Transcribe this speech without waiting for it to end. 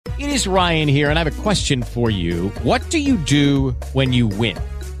It is Ryan here, and I have a question for you. What do you do when you win?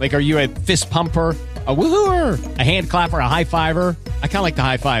 Like, are you a fist pumper, a woohooer, a hand clapper, a high fiver? I kind of like the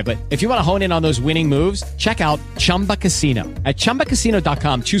high five, but if you want to hone in on those winning moves, check out Chumba Casino. At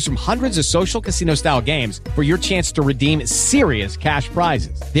ChumbaCasino.com, choose from hundreds of social casino-style games for your chance to redeem serious cash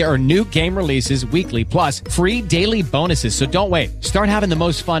prizes. There are new game releases weekly, plus free daily bonuses. So don't wait. Start having the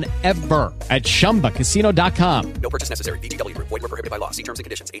most fun ever at ChumbaCasino.com. No purchase necessary. VGW Group. Void where prohibited by law. See terms and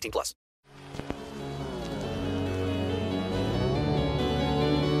conditions. 18 plus.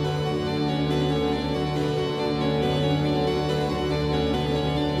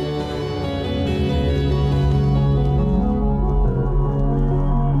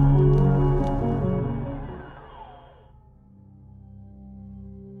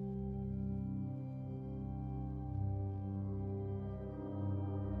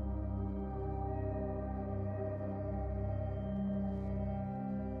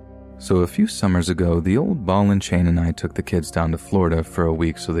 So a few summers ago, the old ball and chain and I took the kids down to Florida for a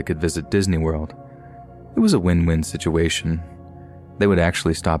week so they could visit Disney World. It was a win-win situation. They would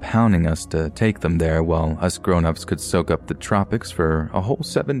actually stop hounding us to take them there while us grown-ups could soak up the tropics for a whole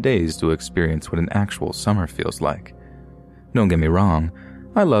 7 days to experience what an actual summer feels like. Don't get me wrong,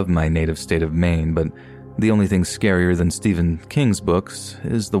 I love my native state of Maine, but the only thing scarier than Stephen King's books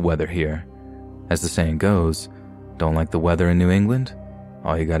is the weather here. As the saying goes, don't like the weather in New England?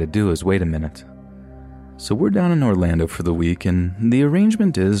 All you gotta do is wait a minute. So we're down in Orlando for the week, and the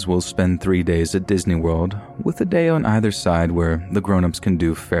arrangement is we'll spend 3 days at Disney World, with a day on either side where the grown-ups can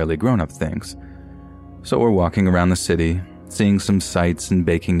do fairly grown-up things. So we're walking around the city, seeing some sights and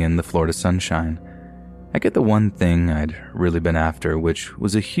baking in the Florida sunshine. I get the one thing I'd really been after, which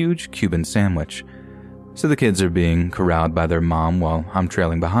was a huge Cuban sandwich. So the kids are being corralled by their mom while I'm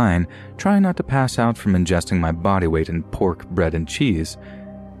trailing behind, trying not to pass out from ingesting my body weight in pork, bread, and cheese.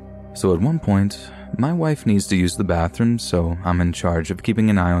 So at one point, my wife needs to use the bathroom, so I'm in charge of keeping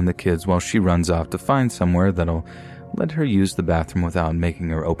an eye on the kids while she runs off to find somewhere that'll let her use the bathroom without making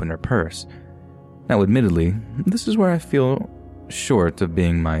her open her purse. Now admittedly, this is where I feel short of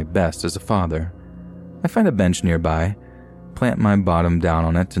being my best as a father. I find a bench nearby, plant my bottom down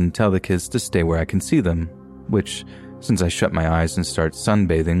on it, and tell the kids to stay where I can see them, which, since I shut my eyes and start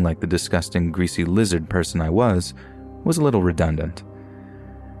sunbathing like the disgusting greasy lizard person I was a little redundant.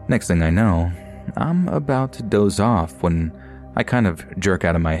 Next thing I know, I'm about to doze off when I kind of jerk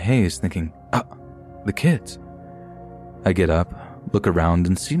out of my haze thinking, the kids. I get up, look around,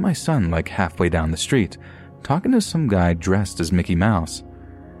 and see my son like halfway down the street, talking to some guy dressed as Mickey Mouse.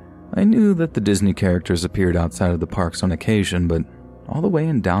 I knew that the Disney characters appeared outside of the parks on occasion, but all the way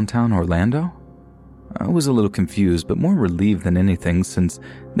in downtown Orlando? I was a little confused, but more relieved than anything since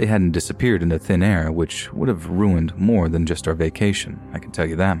they hadn't disappeared into thin air, which would have ruined more than just our vacation, I can tell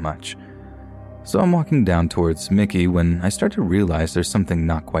you that much. So I'm walking down towards Mickey when I start to realize there's something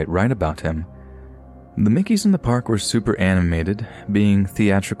not quite right about him. The Mickeys in the park were super animated, being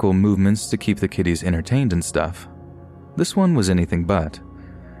theatrical movements to keep the kiddies entertained and stuff. This one was anything but.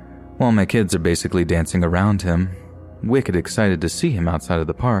 While my kids are basically dancing around him, wicked excited to see him outside of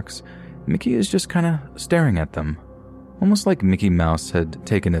the parks, Mickey is just kind of staring at them, almost like Mickey Mouse had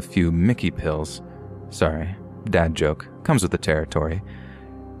taken a few Mickey pills. Sorry, dad joke, comes with the territory.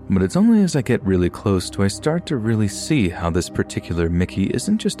 But it's only as I get really close do I start to really see how this particular Mickey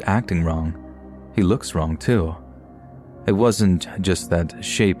isn't just acting wrong. He looks wrong too. It wasn't just that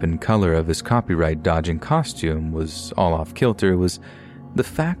shape and color of his copyright-dodging costume was all off kilter, it was the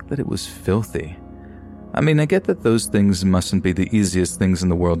fact that it was filthy. I mean, I get that those things mustn't be the easiest things in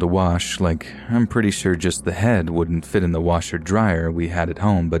the world to wash, like I'm pretty sure just the head wouldn't fit in the washer-dryer we had at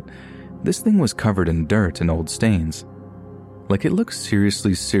home, but this thing was covered in dirt and old stains. Like it looked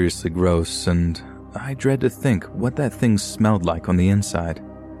seriously gross, and I dread to think what that thing smelled like on the inside.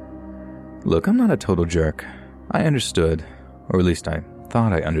 Look, I'm not a total jerk. I understood, or at least I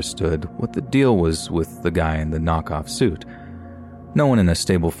thought I understood, what the deal was with the guy in the knockoff suit. No one in a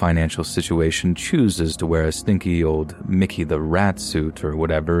stable financial situation chooses to wear a stinky old Mickey the Rat suit or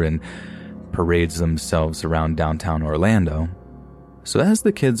whatever and parades themselves around downtown Orlando. So as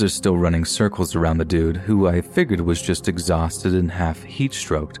the kids are still running circles around the dude, who I figured was just exhausted and half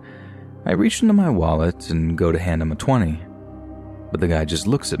heat-stroked, I reach into my wallet and go to hand him a 20. But the guy just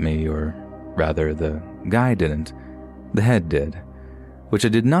looks at me, or rather, the guy didn't. The head did, which I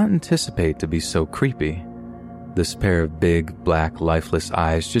did not anticipate to be so creepy. This pair of big, black, lifeless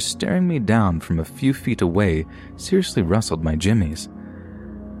eyes just staring me down from a few feet away seriously rustled my jimmies.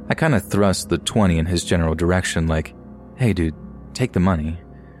 I kind of thrust the 20 in his general direction like, "Hey dude, take the money."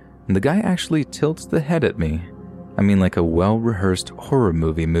 And the guy actually tilts the head at me, I mean like a well-rehearsed horror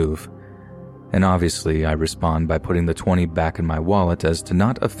movie move. And obviously, I respond by putting the 20 back in my wallet as to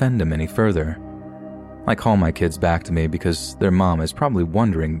not offend him any further. I call my kids back to me because their mom is probably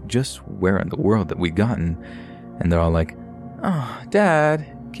wondering just where in the world that we gotten, and they're all like, "Oh, Dad,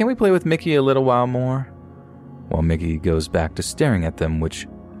 can't we play with Mickey a little while more?" While Mickey goes back to staring at them, which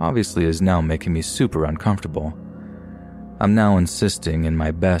obviously is now making me super uncomfortable. I'm now insisting in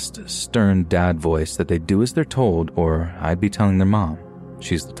my best stern dad voice that they do as they're told, or I'd be telling their mom,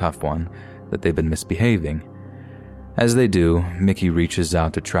 she's the tough one, that they've been misbehaving. As they do, Mickey reaches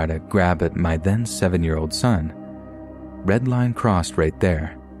out to try to grab at my then 7-year-old son. Red line crossed right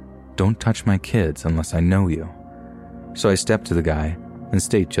there. Don't touch my kids unless I know you. So I step to the guy and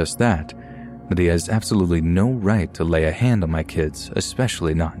state just that he has absolutely no right to lay a hand on my kids,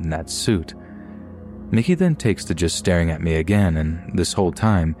 especially not in that suit. Mickey then takes to just staring at me again, and this whole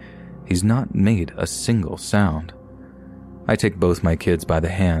time, he's not made a single sound. I take both my kids by the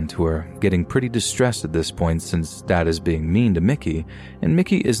hand, who are getting pretty distressed at this point since Dad is being mean to Mickey, and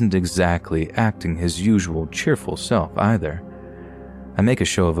Mickey isn't exactly acting his usual cheerful self either. I make a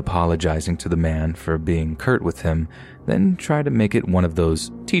show of apologizing to the man for being curt with him, then try to make it one of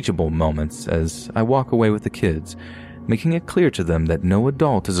those teachable moments as I walk away with the kids, making it clear to them that no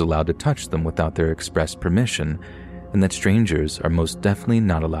adult is allowed to touch them without their express permission, and that strangers are most definitely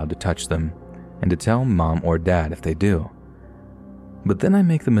not allowed to touch them, and to tell Mom or Dad if they do. But then I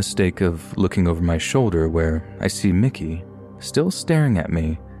make the mistake of looking over my shoulder where I see Mickey still staring at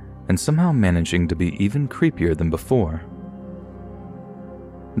me and somehow managing to be even creepier than before.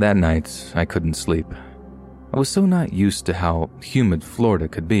 That night, I couldn't sleep. I was so not used to how humid Florida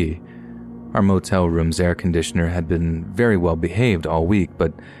could be. Our motel room's air conditioner had been very well behaved all week,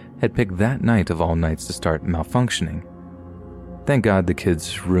 but had picked that night of all nights to start malfunctioning. Thank God the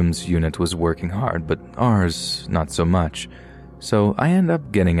kids' room's unit was working hard, but ours not so much. So I end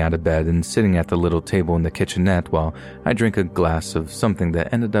up getting out of bed and sitting at the little table in the kitchenette while I drink a glass of something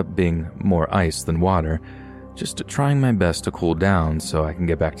that ended up being more ice than water, just trying my best to cool down so I can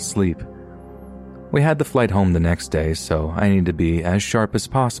get back to sleep. We had the flight home the next day, so I needed to be as sharp as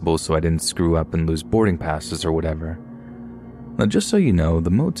possible so I didn't screw up and lose boarding passes or whatever. Now, just so you know, the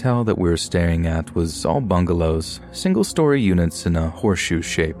motel that we were staying at was all bungalows, single-story units in a horseshoe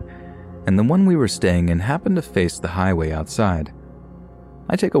shape, and the one we were staying in happened to face the highway outside.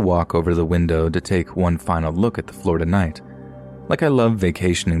 I take a walk over to the window to take one final look at the Florida night. Like I love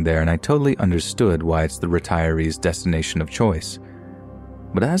vacationing there, and I totally understood why it's the retiree's destination of choice.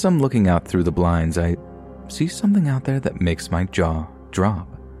 But as I'm looking out through the blinds, I see something out there that makes my jaw drop.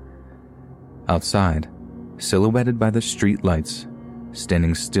 Outside, silhouetted by the street lights,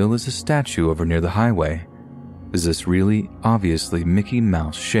 standing still as a statue over near the highway, is this really obviously Mickey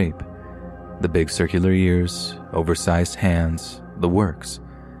Mouse shape. The big circular ears, oversized hands, the works.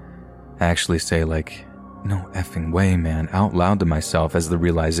 I actually say like, "No effing way, man," out loud to myself as the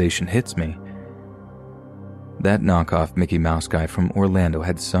realization hits me. That knockoff Mickey Mouse guy from Orlando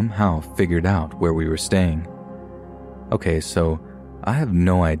had somehow figured out where we were staying. Okay, so I have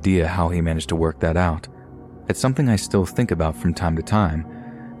no idea how he managed to work that out. It's something I still think about from time to time,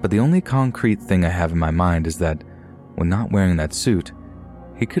 but the only concrete thing I have in my mind is that when not wearing that suit,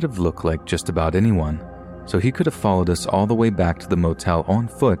 he could have looked like just about anyone, so he could have followed us all the way back to the motel on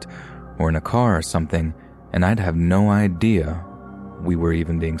foot or in a car or something, and I'd have no idea we were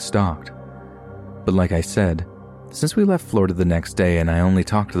even being stalked. But like I said, since we left Florida the next day and I only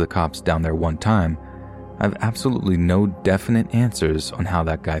talked to the cops down there one time, I've absolutely no definite answers on how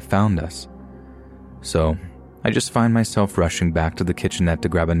that guy found us. So, I just find myself rushing back to the kitchenette to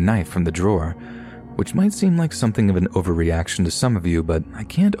grab a knife from the drawer, which might seem like something of an overreaction to some of you, but I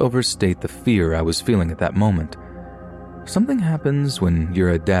can't overstate the fear I was feeling at that moment. Something happens when you're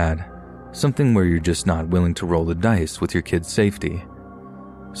a dad, something where you're just not willing to roll the dice with your kid's safety.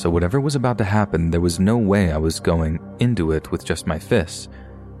 So whatever was about to happen, there was no way I was going into it with just my fists.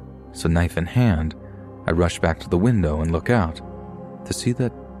 So knife in hand, I rush back to the window and look out to see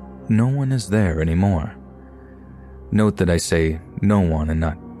that no one is there anymore. Note that I say no one and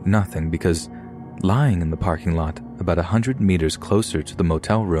not nothing, because lying in the parking lot about 100 meters closer to the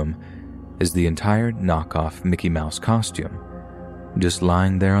motel room is the entire knockoff Mickey Mouse costume, just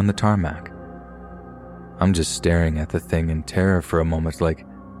lying there on the tarmac. I'm just staring at the thing in terror for a moment, like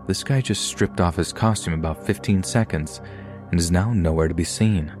this guy just stripped off his costume about 15 seconds and is now nowhere to be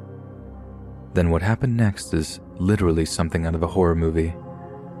seen. Then what happened next is literally something out of a horror movie.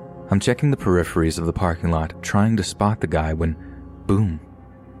 I'm checking the peripheries of the parking lot, trying to spot the guy when, boom,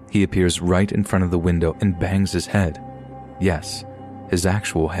 he appears right in front of the window and bangs his head. Yes, his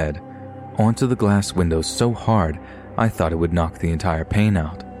actual head, onto the glass window so hard I thought it would knock the entire pane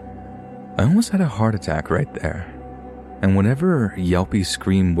out. I almost had a heart attack right there, and whatever yelpy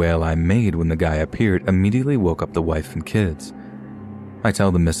scream wail I made when the guy appeared immediately woke up the wife and kids. I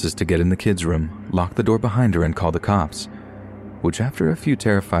tell the missus to get in the kids' room, lock the door behind her, and call the cops, which after a few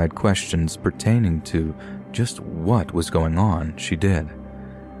terrified questions pertaining to just what was going on, she did.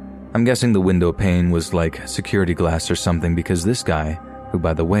 I'm guessing the window pane was like security glass or something, because this guy, who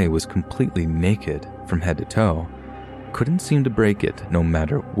by the way was completely naked from head to toe, couldn't seem to break it no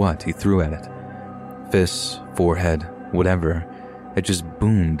matter what he threw at it. Fists, forehead, whatever, it just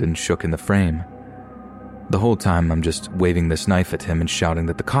boomed and shook in the frame. The whole time I'm just waving this knife at him and shouting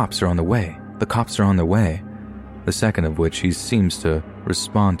that the cops are on the way, the cops are on their way, the second of which he seems to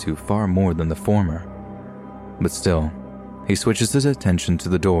respond to far more than the former. But still, he switches his attention to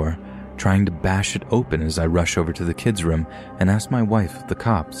the door, trying to bash it open as I rush over to the kids' room and ask my wife if the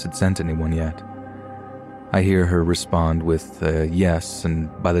cops had sent anyone yet. I hear her respond with a yes, and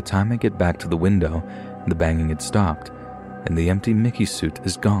by the time I get back to the window, the banging had stopped, and the empty Mickey suit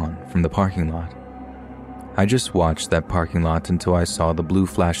is gone from the parking lot. I just watched that parking lot until I saw the blue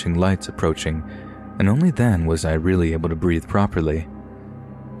flashing lights approaching, and only then was I really able to breathe properly.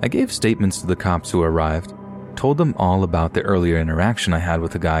 I gave statements to the cops who arrived, told them all about the earlier interaction I had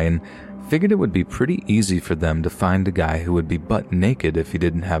with the guy, and figured it would be pretty easy for them to find a guy who would be butt naked if he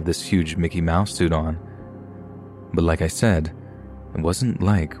didn't have this huge Mickey Mouse suit on. But like I said, it wasn't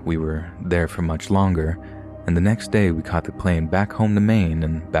like we were there for much longer, and the next day we caught the plane back home to Maine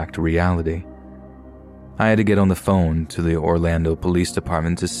and back to reality. I had to get on the phone to the Orlando Police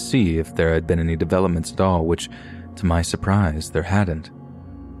Department to see if there had been any developments at all, which, to my surprise, there hadn't.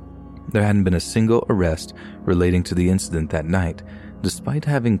 There hadn't been a single arrest relating to the incident that night, despite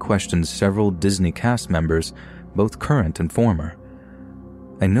having questioned several Disney cast members, both current and former.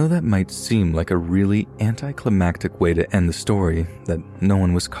 I know that might seem like a really anticlimactic way to end the story, that no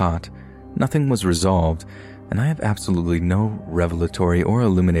one was caught, nothing was resolved, and I have absolutely no revelatory or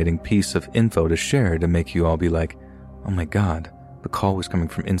illuminating piece of info to share to make you all be like, oh my god, the call was coming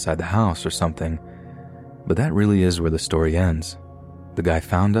from inside the house or something. But that really is where the story ends. The guy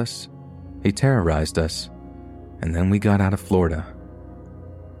found us, he terrorized us, and then we got out of Florida.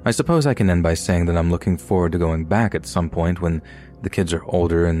 I suppose I can end by saying that I'm looking forward to going back at some point when the kids are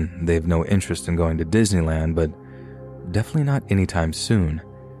older and they have no interest in going to Disneyland, but definitely not anytime soon,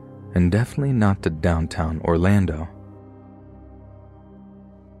 and definitely not to downtown Orlando.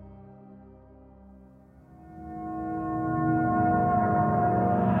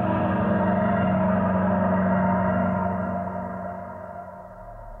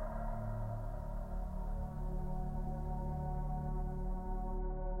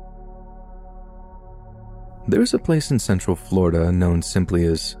 There is a place in Central Florida known simply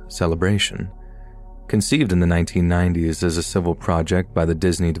as Celebration. Conceived in the 1990s as a civil project by the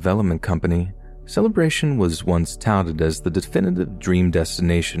Disney Development Company, Celebration was once touted as the definitive dream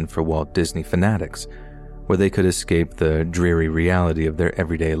destination for Walt Disney fanatics, where they could escape the dreary reality of their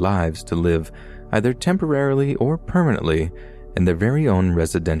everyday lives to live either temporarily or permanently in their very own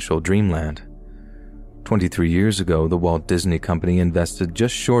residential dreamland. 23 years ago, the Walt Disney Company invested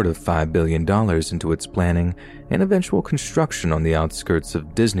just short of $5 billion into its planning and eventual construction on the outskirts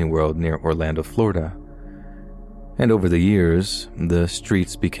of Disney World near Orlando, Florida. And over the years, the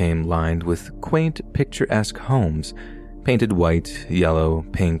streets became lined with quaint, picturesque homes, painted white, yellow,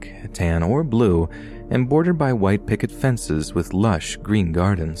 pink, tan, or blue, and bordered by white picket fences with lush green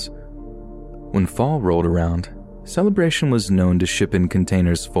gardens. When fall rolled around, Celebration was known to ship in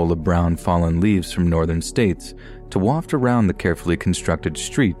containers full of brown fallen leaves from northern states to waft around the carefully constructed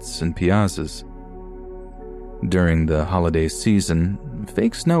streets and piazzas. During the holiday season,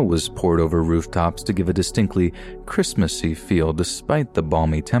 fake snow was poured over rooftops to give a distinctly Christmassy feel despite the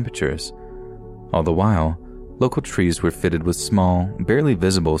balmy temperatures. All the while, local trees were fitted with small, barely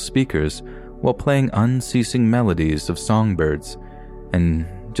visible speakers while playing unceasing melodies of songbirds, and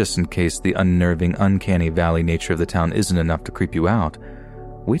just in case the unnerving, uncanny valley nature of the town isn't enough to creep you out,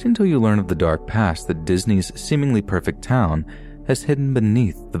 wait until you learn of the dark past that Disney's seemingly perfect town has hidden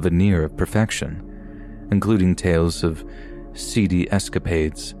beneath the veneer of perfection, including tales of seedy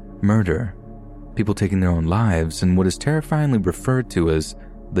escapades, murder, people taking their own lives, and what is terrifyingly referred to as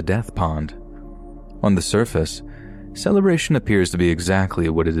the Death Pond. On the surface, Celebration appears to be exactly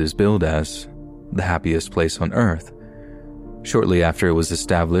what it is billed as, the happiest place on Earth. Shortly after it was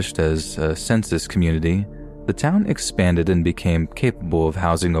established as a census community, the town expanded and became capable of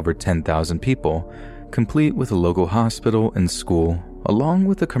housing over 10,000 people, complete with a local hospital and school, along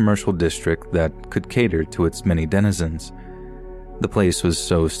with a commercial district that could cater to its many denizens. The place was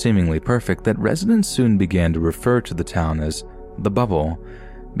so seemingly perfect that residents soon began to refer to the town as the Bubble,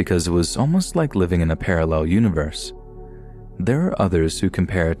 because it was almost like living in a parallel universe. There are others who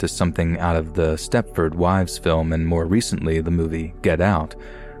compare it to something out of the Stepford Wives film and more recently the movie Get Out,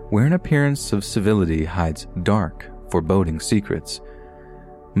 where an appearance of civility hides dark, foreboding secrets.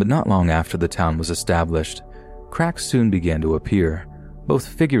 But not long after the town was established, cracks soon began to appear, both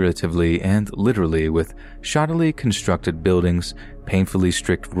figuratively and literally, with shoddily constructed buildings, painfully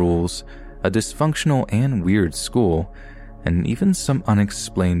strict rules, a dysfunctional and weird school, and even some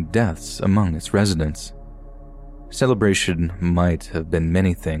unexplained deaths among its residents. Celebration might have been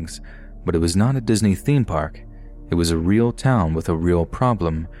many things, but it was not a Disney theme park. It was a real town with a real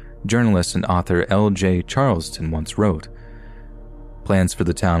problem, journalist and author L.J. Charleston once wrote. Plans for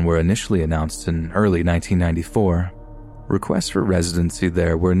the town were initially announced in early 1994. Requests for residency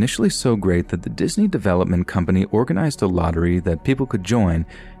there were initially so great that the Disney Development Company organized a lottery that people could join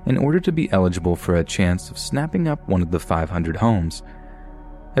in order to be eligible for a chance of snapping up one of the 500 homes.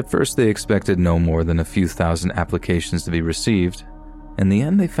 At first, they expected no more than a few thousand applications to be received. In the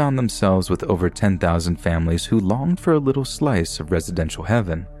end, they found themselves with over 10,000 families who longed for a little slice of residential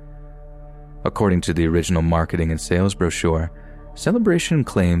heaven. According to the original marketing and sales brochure, Celebration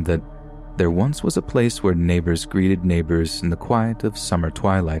claimed that there once was a place where neighbors greeted neighbors in the quiet of summer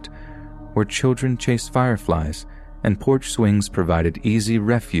twilight, where children chased fireflies, and porch swings provided easy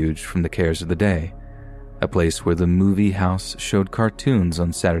refuge from the cares of the day. A place where the movie house showed cartoons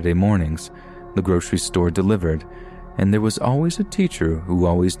on Saturday mornings, the grocery store delivered, and there was always a teacher who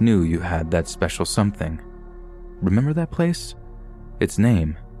always knew you had that special something. Remember that place? Its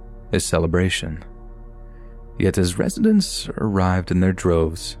name is Celebration. Yet as residents arrived in their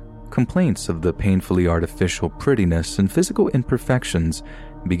droves, complaints of the painfully artificial prettiness and physical imperfections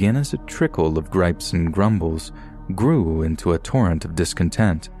began as a trickle of gripes and grumbles grew into a torrent of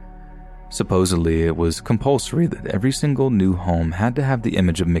discontent. Supposedly, it was compulsory that every single new home had to have the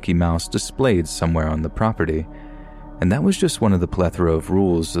image of Mickey Mouse displayed somewhere on the property, and that was just one of the plethora of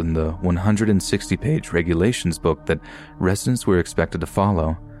rules in the 160-page regulations book that residents were expected to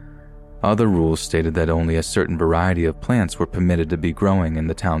follow. Other rules stated that only a certain variety of plants were permitted to be growing in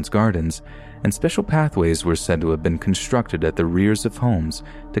the town's gardens, and special pathways were said to have been constructed at the rears of homes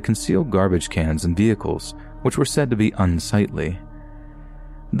to conceal garbage cans and vehicles, which were said to be unsightly.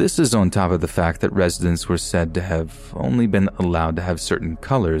 This is on top of the fact that residents were said to have only been allowed to have certain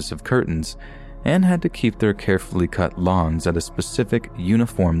colors of curtains and had to keep their carefully cut lawns at a specific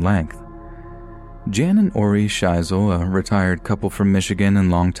uniform length. Jan and Ori Scheisel, a retired couple from Michigan and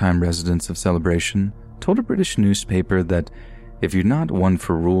longtime residents of Celebration, told a British newspaper that if you're not one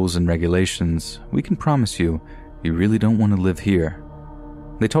for rules and regulations, we can promise you really don't want to live here.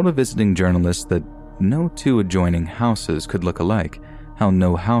 They told a visiting journalist that no two adjoining houses could look alike, how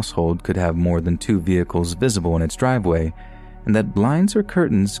no household could have more than 2 vehicles visible in its driveway, and that blinds or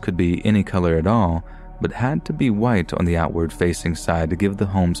curtains could be any color at all, but had to be white on the outward-facing side to give the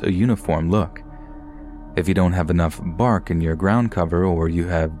homes a uniform look. If you don't have enough bark in your ground cover or you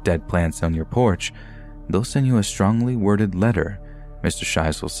have dead plants on your porch, they'll send you a strongly worded letter, Mr.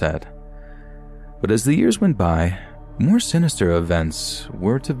 Scheisel said. But as the years went by, more sinister events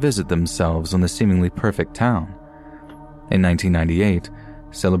were to visit themselves on the seemingly perfect town. In 1998,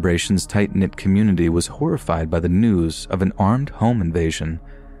 Celebration's tight-knit community was horrified by the news of an armed home invasion.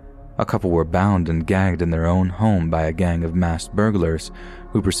 A couple were bound and gagged in their own home by a gang of masked burglars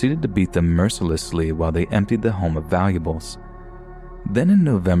who proceeded to beat them mercilessly while they emptied the home of valuables. Then in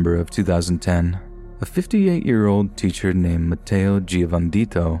November of 2010, a 58-year-old teacher named Matteo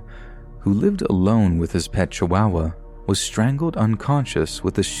Giovandito, who lived alone with his pet chihuahua, was strangled unconscious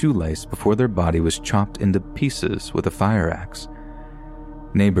with a shoelace before their body was chopped into pieces with a fire axe.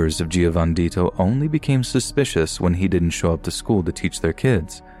 Neighbors of Giovandito only became suspicious when he didn't show up to school to teach their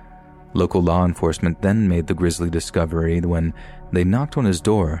kids. Local law enforcement then made the grisly discovery when they knocked on his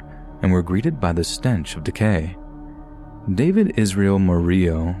door and were greeted by the stench of decay. David Israel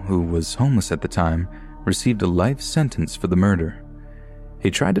Murillo, who was homeless at the time, received a life sentence for the murder. He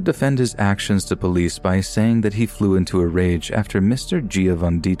tried to defend his actions to police by saying that he flew into a rage after Mr.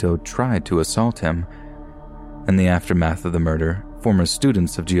 Giovandito tried to assault him. In the aftermath of the murder, former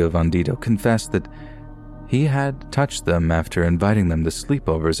students of Giovandito confessed that he had touched them after inviting them to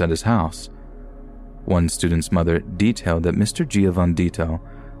sleepovers at his house. One student's mother detailed that Mr. Giovandito,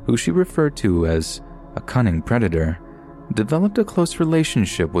 who she referred to as a cunning predator, developed a close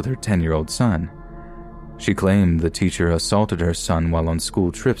relationship with her 10-year-old son. She claimed the teacher assaulted her son while on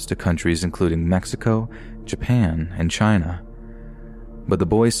school trips to countries including Mexico, Japan, and China. But the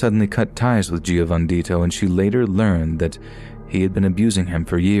boy suddenly cut ties with Giovandito, and she later learned that he had been abusing him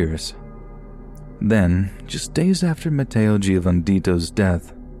for years. Then, just days after Matteo Giovandito's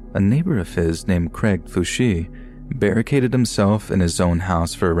death, a neighbor of his named Craig Fouché barricaded himself in his own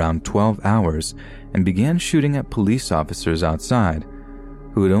house for around 12 hours and began shooting at police officers outside,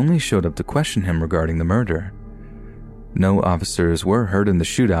 who had only showed up to question him regarding the murder. No officers were hurt in the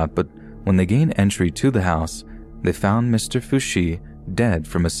shootout, but when they gained entry to the house, they found Mr. Fouché dead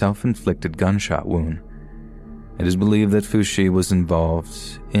from a self-inflicted gunshot wound. It is believed that Fouché was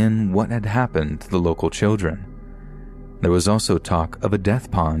involved in what had happened to the local children. There was also talk of a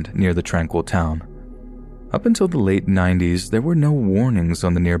death pond near the tranquil town. Up until the late 90s, there were no warnings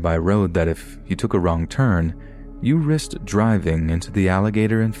on the nearby road that if you took a wrong turn, you risked driving into the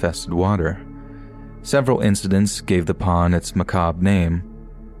alligator-infested water. Several incidents gave the pond its macabre name.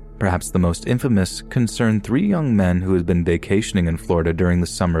 Perhaps the most infamous concerned 3 young men who had been vacationing in Florida during the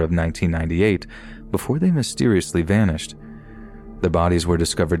summer of 1998 before they mysteriously vanished. Their bodies were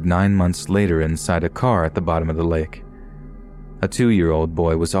discovered 9 months later inside a car at the bottom of the lake. A 2-year-old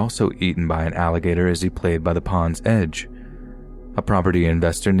boy was also eaten by an alligator as he played by the pond's edge. A property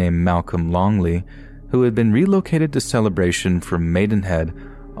investor named Malcolm Longley, who had been relocated to Celebration from Maidenhead,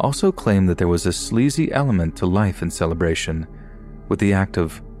 also claimed that there was a sleazy element to life in Celebration, with the act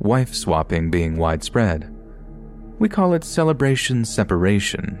of wife-swapping being widespread. "We call it Celebration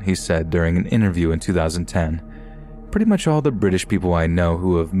Separation," he said during an interview in 2010. "Pretty much all the British people I know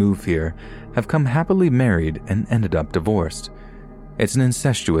who have moved here have come happily married and ended up divorced. It's an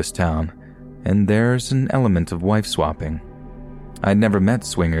incestuous town, and there's an element of wife-swapping. I'd never met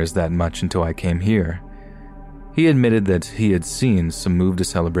swingers that much until I came here." He admitted that he had seen some move to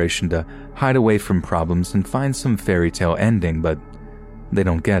Celebration to hide away from problems and find some fairy tale ending, but they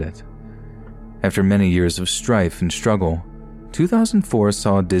don't get it. After many years of strife and struggle, 2004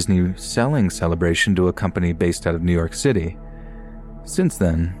 saw Disney selling Celebration to a company based out of New York City. Since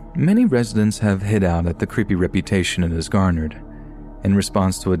then, many residents have hit out at the creepy reputation it has garnered. In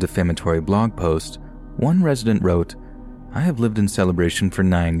response to a defamatory blog post, one resident wrote, "I have lived in Celebration for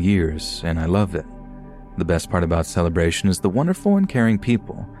 9 years, and I love it. The best part about Celebration is the wonderful and caring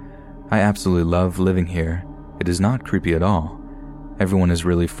people. I absolutely love living here. It is not creepy at all. Everyone is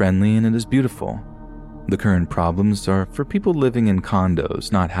really friendly and it is beautiful. The current problems are for people living in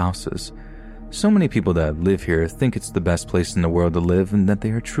condos, not houses. So many people that live here think it's the best place in the world to live and that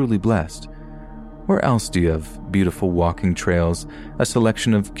they are truly blessed. Where else do you have beautiful walking trails, a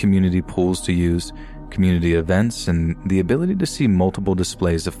selection of community pools to use, community events, and the ability to see multiple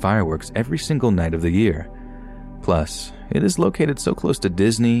displays of fireworks every single night of the year? Plus, it is located so close to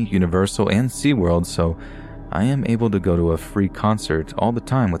Disney, Universal, and SeaWorld, so I am able to go to a free concert all the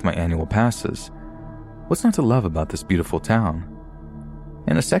time with my annual passes. What's not to love about this beautiful town?"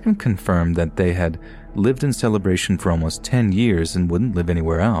 And a second confirmed that they had lived in Celebration for almost 10 years and wouldn't live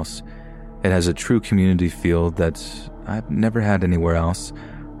anywhere else. "It has a true community feel that I've never had anywhere else.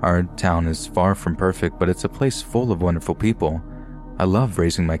 Our town is far from perfect, but it's a place full of wonderful people. I love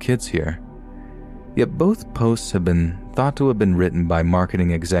raising my kids here." Yet both posts have been thought to have been written by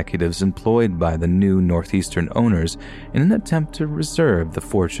marketing executives employed by the new Northeastern owners in an attempt to reserve the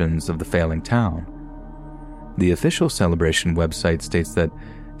fortunes of the failing town. The official Celebration website states that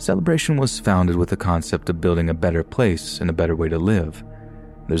Celebration was founded with the concept of building a better place and a better way to live.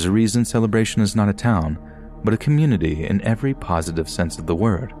 There's a reason Celebration is not a town, but a community in every positive sense of the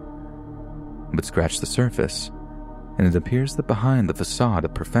word. But scratch the surface, and it appears that behind the facade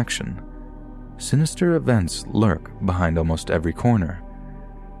of perfection, sinister events lurk behind almost every corner.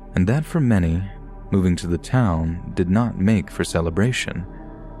 And that for many, moving to the town did not make for Celebration,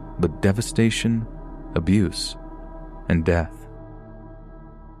 but devastation, abuse, and death.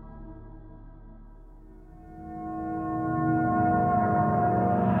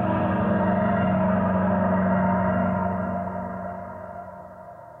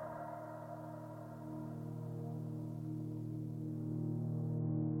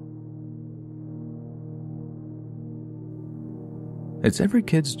 It's every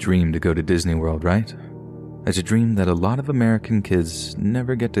kid's dream to go to Disney World, right? It's a dream that a lot of American kids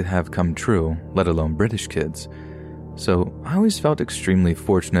never get to have come true, let alone British kids. So I always felt extremely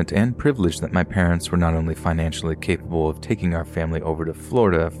fortunate and privileged that my parents were not only financially capable of taking our family over to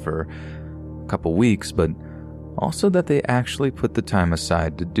Florida for a couple weeks, but also that they actually put the time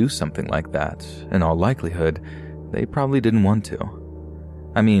aside to do something like that. In all likelihood, they probably didn't want to.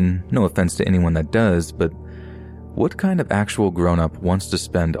 I mean, no offense to anyone that does, but what kind of actual grown-up wants to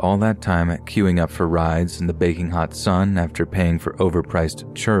spend all that time queuing up for rides in the baking hot sun after paying for overpriced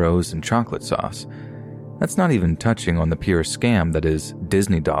churros and chocolate sauce? That's not even touching on the pure scam that is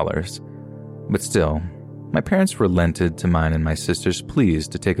Disney dollars. But still, my parents relented to mine and my sister's pleas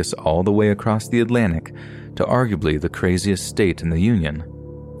to take us all the way across the Atlantic to arguably the craziest state in the Union,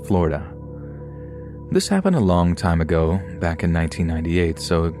 Florida. This happened a long time ago, back in 1998,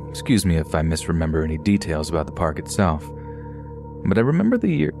 so excuse me if I misremember any details about the park itself. But I remember the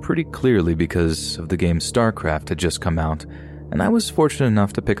year pretty clearly because of the game StarCraft had just come out, and I was fortunate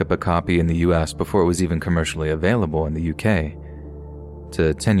enough to pick up a copy in the US before it was even commercially available in the UK.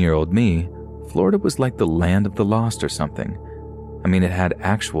 To 10-year-old me, Florida was like the land of the lost or something. I mean, it had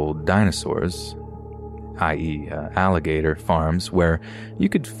actual dinosaurs, i.e. alligator farms, where you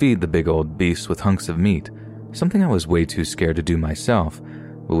could feed the big old beasts with hunks of meat, something I was way too scared to do myself,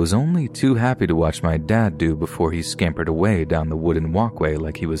 but was only too happy to watch my dad do before he scampered away down the wooden walkway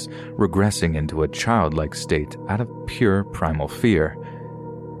like he was regressing into a childlike state out of pure primal fear.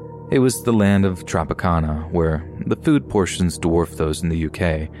 It was the land of Tropicana, where the food portions dwarfed those in the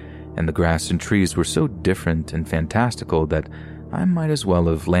UK, and the grass and trees were so different and fantastical that I might as well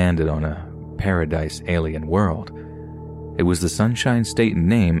have landed on a paradise alien world. It was the Sunshine State in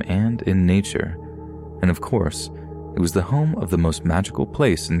name and in nature, and of course, it was the home of the most magical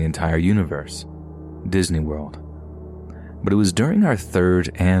place in the entire universe, Disney World. But it was during our third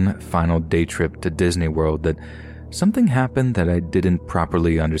and final day trip to Disney World that something happened that I didn't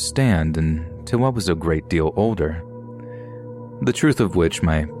properly understand until I was a great deal older. The truth of which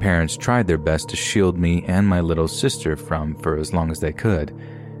my parents tried their best to shield me and my little sister from for as long as they could,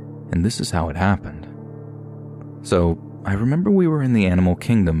 and this is how it happened. So, I remember we were in the Animal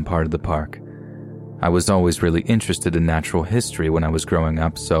Kingdom part of the park. I was always really interested in natural history when I was growing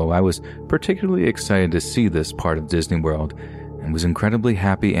up, so I was particularly excited to see this part of Disney World and was incredibly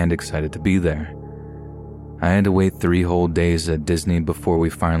happy and excited to be there. I had to wait 3 whole days at Disney before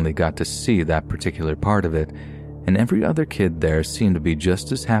we finally got to see that particular part of it, and every other kid there seemed to be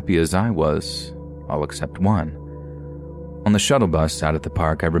just as happy as I was, all except one. On the shuttle bus out at the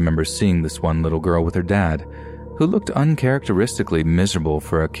park, I remember seeing this one little girl with her dad, who looked uncharacteristically miserable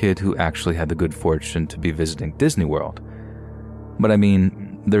for a kid who actually had the good fortune to be visiting Disney World. But I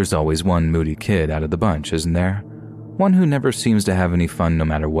mean, there's always one moody kid out of the bunch, isn't there? One who never seems to have any fun no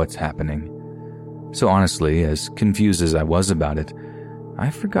matter what's happening. So honestly, as confused as I was about it, I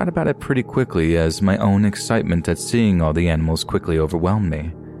forgot about it pretty quickly as my own excitement at seeing all the animals quickly overwhelmed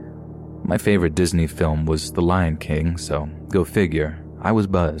me. My favorite Disney film was The Lion King, so go figure, I was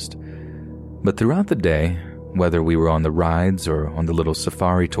buzzed. But throughout the day, whether we were on the rides or on the little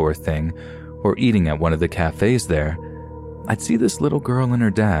safari tour thing, or eating at one of the cafes there, I'd see this little girl and her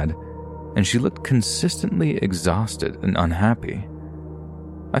dad, and she looked consistently exhausted and unhappy.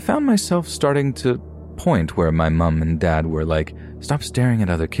 I found myself starting to point where my mom and dad were like, "Stop staring at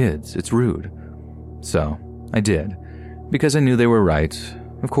other kids, it's rude." So, I did, because I knew they were right.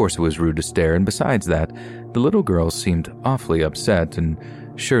 Of course it was rude to stare, and besides that, the little girl seemed awfully upset, and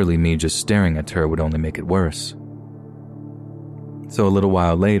surely me just staring at her would only make it worse. So a little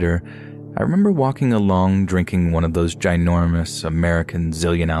while later, I remember walking along drinking one of those ginormous American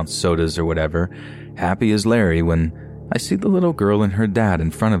zillion-ounce sodas or whatever, happy as Larry, when I see the little girl and her dad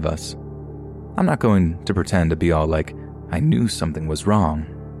in front of us. I'm not going to pretend to be all like, I knew something was wrong.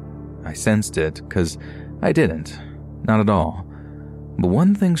 I sensed it, 'cause I didn't. Not at all. But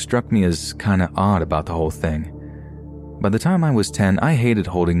one thing struck me as kinda odd about the whole thing. By the time I was 10, I hated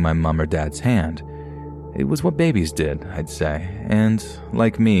holding my mom or dad's hand. It was what babies did, I'd say, and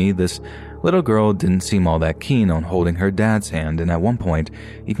like me, this little girl didn't seem all that keen on holding her dad's hand, and at one point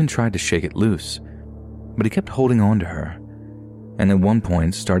even tried to shake it loose. But he kept holding on to her, and at one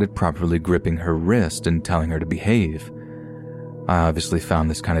point started properly gripping her wrist and telling her to behave. I obviously found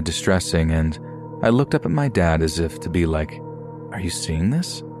this kind of distressing, and I looked up at my dad as if to be like, "Are you seeing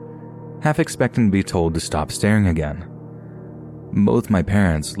this?" Half expecting to be told to stop staring again. Both my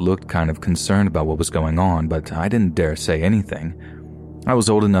parents looked kind of concerned about what was going on, but I didn't dare say anything. I was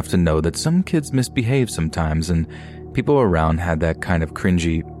old enough to know that some kids misbehave sometimes, and people around had that kind of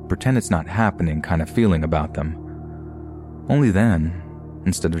cringy, pretend it's not happening kind of feeling about them. Only then,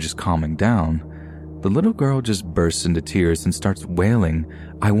 instead of just calming down, the little girl just bursts into tears and starts wailing,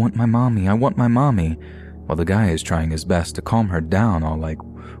 "I want my mommy, I want my mommy," while the guy is trying his best to calm her down, all like,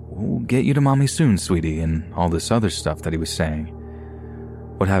 "We'll get you to mommy soon, sweetie," and all this other stuff that he was saying.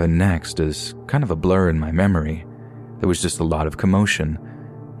 What happened next is kind of a blur in my memory. There was just a lot of commotion,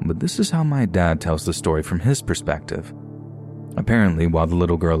 but this is how my dad tells the story from his perspective. Apparently, while the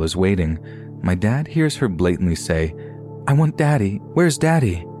little girl is waiting, my dad hears her blatantly say, "I want daddy, where's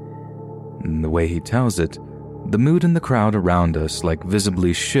daddy?" And the way he tells it, the mood in the crowd around us like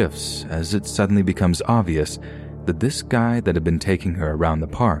visibly shifts as it suddenly becomes obvious that this guy that had been taking her around the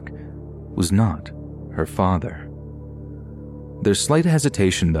park was not her father. There's slight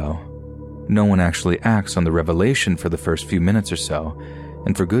hesitation, though. No one actually acts on the revelation for the first few minutes or so,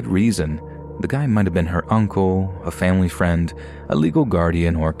 and for good reason. The guy might have been her uncle, a family friend, a legal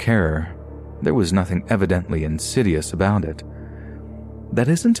guardian, or carer. There was nothing evidently insidious about it. That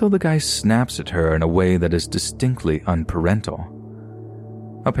is until the guy snaps at her in a way that is distinctly unparental.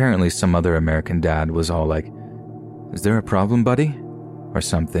 Apparently some other American dad was all like, "Is there a problem, buddy?" or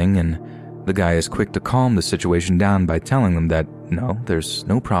something, and the guy is quick to calm the situation down by telling them that, no, there's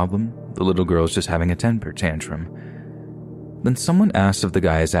no problem, the little girl's just having a temper tantrum. Then someone asks if the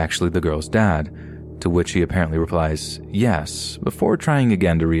guy is actually the girl's dad, to which he apparently replies yes, before trying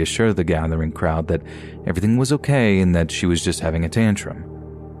again to reassure the gathering crowd that everything was okay and that she was just having a tantrum.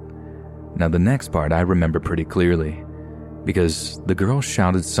 Now the next part I remember pretty clearly, because the girl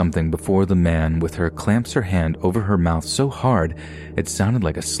shouted something before the man with her clamps her hand over her mouth so hard it sounded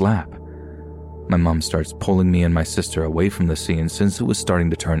like a slap. My mom starts pulling me and my sister away from the scene since it was starting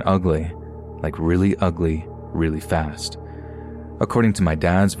to turn ugly, like really ugly, really fast. According to my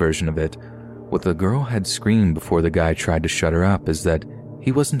dad's version of it, what the girl had screamed before the guy tried to shut her up is that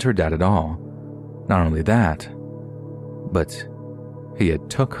he wasn't her dad at all. Not only that, but he had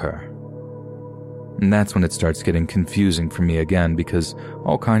took her. And that's when it starts getting confusing for me again, because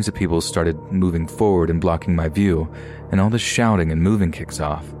all kinds of people started moving forward and blocking my view, and all this shouting and moving kicks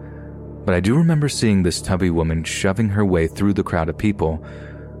off. But I do remember seeing this tubby woman shoving her way through the crowd of people,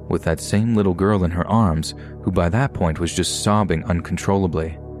 with that same little girl in her arms, who by that point was just sobbing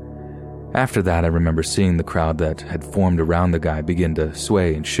uncontrollably. After that, I remember seeing the crowd that had formed around the guy begin to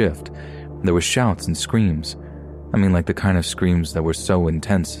sway and shift. There were shouts and screams. I mean, like the kind of screams that were so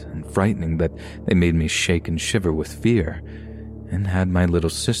intense and frightening that they made me shake and shiver with fear, and had my little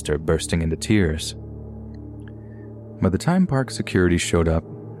sister bursting into tears. By the time park security showed up,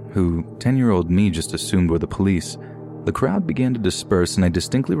 who 10-year-old me just assumed were the police, the crowd began to disperse, and I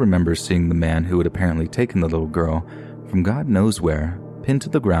distinctly remember seeing the man who had apparently taken the little girl from God knows where, pinned to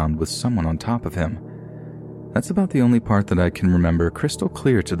the ground with someone on top of him. That's about the only part that I can remember crystal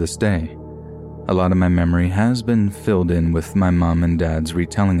clear to this day. A lot of my memory has been filled in with my mom and dad's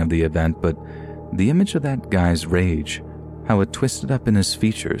retelling of the event, but the image of that guy's rage, how it twisted up in his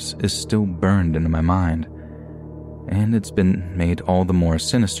features, is still burned into my mind. And it's been made all the more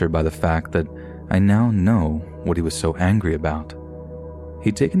sinister by the fact that I now know what he was so angry about.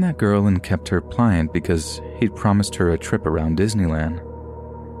 He'd taken that girl and kept her pliant because he'd promised her a trip around Disneyland.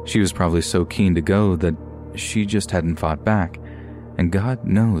 She was probably so keen to go that she just hadn't fought back, and God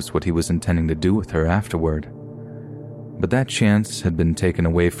knows what he was intending to do with her afterward. But that chance had been taken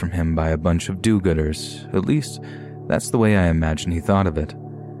away from him by a bunch of do-gooders. At least, that's the way I imagine he thought of it.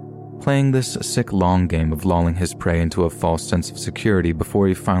 Playing this sick long game of lulling his prey into a false sense of security before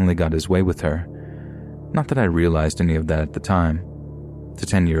he finally got his way with her. Not that I realized any of that at the time. To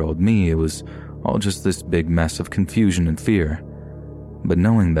 10-year-old me, it was all just this big mess of confusion and fear. But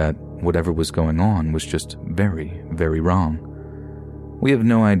knowing that whatever was going on was just very, very wrong. We have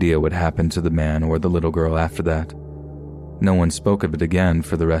no idea what happened to the man or the little girl after that. No one spoke of it again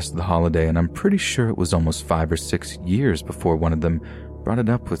for the rest of the holiday, and I'm pretty sure it was almost 5 or 6 years before one of them brought it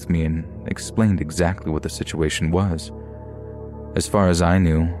up with me and explained exactly what the situation was. As far as I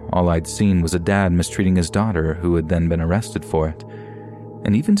knew, all I'd seen was a dad mistreating his daughter who had then been arrested for it.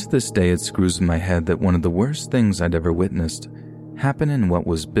 And even to this day it screws in my head that one of the worst things I'd ever witnessed happened in what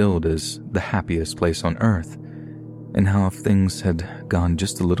was billed as the happiest place on earth, and how if things had gone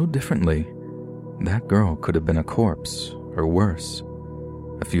just a little differently, that girl could have been a corpse, or worse,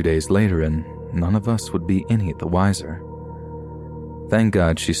 a few days later, and none of us would be any the wiser. Thank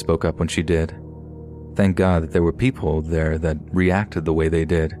God she spoke up when she did. Thank God that there were people there that reacted the way they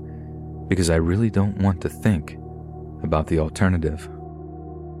did, because I really don't want to think about the alternative.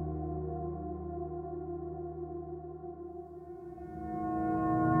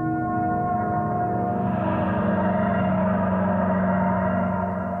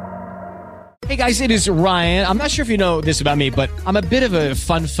 Hey guys, it is Ryan. I'm not sure if you know this about me, but I'm a bit of a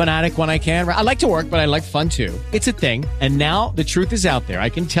fun fanatic when I can. I like to work, but I like fun too. It's a thing. And now the truth is out there. I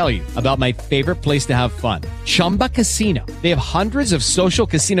can tell you about my favorite place to have fun. Chumba Casino. They have hundreds of social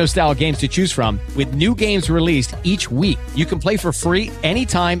casino style games to choose from with new games released each week. You can play for free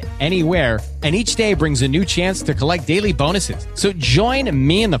anytime, anywhere. And each day brings a new chance to collect daily bonuses. So join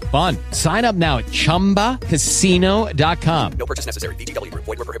me in the fun. Sign up now at ChumbaCasino.com. No purchase necessary. VGW Group.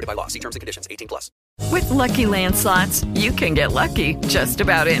 Void where prohibited by law. See terms and conditions. 18+. With Lucky Land Slots, you can get lucky just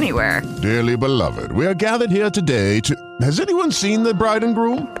about anywhere. Dearly beloved, we are gathered here today to... Has anyone seen the bride and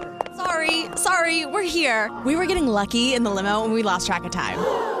groom? Sorry, we're here. We were getting lucky in the limo and we lost track of time.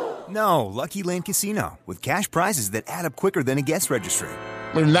 No, Lucky Land Casino, with cash prizes that add up quicker than a guest registry.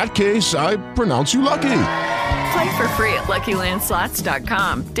 In that case, I pronounce you lucky. Play for free at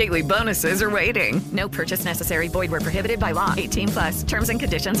LuckyLandSlots.com. Daily bonuses are waiting. No purchase necessary. Void where prohibited by law. 18+. Terms and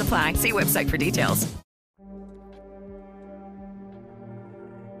conditions apply. See website for details.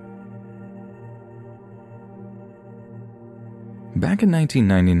 Back in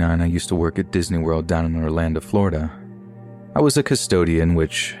 1999, I used to work at Disney World down in Orlando, Florida. I was a custodian,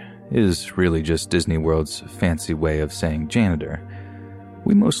 which is really just Disney World's fancy way of saying janitor.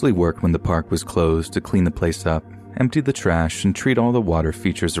 We mostly worked when the park was closed to clean the place up, empty the trash, and treat all the water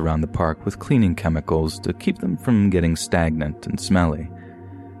features around the park with cleaning chemicals to keep them from getting stagnant and smelly.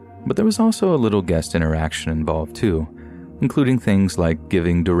 But there was also a little guest interaction involved too, including things like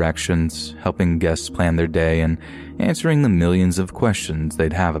giving directions, helping guests plan their day, and answering the millions of questions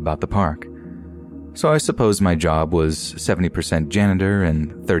they'd have about the park. So I suppose my job was 70% janitor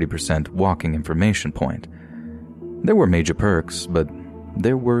and 30% walking information point. There were major perks, but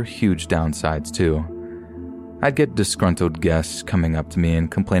there were huge downsides too. I'd get disgruntled guests coming up to me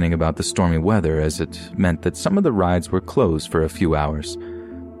and complaining about the stormy weather, as it meant that some of the rides were closed for a few hours.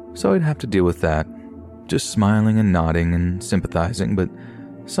 So I'd have to deal with that, just smiling and nodding and sympathizing, but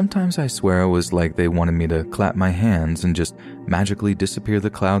sometimes I swear it was like they wanted me to clap my hands and just magically disappear the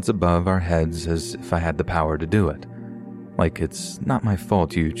clouds above our heads as if I had the power to do it. Like it's not my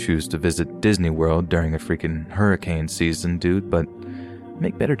fault you choose to visit Disney World during a freaking hurricane season, dude, but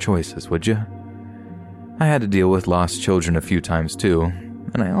make better choices, would you? I had to deal with lost children a few times too,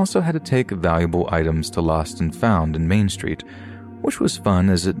 and I also had to take valuable items to Lost and Found in Main Street, which was fun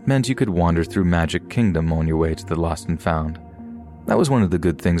as it meant you could wander through Magic Kingdom on your way to the Lost and Found. That was one of the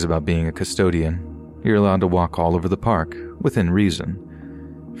good things about being a custodian. You're allowed to walk all over the park, within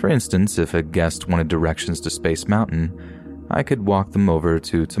reason. For instance, if a guest wanted directions to Space Mountain, I could walk them over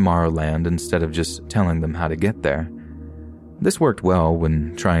to Tomorrowland instead of just telling them how to get there. This worked well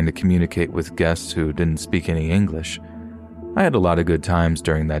when trying to communicate with guests who didn't speak any English. I had a lot of good times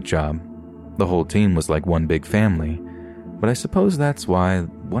during that job. The whole team was like one big family. But I suppose that's why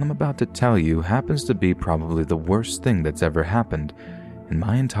what I'm about to tell you happens to be probably the worst thing that's ever happened in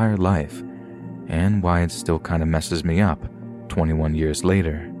my entire life, and why it still kind of messes me up 21 years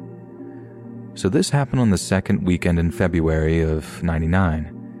later. So this happened on the second weekend in February of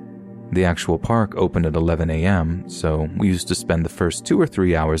 '99. The actual park opened at 11 a.m., so we used to spend the first 2 or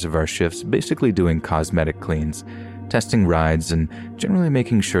 3 hours of our shifts basically doing cosmetic cleans, testing rides, and generally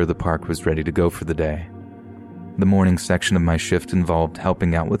making sure the park was ready to go for the day. The morning section of my shift involved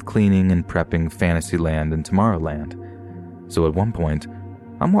helping out with cleaning and prepping Fantasyland and Tomorrowland. So at one point,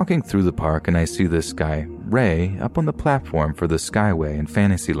 I'm walking through the park and I see this guy, Ray, up on the platform for the Skyway in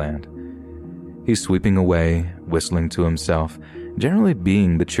Fantasyland. He's sweeping away, whistling to himself, generally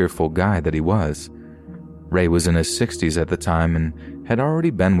being the cheerful guy that he was. Ray was in his 60s at the time and had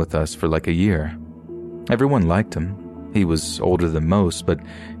already been with us for like a year. Everyone liked him. He was older than most, but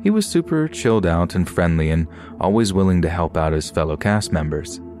he was super chilled out and friendly and always willing to help out his fellow cast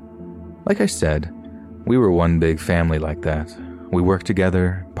members. Like I said, we were one big family like that. We worked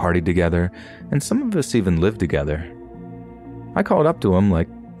together, partied together, and some of us even lived together. I called up to him like,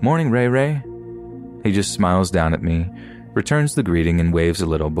 "Morning, Ray Ray." He just smiles down at me, returns the greeting and waves a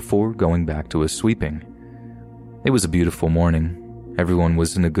little before going back to his sweeping. It was a beautiful morning. Everyone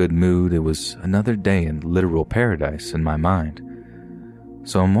was in a good mood. It was another day in literal paradise in my mind.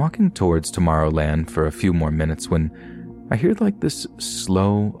 So I'm walking towards Tomorrowland for a few more minutes when I hear like this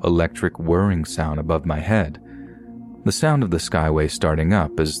slow electric whirring sound above my head. The sound of the Skyway starting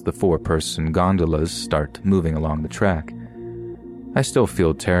up as the 4-person gondolas start moving along the track. I still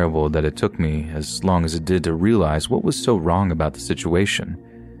feel terrible that it took me as long as it did to realize what was so wrong about the situation.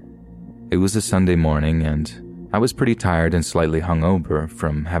 It was a Sunday morning and I was pretty tired and slightly hungover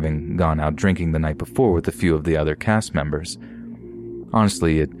from having gone out drinking the night before with a few of the other cast members.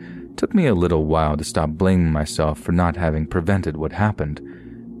 Honestly, it took me a little while to stop blaming myself for not having prevented what happened,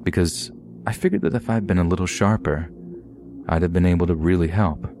 because I figured that if I'd been a little sharper, I'd have been able to really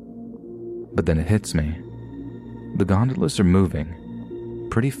help. But then it hits me. The gondolas are moving,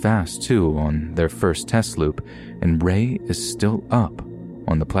 pretty fast too, on their first test loop, and Ray is still up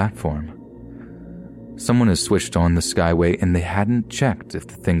on the platform. Someone has switched on the Skyway and they hadn't checked if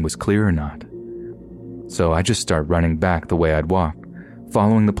the thing was clear or not. So I just start running back the way I'd walked,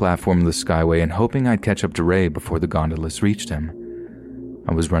 following the platform of the Skyway and hoping I'd catch up to Ray before the gondolas reached him.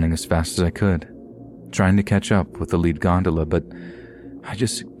 I was running as fast as I could, trying to catch up with the lead gondola, but I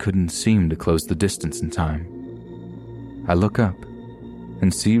just couldn't seem to close the distance in time. I look up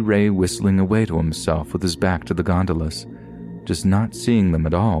and see Ray whistling away to himself with his back to the gondolas, just not seeing them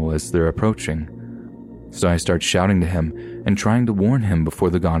at all as they're approaching. So I start shouting to him and trying to warn him before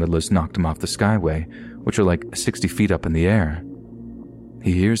the gondolas knocked him off the skyway, which are like 60 feet up in the air.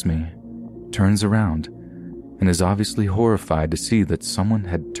 He hears me, turns around, and is obviously horrified to see that someone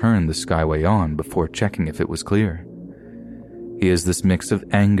had turned the skyway on before checking if it was clear. He has this mix of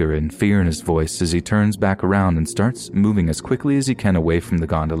anger and fear in his voice as he turns back around and starts moving as quickly as he can away from the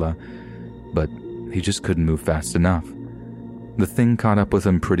gondola, but he just couldn't move fast enough. The thing caught up with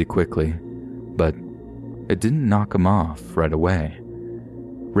him pretty quickly, but it didn't knock him off right away.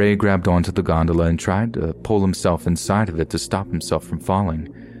 Ray grabbed onto the gondola and tried to pull himself inside of it to stop himself from falling,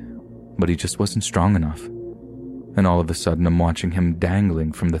 but he just wasn't strong enough. And all of a sudden I'm watching him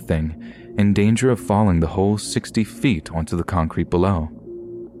dangling from the thing, in danger of falling the whole 60 feet onto the concrete below.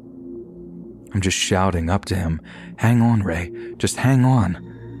 I'm just shouting up to him, "Hang on, Ray, just hang on."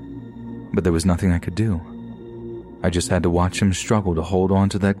 But there was nothing I could do. I just had to watch him struggle to hold on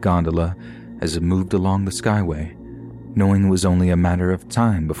to that gondola as it moved along the skyway, knowing it was only a matter of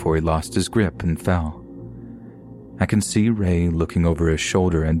time before he lost his grip and fell. I can see Ray looking over his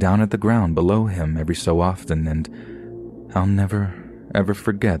shoulder and down at the ground below him every so often, and I'll never, ever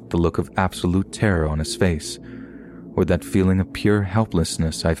forget the look of absolute terror on his face, or that feeling of pure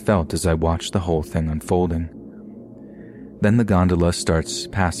helplessness I felt as I watched the whole thing unfolding. Then the gondola starts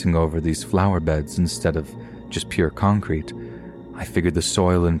passing over these flower beds instead of just pure concrete. I figured the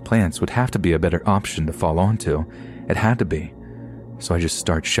soil and plants would have to be a better option to fall onto. It had to be. So I just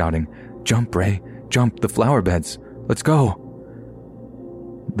start shouting, "Jump, Ray, jump, the flower beds, let's go."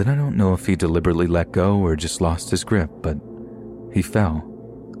 Then I don't know if he deliberately let go or just lost his grip, but he fell,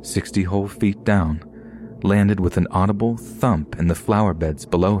 60 whole feet down, landed with an audible thump in the flower beds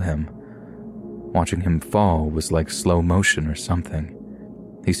below him. Watching him fall was like slow motion or something.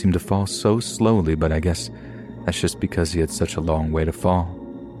 He seemed to fall so slowly, but I guess that's just because he had such a long way to fall.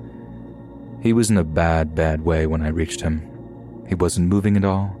 He was in a bad way when I reached him. He wasn't moving at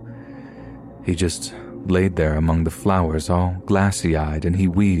all. He just laid there among the flowers, all glassy-eyed, and he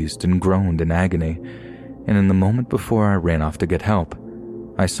wheezed and groaned in agony, and in the moment before I ran off to get help,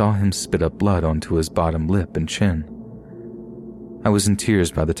 I saw him spit up blood onto his bottom lip and chin. I was in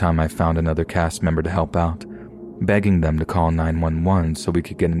tears by the time I found another cast member to help out, begging them to call 911 so we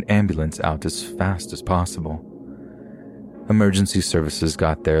could get an ambulance out as fast as possible. Emergency services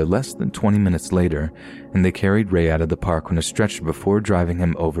got there less than 20 minutes later, and they carried Ray out of the park on a stretcher before driving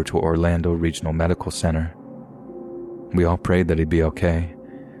him over to Orlando Regional Medical Center. We all prayed that he'd be okay,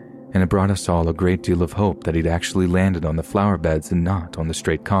 and it brought us all a great deal of hope that he'd actually landed on the flower beds and not on the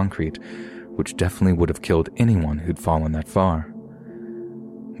straight concrete, which definitely would have killed anyone who'd fallen that far.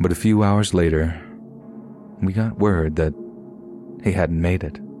 But a few hours later, we got word that he hadn't made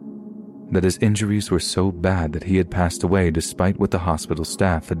it, that his injuries were so bad that he had passed away despite what the hospital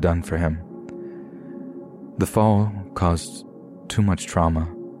staff had done for him. The fall caused too much trauma,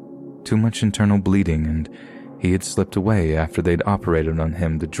 too much internal bleeding, and he had slipped away after they'd operated on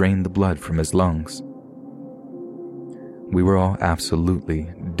him to drain the blood from his lungs. We were all absolutely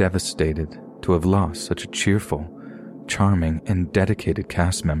devastated to have lost such a cheerful, charming, and dedicated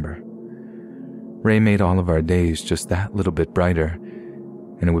cast member. Ray made all of our days just that little bit brighter,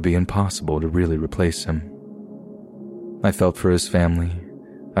 and it would be impossible to really replace him. I felt for his family,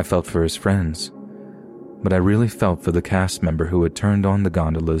 I felt for his friends, but I really felt for the cast member who had turned on the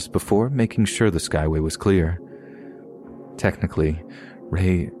gondolas before making sure the skyway was clear. Technically,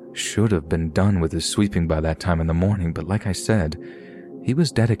 Ray should have been done with his sweeping by that time in the morning, but like I said, he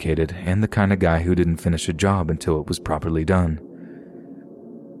was dedicated and the kind of guy who didn't finish a job until it was properly done.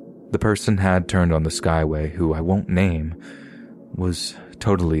 The person had turned on the skyway, who I won't name, was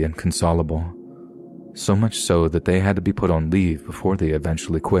totally inconsolable, so much so that they had to be put on leave before they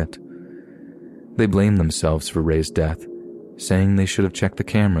eventually quit. They blamed themselves for Ray's death, saying they should have checked the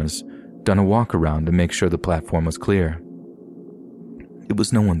cameras, done a walk around to make sure the platform was clear. It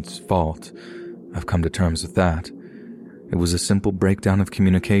was no one's fault. I've come to terms with that. It was a simple breakdown of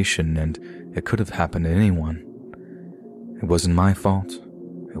communication, and it could have happened to anyone. It wasn't my fault.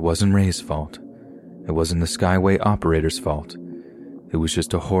 It wasn't Ray's fault. It wasn't the Skyway operator's fault. It was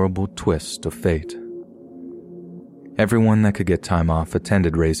just a horrible twist of fate. Everyone that could get time off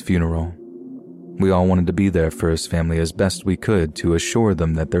attended Ray's funeral. We all wanted to be there for his family as best we could to assure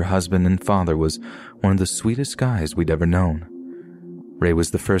them that their husband and father was one of the sweetest guys we'd ever known. Ray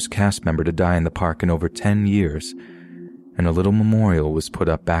was the first cast member to die in the park in over 10 years, and a little memorial was put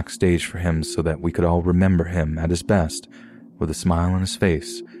up backstage for him so that we could all remember him at his best, with a smile on his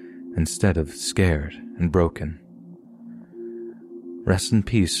face, instead of scared and broken. Rest in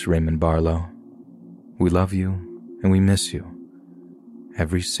peace, Raymond Barlow. We love you, and we miss you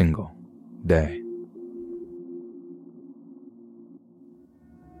every single day.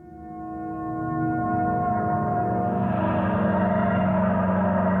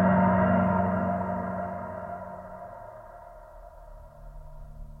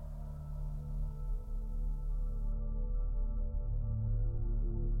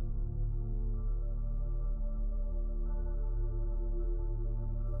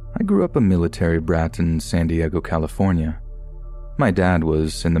 I grew up a military brat in San Diego, California. My dad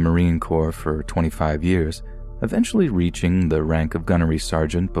was in the Marine Corps for 25 years, eventually reaching the rank of gunnery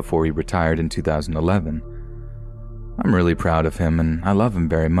sergeant before he retired in 2011. I'm really proud of him and I love him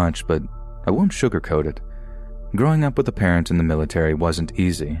very much, but I won't sugarcoat it. Growing up with a parent in the military wasn't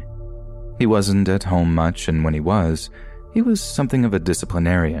easy. He wasn't at home much, and when he was something of a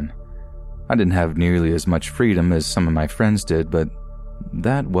disciplinarian. I didn't have nearly as much freedom as some of my friends did, but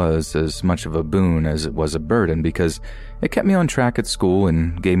that was as much of a boon as it was a burden because it kept me on track at school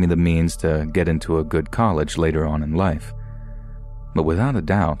and gave me the means to get into a good college later on in life. But without a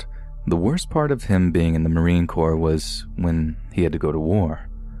doubt, the worst part of him being in the Marine Corps was when he had to go to war.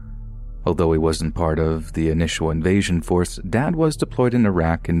 Although he wasn't part of the initial invasion force, Dad was deployed in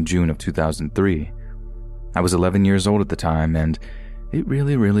Iraq in June of 2003. I was 11 years old at the time, and it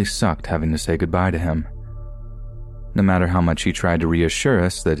really sucked having to say goodbye to him. No matter how much he tried to reassure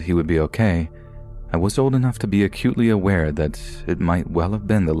us that he would be okay, I was old enough to be acutely aware that it might well have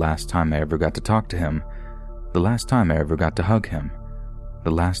been the last time I ever got to talk to him, the last time I ever got to hug him,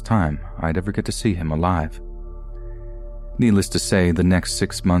 the last time I'd ever get to see him alive. Needless to say, the next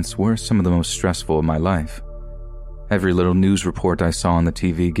 6 months were some of the most stressful of my life. Every little news report I saw on the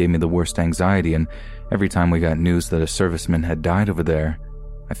TV gave me the worst anxiety, and every time we got news that a serviceman had died over there,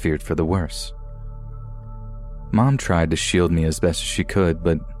 I feared for the worst. Mom tried to shield me as best as she could,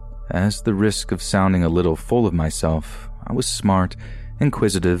 but as the risk of sounding a little full of myself, I was smart,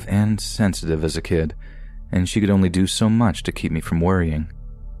 inquisitive, and sensitive as a kid, and she could only do so much to keep me from worrying.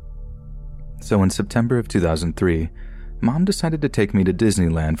 So in September of 2003, Mom decided to take me to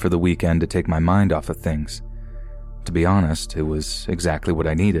Disneyland for the weekend to take my mind off of things. To be honest, it was exactly what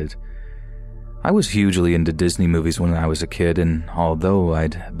I needed. I was hugely into Disney movies when I was a kid, and although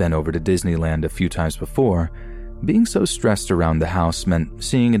I'd been over to Disneyland a few times before, being so stressed around the house meant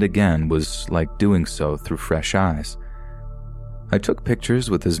seeing it again was like doing so through fresh eyes. I took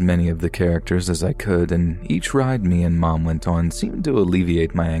pictures with as many of the characters as I could, and each ride me and Mom went on seemed to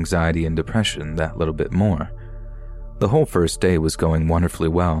alleviate my anxiety and depression that little bit more. The whole first day was going wonderfully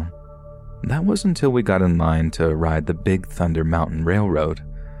well. That was until we got in line to ride the Big Thunder Mountain Railroad.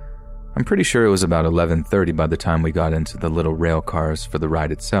 I'm pretty sure it was about 11:30 by the time we got into the little rail cars for the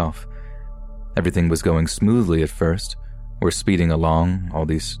ride itself. Everything was going smoothly at first. We're speeding along, all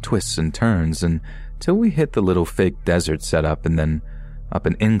these twists and turns, until we hit the little fake desert setup and then up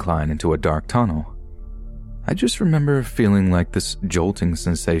an incline into a dark tunnel. I just remember feeling like this jolting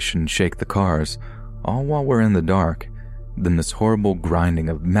sensation shake the cars, all while we're in the dark, then this horrible grinding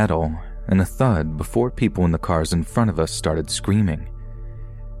of metal and a thud before people in the cars in front of us started screaming.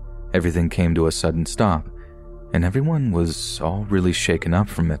 Everything came to a sudden stop, and everyone was all really shaken up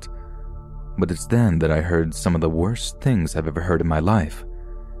from it. But it's then that I heard some of the worst things I've ever heard in my life.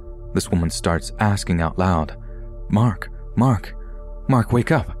 This woman starts asking out loud, Mark,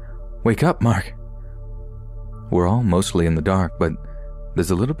 wake up! Wake up, Mark!" We're all mostly in the dark, but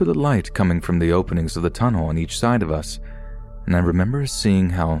there's a little bit of light coming from the openings of the tunnel on each side of us, and I remember seeing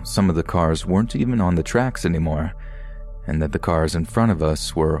how some of the cars weren't even on the tracks anymore, and that the cars in front of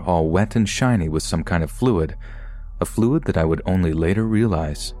us were all wet and shiny with some kind of fluid, a fluid that I would only later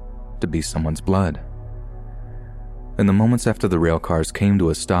realize to be someone's blood. In the moments after the rail cars came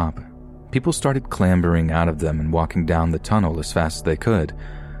to a stop, people started clambering out of them and walking down the tunnel as fast as they could,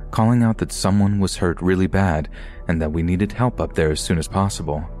 calling out that someone was hurt really bad and that we needed help up there as soon as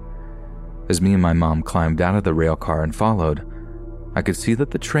possible. As me and my mom climbed out of the rail car and followed, I could see that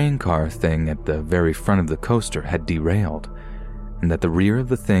the train car thing at the very front of the coaster had derailed, and that the rear of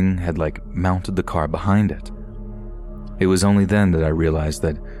the thing had mounted the car behind it. It was only then that I realized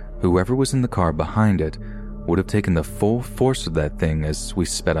that whoever was in the car behind it would have taken the full force of that thing as we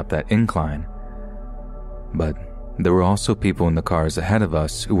sped up that incline. But there were also people in the cars ahead of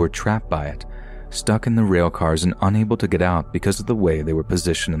us who were trapped by it, stuck in the rail cars and unable to get out because of the way they were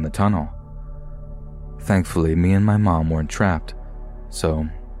positioned in the tunnel. Thankfully, me and my mom weren't trapped, so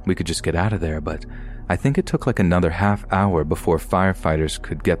we could just get out of there, but I think it took another half hour before firefighters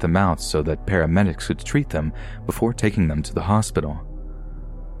could get them out so that paramedics could treat them before taking them to the hospital.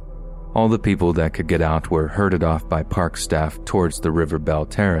 All the people that could get out were herded off by park staff towards the River Bell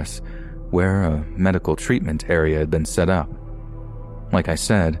Terrace, where a medical treatment area had been set up. Like I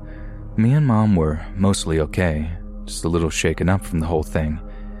said, me and Mom were mostly okay, just a little shaken up from the whole thing.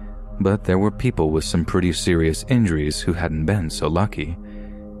 But there were people with some pretty serious injuries who hadn't been so lucky,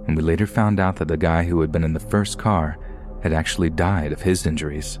 and we later found out that the guy who had been in the first car had actually died of his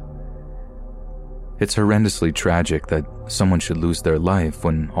injuries. It's horrendously tragic that someone should lose their life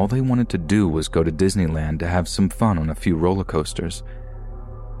when all they wanted to do was go to Disneyland to have some fun on a few roller coasters.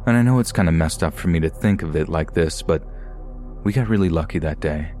 And I know it's kind of messed up for me to think of it like this, but we got really lucky that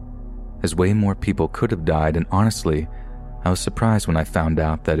day, as way more people could have died, and honestly, I was surprised when I found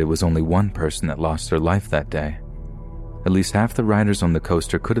out that it was only one person that lost their life that day. At least half the riders on the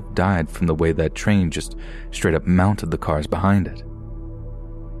coaster could have died from the way that train just straight up mounted the cars behind it.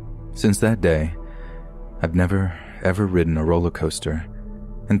 Since that day, I've never ever ridden a roller coaster,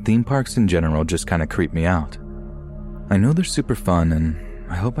 and theme parks in general just kind of creep me out. I know they're super fun, and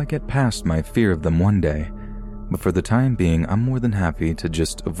I hope I get past my fear of them one day, but for the time being, I'm more than happy to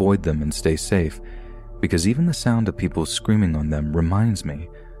just avoid them and stay safe, because even the sound of people screaming on them reminds me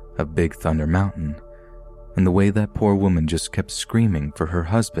of Big Thunder Mountain, and the way that poor woman just kept screaming for her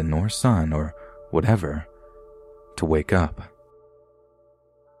husband or son or whatever to wake up.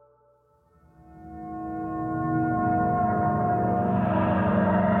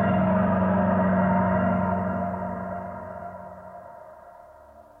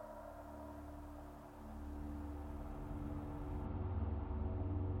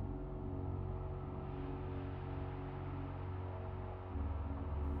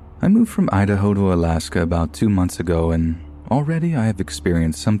 I moved from Idaho to Alaska about 2 months ago, and already I have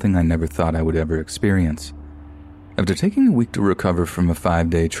experienced something I never thought I would ever experience. After taking a week to recover from a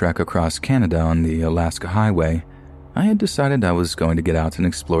 5-day trek across Canada on the Alaska Highway, I had decided I was going to get out and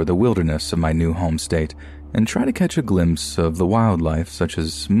explore the wilderness of my new home state and try to catch a glimpse of the wildlife such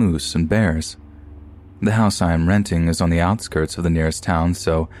as moose and bears. The house I am renting is on the outskirts of the nearest town,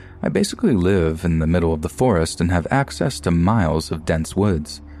 so I basically live in the middle of the forest and have access to miles of dense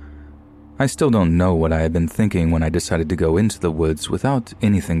woods. I still don't know what I had been thinking when I decided to go into the woods without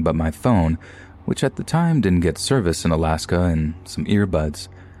anything but my phone, which at the time didn't get service in Alaska, and some earbuds.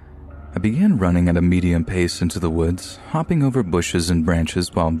 I began running at a medium pace into the woods, hopping over bushes and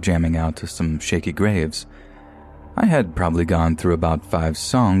branches while jamming out to some shaky graves. I had probably gone through about 5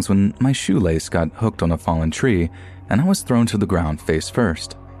 songs when my shoelace got hooked on a fallen tree, and I was thrown to the ground face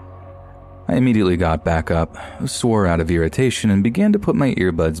first. I immediately got back up, swore out of irritation, and began to put my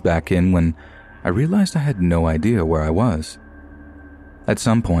earbuds back in when I realized I had no idea where I was. At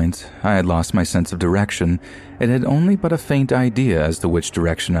some point, I had lost my sense of direction and had only but a faint idea as to which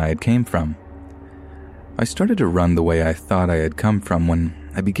direction I had came from. I started to run the way I thought I had come from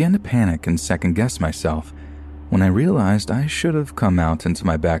when I began to panic and second-guess myself when I realized I should have come out into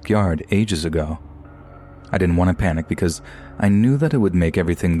my backyard ages ago. I didn't want to panic because I knew that it would make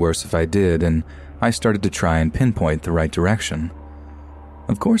everything worse if I did, and I started to try and pinpoint the right direction.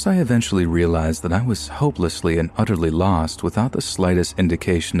 Of course, I eventually realized that I was hopelessly and utterly lost without the slightest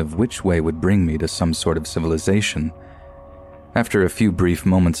indication of which way would bring me to some sort of civilization. After a few brief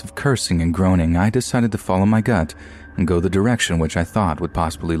moments of cursing and groaning, I decided to follow my gut and go the direction which I thought would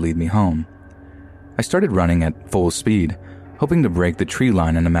possibly lead me home. I started running at full speed, hoping to break the tree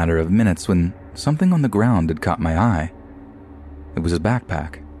line in a matter of minutes when something on the ground had caught my eye. It was a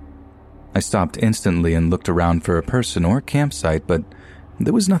backpack. I stopped instantly and looked around for a person or campsite, but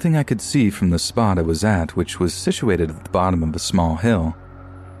there was nothing I could see from the spot I was at, which was situated at the bottom of a small hill.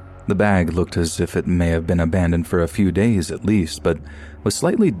 The bag looked as if it may have been abandoned for a few days at least, but was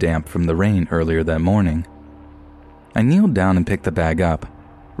slightly damp from the rain earlier that morning. I kneeled down and picked the bag up,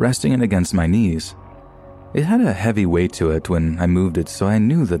 resting it against my knees. It had a heavy weight to it when I moved it, so I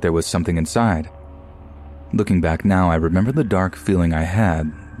knew that there was something inside. Looking back now, I remember the dark feeling I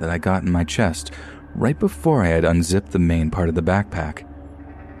had that I got in my chest right before I had unzipped the main part of the backpack.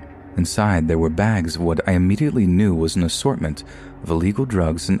 Inside, there were bags of what I immediately knew was an assortment of illegal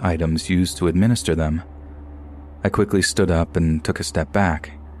drugs and items used to administer them. I quickly stood up and took a step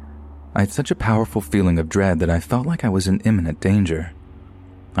back. I had such a powerful feeling of dread that I felt like I was in imminent danger.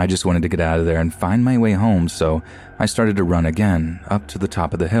 I just wanted to get out of there and find my way home, so I started to run again, up to the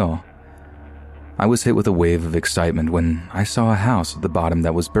top of the hill. I was hit with a wave of excitement when I saw a house at the bottom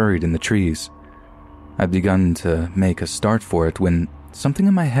that was buried in the trees. I'd begun to make a start for it when something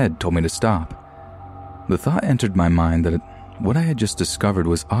in my head told me to stop. The thought entered my mind that what I had just discovered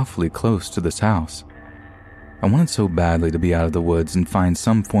was awfully close to this house. I wanted so badly to be out of the woods and find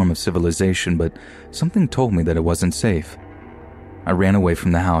some form of civilization, but something told me that it wasn't safe. I ran away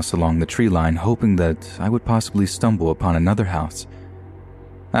from the house along the tree line, hoping that I would possibly stumble upon another house.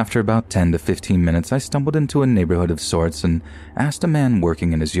 After about 10 to 15 minutes, I stumbled into a neighborhood of sorts and asked a man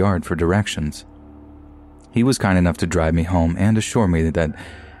working in his yard for directions. He was kind enough to drive me home and assure me that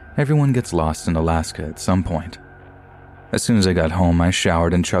everyone gets lost in Alaska at some point. As soon as I got home, I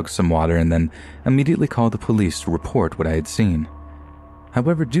showered and chugged some water and then immediately called the police to report what I had seen.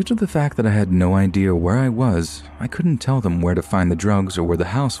 However, due to the fact that I had no idea where I was, I couldn't tell them where to find the drugs or where the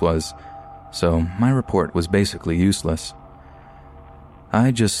house was, so my report was basically useless.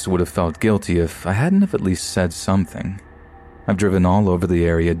 I just would have felt guilty if I hadn't have at least said something. I've driven all over the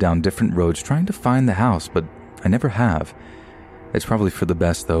area down different roads trying to find the house, but I never have. It's probably for the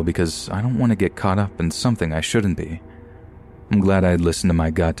best though, because I don't want to get caught up in something I shouldn't be. I'm glad I had listened to my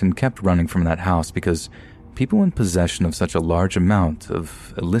gut and kept running from that house, because people in possession of such a large amount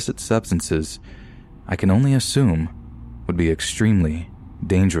of illicit substances, I can only assume, would be extremely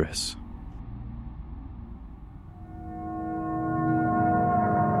dangerous.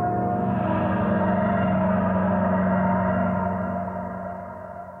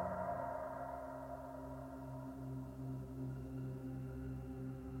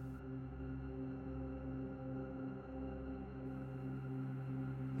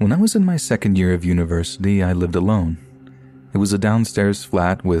 When I was in my second year of university, I lived alone. It was a downstairs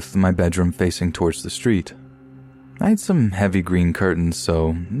flat with my bedroom facing towards the street. I had some heavy green curtains,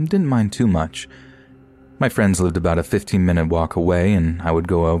 so didn't mind too much. My friends lived about a 15-minute walk away, and I would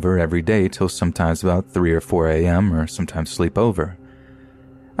go over every day till sometimes about 3 or 4 a.m. or sometimes sleep over.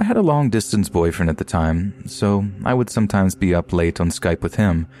 I had a long-distance boyfriend at the time, so I would sometimes be up late on Skype with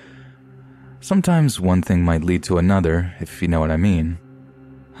him. Sometimes one thing might lead to another, if you know what I mean.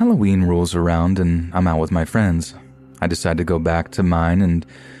 Halloween rolls around and I'm out with my friends. I decide to go back to mine and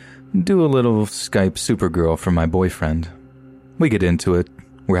do a little Skype Supergirl for my boyfriend. We get into it.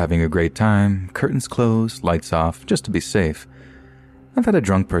 We're having a great time, curtains closed, lights off, just to be safe. I've had a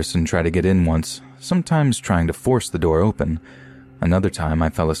drunk person try to get in once, sometimes trying to force the door open. Another time I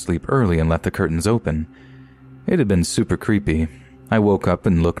fell asleep early and left the curtains open. It had been super creepy. I woke up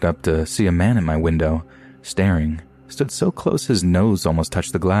and looked up to see a man at my window, staring. Stood so close his nose almost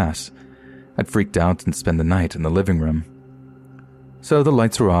touched the glass. I'd freaked out and spent the night in the living room. So the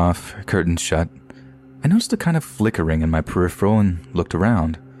lights were off, curtains shut. I noticed a kind of flickering in my peripheral and looked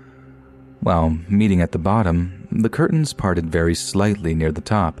around. While meeting at the bottom, the curtains parted very slightly near the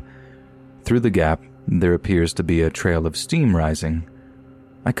top. Through the gap, there appears to be a trail of steam rising.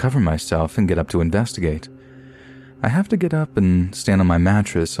 I cover myself and get up to investigate. I have to get up and stand on my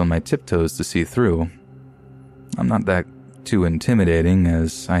mattress on my tiptoes to see through. I'm not that too intimidating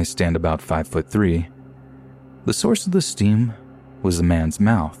as I stand about 5'3". The source of the steam was the man's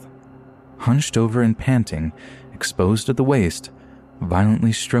mouth, hunched over and panting, exposed at the waist,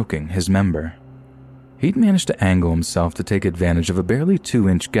 violently stroking his member. He'd managed to angle himself to take advantage of a barely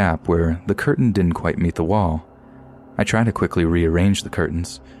 2-inch gap where the curtain didn't quite meet the wall. I tried to quickly rearrange the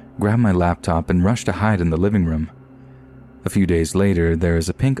curtains, grab my laptop, and rush to hide in the living room. A few days later, there is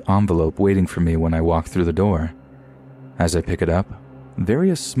a pink envelope waiting for me when I walk through the door. As I pick it up,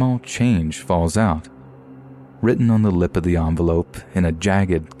 various small change falls out. Written on the lip of the envelope in a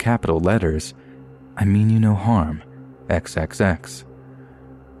jagged capital letters, "I mean you no harm, XXX.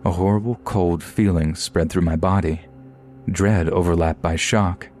 A horrible cold feeling spread through my body. Dread overlapped by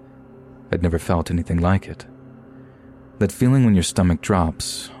shock. I'd never felt anything like it. That feeling when your stomach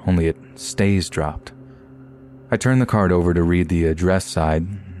drops, only it stays dropped. I turn the card over to read the address side,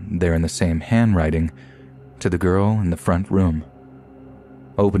 there in the same handwriting, to the girl in the front room.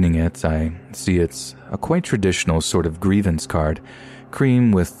 Opening it, I see it's a quite traditional sort of grievance card,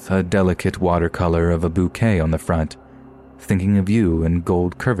 cream with a delicate watercolor of a bouquet on the front, thinking of you in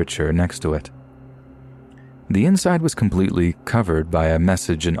gold curvature next to it. The inside was completely covered by a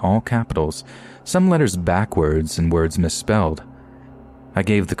message in all capitals, some letters backwards and words misspelled. I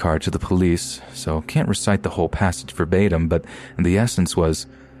gave the card to the police, so can't recite the whole passage verbatim, but the essence was,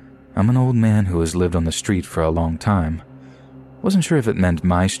 I'm an old man who has lived on the street for a long time. Wasn't sure if it meant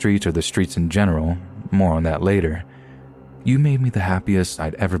my street or the streets in general, more on that later. You made me the happiest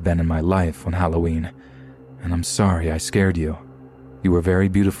I'd ever been in my life on Halloween, and I'm sorry I scared you. You were very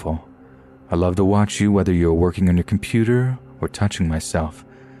beautiful. I love to watch you whether you're working on your computer or touching myself.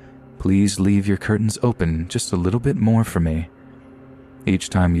 Please leave your curtains open just a little bit more for me. Each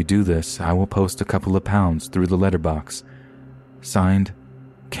time you do this, I will post a couple of pounds through the letterbox. Signed,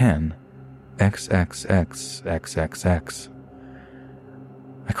 Ken, XXXXXX.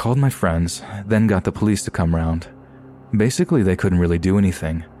 I called my friends, then got the police to come round. Basically, they couldn't really do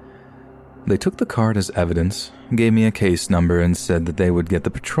anything. They took the card as evidence, gave me a case number, and said that they would get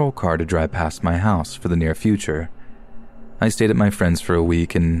the patrol car to drive past my house for the near future. I stayed at my friend's for a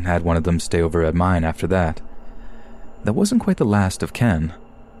week and had one of them stay over at mine after that. That wasn't quite the last of Ken.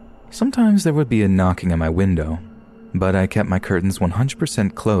 Sometimes there would be a knocking at my window, but I kept my curtains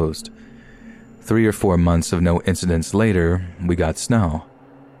 100% closed. 3 or 4 months of no incidents later, we got snow.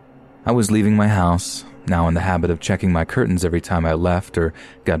 I was leaving my house, now in the habit of checking my curtains every time I left or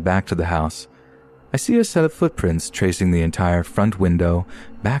got back to the house. I see a set of footprints tracing the entire front window,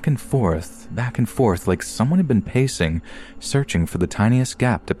 back and forth, like someone had been pacing, searching for the tiniest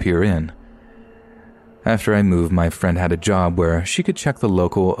gap to peer in. After I moved, my friend had a job where she could check the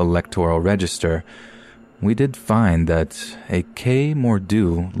local electoral register. We did find that a Kay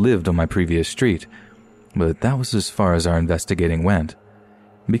Mordew lived on my previous street, but that was as far as our investigating went.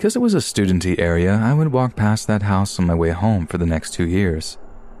 Because it was a student-y area, I would walk past that house on my way home for the next 2 years.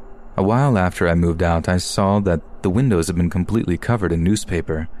 A while after I moved out, I saw that the windows had been completely covered in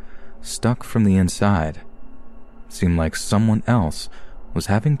newspaper, stuck from the inside. It seemed like someone else was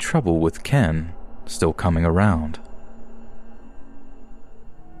having trouble with Ken still coming around.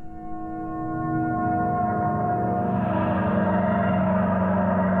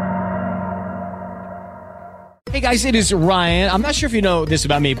 Hey guys, it is Ryan. I'm not sure if you know this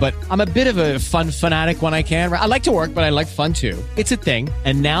about me, but I'm a bit of a fun fanatic when I can. I like to work, but I like fun too. It's a thing.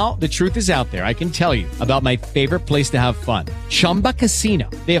 And now the truth is out there. I can tell you about my favorite place to have fun. Chumba Casino.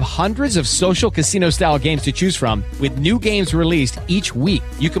 They have hundreds of social casino style games to choose from with new games released each week.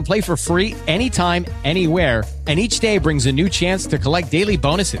 You can play for free anytime, anywhere. And each day brings a new chance to collect daily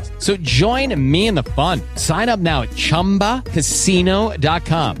bonuses. So join me in the fun. Sign up now at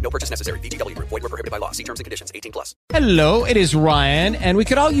ChumbaCasino.com. No purchase necessary. VGW Group. Void where prohibited by law. See terms and conditions. 18+. Hello, it is Ryan, and we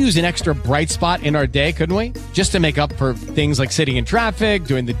could all use an extra bright spot in our day, couldn't we? Just to make up for things like sitting in traffic,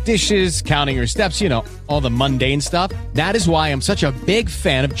 doing the dishes, counting your steps, you know, all the mundane stuff. That is why I'm such a big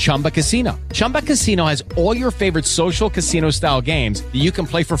fan of Chumba Casino. Chumba Casino has all your favorite social casino-style games that you can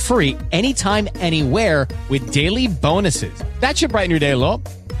play for free anytime, anywhere with daily bonuses. That should brighten your day a little.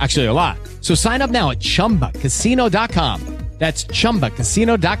 Actually, a lot. So sign up now at ChumbaCasino.com. That's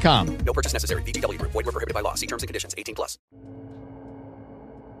ChumbaCasino.com. No purchase necessary. VGW Group. Void where prohibited by law. See terms and conditions. 18+.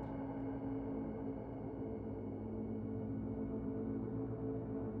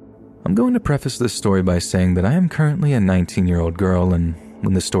 I'm going to preface this story by saying that I am currently a 19-year-old girl, and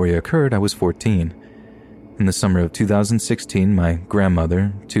when the story occurred, I was 14. In the summer of 2016, my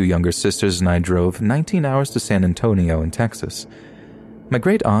grandmother, 2 younger sisters, and I drove 19 hours to San Antonio in Texas. My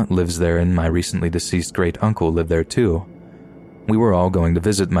great-aunt lives there, and my recently deceased great-uncle lived there too. We were all going to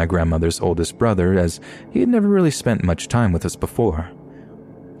visit my grandmother's oldest brother, as he had never really spent much time with us before.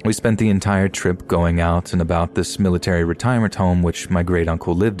 We spent the entire trip going out and about this military retirement home which my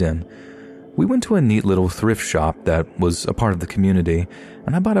great-uncle lived in. We went to a neat little thrift shop that was a part of the community,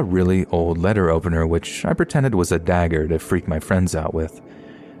 and I bought a really old letter opener which I pretended was a dagger to freak my friends out with.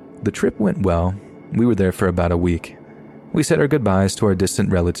 The trip went well. We were there for about a week. We said our goodbyes to our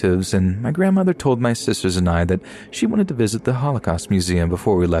distant relatives, and my grandmother told my sisters and I that she wanted to visit the Holocaust Museum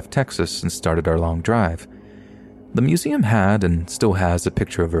before we left Texas and started our long drive. The museum had, and still has, a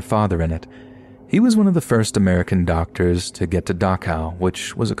picture of her father in it. He was one of the first American doctors to get to Dachau,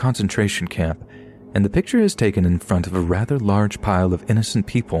 which was a concentration camp, and the picture is taken in front of a rather large pile of innocent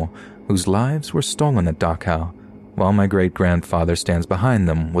people whose lives were stolen at Dachau, while my great-grandfather stands behind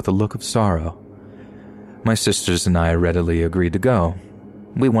them with a look of sorrow. My sisters and I readily agreed to go.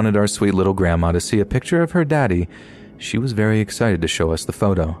 We wanted our sweet little grandma to see a picture of her daddy. She was very excited to show us the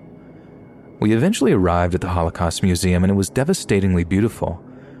photo. We eventually arrived at the Holocaust Museum, and it was devastatingly beautiful.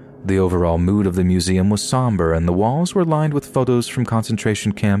 The overall mood of the museum was somber, and the walls were lined with photos from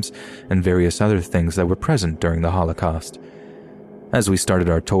concentration camps and various other things that were present during the Holocaust. As we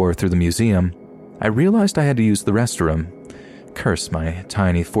started our tour through the museum, I realized I had to use the restroom. Curse my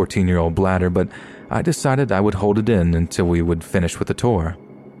tiny 14-year-old bladder, but I decided I would hold it in until we would finish with the tour.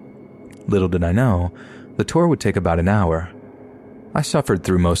 Little did I know, the tour would take about an hour. I suffered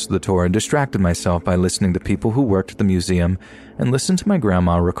through most of the tour and distracted myself by listening to people who worked at the museum and listened to my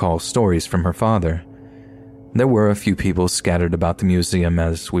grandma recall stories from her father. There were a few people scattered about the museum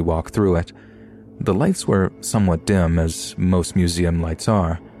as we walked through it. The lights were somewhat dim, as most museum lights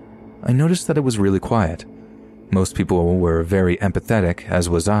are. I noticed that it was really quiet. Most people were very empathetic, as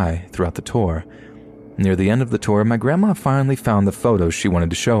was I, throughout the tour. Near the end of the tour, my grandma finally found the photo she wanted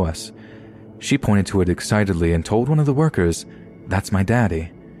to show us. She pointed to it excitedly and told one of the workers, "That's my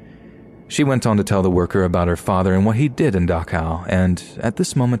daddy." She went on to tell the worker about her father and what he did in Dachau, and at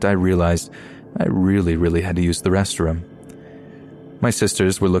this moment I realized I really had to use the restroom. My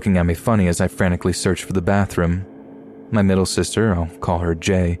sisters were looking at me funny as I frantically searched for the bathroom. My middle sister, I'll call her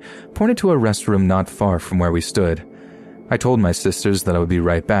Jay, pointed to a restroom not far from where we stood. I told my sisters that I would be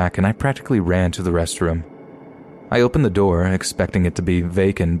right back, and I practically ran to the restroom. I opened the door, expecting it to be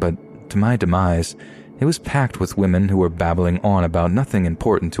vacant, but to my demise, it was packed with women who were babbling on about nothing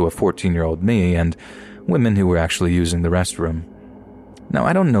important to a 14-year-old me, and women who were actually using the restroom. Now,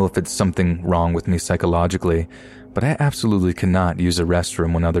 I don't know if it's something wrong with me psychologically, but I absolutely cannot use a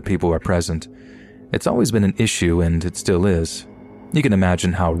restroom when other people are present. It's always been an issue, and it still is. You can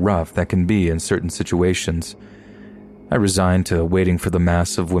imagine how rough that can be in certain situations. I resigned to waiting for the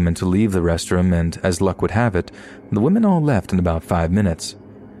mass of women to leave the restroom, and as luck would have it, the women all left in about 5 minutes.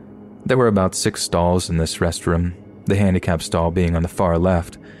 There were about 6 stalls in this restroom, the handicap stall being on the far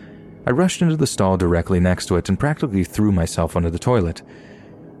left. I rushed into the stall directly next to it and practically threw myself onto the toilet.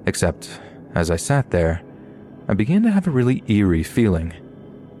 Except, as I sat there, I began to have a really eerie feeling.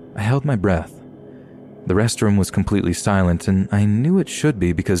 I held my breath. The restroom was completely silent, and I knew it should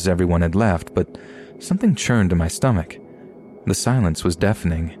be because everyone had left, but something churned in my stomach. The silence was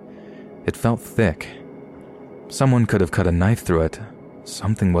deafening. It felt thick. Someone could have cut a knife through it.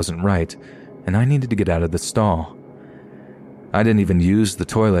 Something wasn't right, and I needed to get out of the stall. I didn't even use the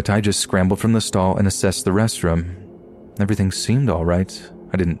toilet. I just scrambled from the stall and assessed the restroom. Everything seemed all right.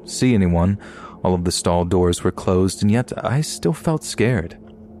 I didn't see anyone. All of the stall doors were closed, and yet I still felt scared.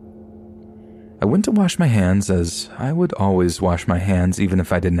 I went to wash my hands, as I would always wash my hands even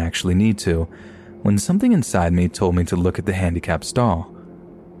if I didn't actually need to, when something inside me told me to look at the handicap stall.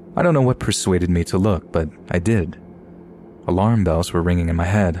 I don't know what persuaded me to look, but I did. Alarm bells were ringing in my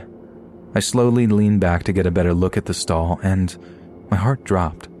head. I slowly leaned back to get a better look at the stall, and my heart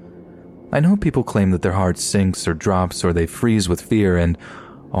dropped. I know people claim that their heart sinks or drops or they freeze with fear, and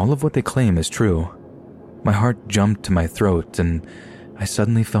all of what they claim is true. My heart jumped to my throat, and I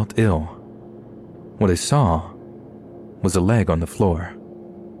suddenly felt ill. What I saw was a leg on the floor.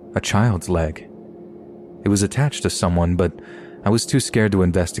 A child's leg. It was attached to someone, but I was too scared to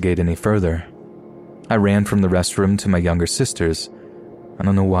investigate any further. I ran from the restroom to my younger sisters. I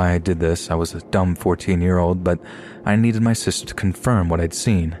don't know why I did this. I was a dumb 14-year-old, but I needed my sister to confirm what I'd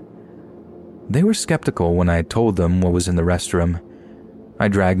seen. They were skeptical when I had told them what was in the restroom. I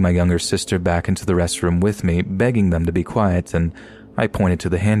dragged my younger sister back into the restroom with me, begging them to be quiet, and I pointed to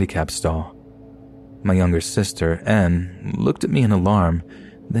the handicap stall. My younger sister, Anne, looked at me in alarm,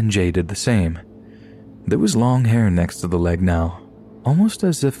 then Jay did the same. There was long hair next to the leg now, almost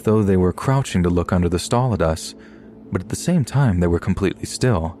as if though they were crouching to look under the stall at us, but at the same time they were completely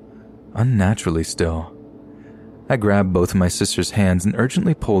still, unnaturally still. I grabbed both of my sister's hands and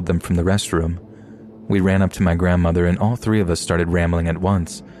urgently pulled them from the restroom. We ran up to my grandmother, and all 3 of us started rambling at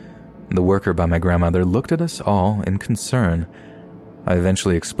once. The worker by my grandmother looked at us all in concern. I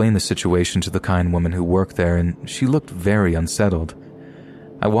eventually explained the situation to the kind woman who worked there, and she looked very unsettled.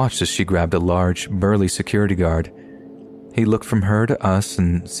 I watched as she grabbed a large, burly security guard. He looked from her to us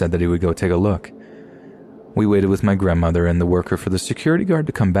and said that he would go take a look. We waited with my grandmother and the worker for the security guard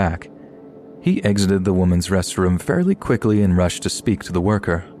to come back. He exited the woman's restroom fairly quickly and rushed to speak to the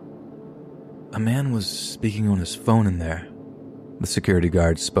worker. A man was speaking on his phone in there. The security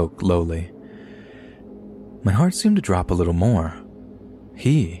guard spoke lowly. My heart seemed to drop a little more.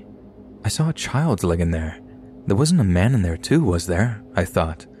 I saw a child's leg in there. There wasn't a man in there too, was there? I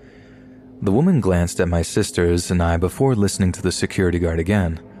thought. The woman glanced at my sisters and I before listening to the security guard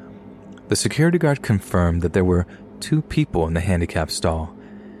again. The security guard confirmed that there were 2 people in the handicap stall,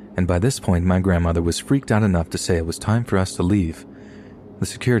 and by this point my grandmother was freaked out enough to say it was time for us to leave. The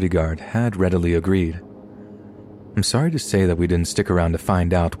security guard had readily agreed. I'm sorry to say that we didn't stick around to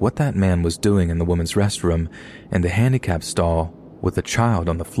find out what that man was doing in the woman's restroom and the handicap stall with a child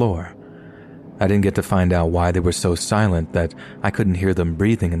on the floor. I didn't get to find out why they were so silent that I couldn't hear them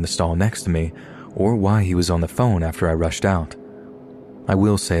breathing in the stall next to me, or why he was on the phone after I rushed out. I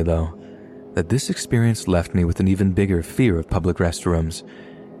will say, though, that this experience left me with an even bigger fear of public restrooms,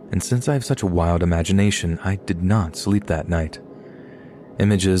 and since I have such a wild imagination, I did not sleep that night.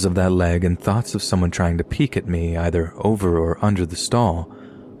 Images of that leg and thoughts of someone trying to peek at me either over or under the stall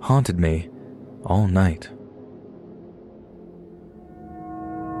haunted me all night.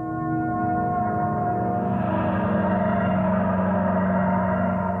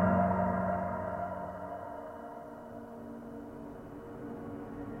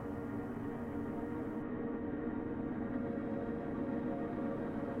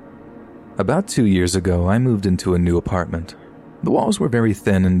 About 2 years ago, I moved into a new apartment. The walls were very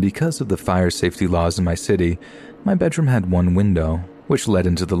thin, and because of the fire safety laws in my city, my bedroom had 1 window, which led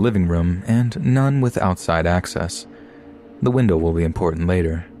into the living room, and none with outside access. The window will be important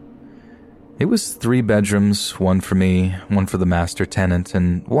later. It was 3 bedrooms, 1 for me, 1 for the master tenant,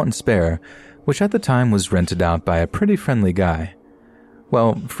 and 1 spare, which at the time was rented out by a pretty friendly guy.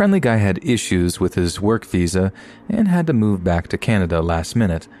 Well, friendly guy had issues with his work visa and had to move back to Canada last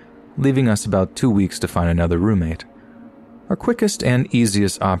minute, leaving us about 2 weeks to find another roommate. Our quickest and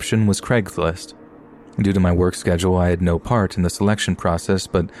easiest option was Craigslist. Due to my work schedule, I had no part in the selection process,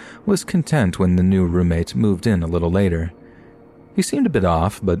 but was content when the new roommate moved in a little later. He seemed a bit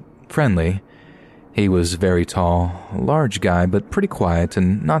off, but friendly. He was very tall, a large guy, but pretty quiet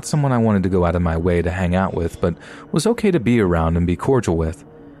and not someone I wanted to go out of my way to hang out with, but was okay to be around and be cordial with.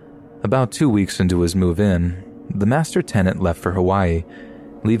 About 2 weeks into his move-in, the master tenant left for Hawaii,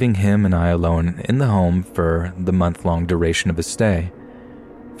 leaving him and I alone in the home for the month-long duration of his stay.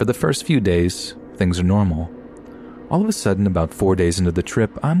 For the first few days, things are normal. All of a sudden, about 4 days into the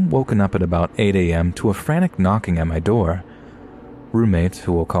trip, I'm woken up at about 8 a.m. to a frantic knocking at my door. Roommate,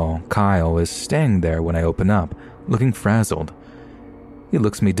 who we'll call Kyle, is staying there when I open up, looking frazzled. He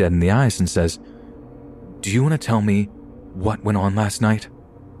looks me dead in the eyes and says, "Do you want to tell me what went on last night?"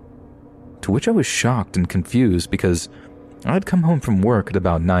 To which I was shocked and confused because I had come home from work at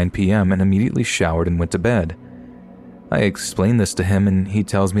about 9 p.m. and immediately showered and went to bed. I explained this to him and he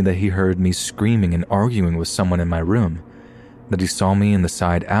tells me that he heard me screaming and arguing with someone in my room, that he saw me in the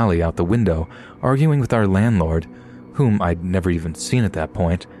side alley out the window arguing with our landlord, whom I'd never even seen at that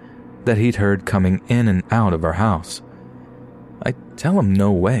point, that he'd heard coming in and out of our house. I tell him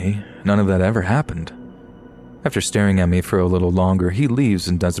no way, none of that ever happened. After staring at me for a little longer, he leaves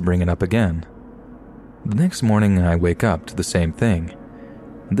and doesn't bring it up again. The next morning, I wake up to the same thing.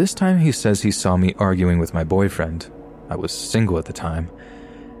 This time he says he saw me arguing with my boyfriend. I was single at the time.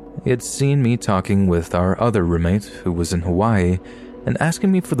 He had seen me talking with our other roommate, who was in Hawaii, and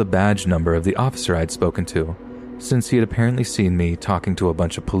asking me for the badge number of the officer I'd spoken to, since he had apparently seen me talking to a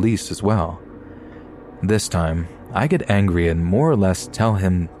bunch of police as well. This time, I get angry and more or less tell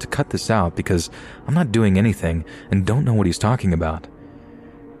him to cut this out because I'm not doing anything and don't know what he's talking about.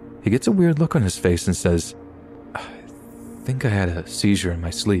 He gets a weird look on his face and says, "I think I had a seizure in my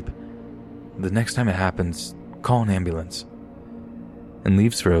sleep. The next time it happens, call an ambulance." And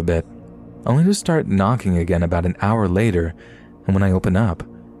leaves for a bit, only to start knocking again about an hour later, and when I open up,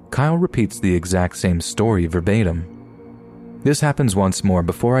 Kyle repeats the exact same story verbatim. This happens once more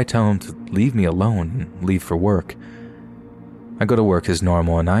before I tell him to leave me alone and leave for work. I go to work as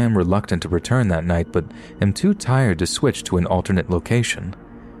normal and I am reluctant to return that night, but am too tired to switch to an alternate location.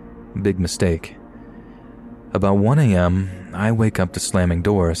 Big mistake. About 1 a.m., I wake up to slamming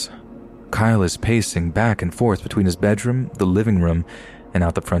doors. Kyle is pacing back and forth between his bedroom, the living room, and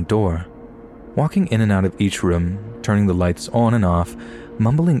out the front door, walking in and out of each room, turning the lights on and off,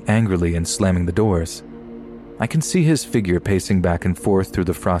 mumbling angrily and slamming the doors. I can see his figure pacing back and forth through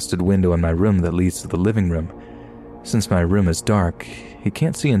the frosted window in my room that leads to the living room. Since my room is dark, he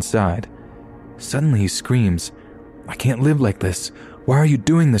can't see inside. Suddenly he screams, "I can't live like this. Why are you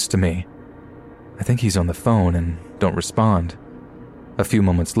doing this to me?" I think he's on the phone and don't respond. A few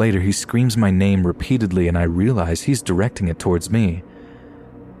moments later, he screams my name repeatedly and I realize he's directing it towards me.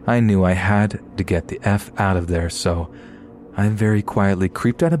 I knew I had to get the F out of there, so I very quietly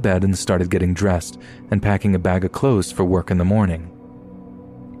creeped out of bed and started getting dressed and packing a bag of clothes for work in the morning.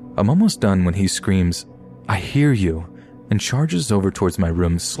 I'm almost done when he screams, "I hear you," and charges over towards my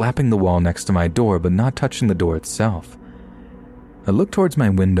room, slapping the wall next to my door but not touching the door itself. I look towards my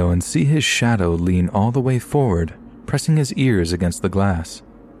window and see his shadow lean all the way forward, pressing his ears against the glass.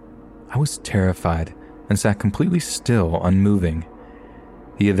 I was terrified and sat completely still, unmoving.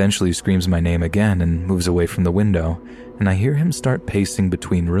 He eventually screams my name again and moves away from the window, and I hear him start pacing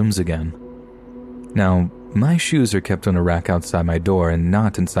between rooms again. Now, my shoes are kept on a rack outside my door and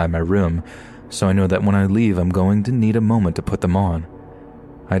not inside my room, so I know that when I leave I'm going to need a moment to put them on.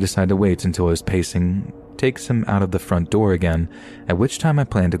 I decide to wait until his pacing takes him out of the front door again, at which time I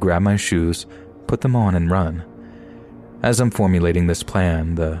plan to grab my shoes, put them on and run. As I'm formulating this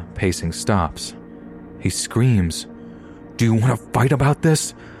plan, the pacing stops. He screams, "Do you want to fight about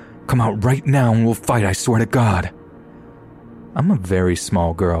this? Come out right now and we'll fight, I swear to God." I'm a very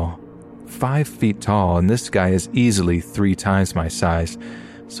small girl, 5 feet tall, and this guy is easily 3 times my size,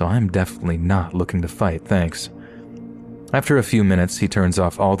 so I'm definitely not looking to fight, thanks. After a few minutes, he turns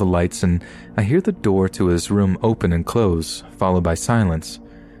off all the lights and I hear the door to his room open and close, followed by silence.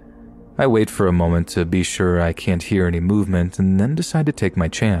 I wait for a moment to be sure I can't hear any movement and then decide to take my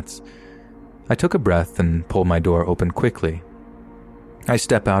chance. I took a breath and pulled my door open quickly. I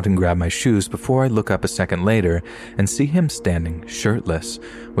step out and grab my shoes before I look up a second later and see him standing shirtless,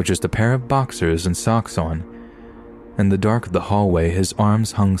 with just a pair of boxers and socks on. In the dark of the hallway, his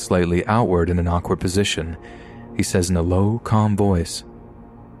arms hung slightly outward in an awkward position. He says in a low, calm voice,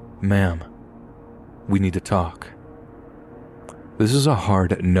 "Ma'am, we need to talk." This is a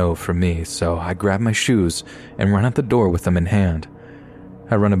hard no for me, so I grab my shoes and run out the door with them in hand.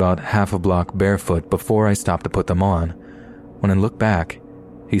 I run about half a block barefoot before I stop to put them on. When I look back,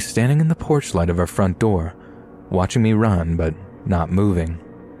 he's standing in the porch light of our front door, watching me run but not moving.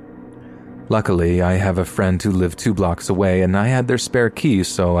 Luckily, I have a friend who lived 2 blocks away, and I had their spare keys,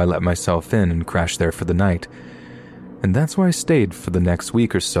 so I let myself in and crashed there for the night. And that's where I stayed for the next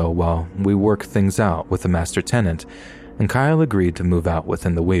week or so while we worked things out with the master tenant, and Kyle agreed to move out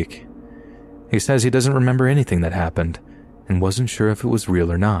within the week. He says he doesn't remember anything that happened, and wasn't sure if it was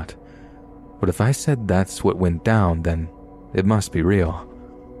real or not. But if I said that's what went down, then it must be real.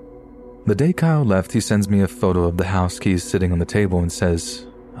 The day Kyle left, he sends me a photo of the house keys sitting on the table and says,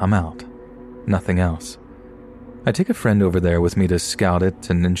 "I'm out. Nothing else." I take a friend over there with me to scout it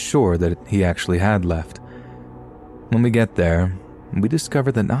and ensure that he actually had left. When we get there, we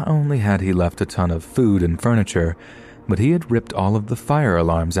discover that not only had he left a ton of food and furniture, but he had ripped all of the fire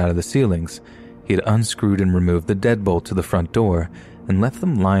alarms out of the ceilings. He had unscrewed and removed the deadbolt to the front door and left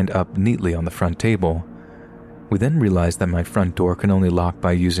them lined up neatly on the front table. We then realized that my front door can only lock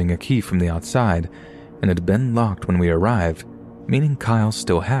by using a key from the outside, and it had been locked when we arrived, meaning Kyle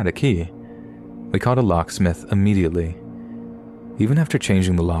still had a key. We called a locksmith immediately. Even after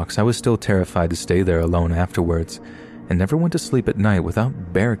changing the locks, I was still terrified to stay there alone afterwards, and never went to sleep at night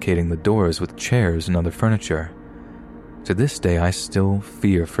without barricading the doors with chairs and other furniture. To this day, I still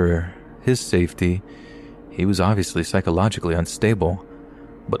fear for his safety. He was obviously psychologically unstable,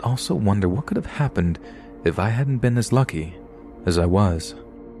 but also wonder what could have happened if I hadn't been as lucky as I was.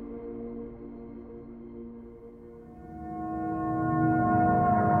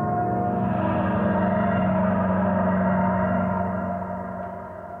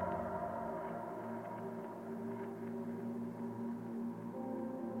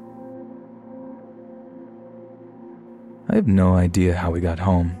 I have no idea how we got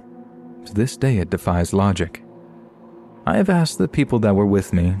home. To this day, it defies logic. I have asked the people that were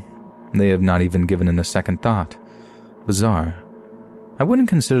with me. They have not even given it a second thought. Bizarre. I wouldn't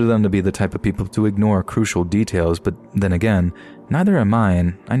consider them to be the type of people to ignore crucial details, but then again, neither am I,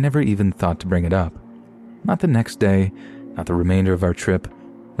 and I never even thought to bring it up. Not the next day, not the remainder of our trip,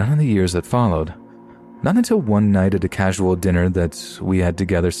 not in the years that followed. Not until one night at a casual dinner that we had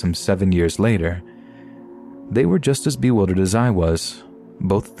together some 7 years later. They were just as bewildered as I was.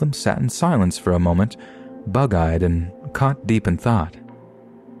 Both of them sat in silence for a moment, bug-eyed and caught deep in thought.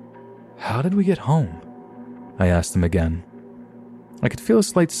 "How did we get home?" I asked them again. I could feel a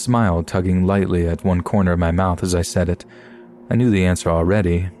slight smile tugging lightly at one corner of my mouth as I said it. I knew the answer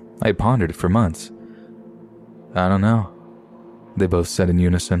already. I had pondered it for months. "I don't know," they both said in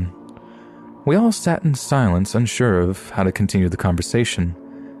unison. We all sat in silence, unsure of how to continue the conversation.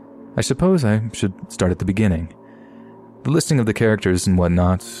 I suppose I should start at the beginning. The listing of the characters and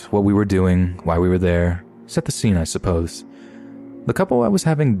whatnot, what we were doing, why we were there, set the scene, I suppose. The couple I was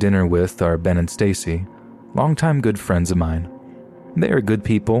having dinner with are Ben and Stacy, longtime good friends of mine. They are good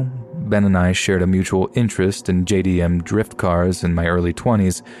people. Ben and I shared a mutual interest in JDM drift cars in my early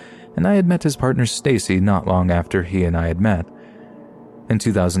 20s, and I had met his partner Stacy not long after he and I had met. In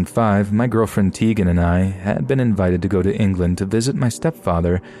 2005, my girlfriend Tegan and I had been invited to go to England to visit my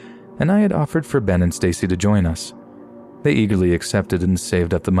stepfather, and I had offered for Ben and Stacy to join us. They eagerly accepted and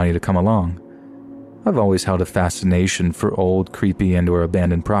saved up the money to come along. I've always held a fascination for old, creepy and/or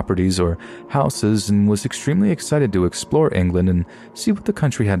abandoned properties or houses and was extremely excited to explore England and see what the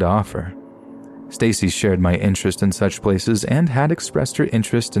country had to offer. Stacy shared my interest in such places and had expressed her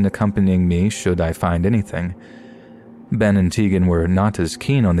interest in accompanying me should I find anything. Ben and Tegan were not as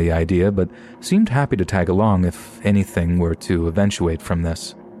keen on the idea, but seemed happy to tag along if anything were to eventuate from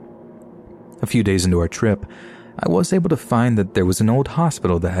this. A few days into our trip, I was able to find that there was an old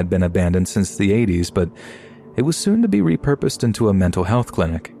hospital that had been abandoned since the 80s, but it was soon to be repurposed into a mental health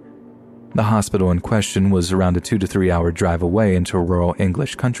clinic. The hospital in question was around a 2 to 3 hour drive away into rural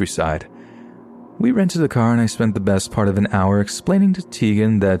English countryside. We rented a car and I spent the best part of an hour explaining to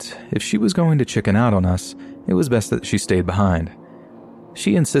Tegan that if she was going to chicken out on us, it was best that she stayed behind.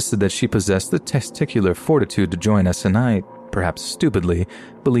 She insisted that she possessed the testicular fortitude to join us, and I, perhaps stupidly,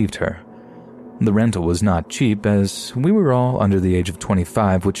 believed her. The rental was not cheap, as we were all under the age of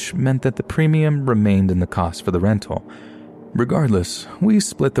 25, which meant that the premium remained in the cost for the rental. Regardless, we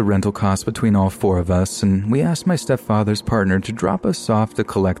split the rental cost between all 4 of us, and we asked my stepfather's partner to drop us off to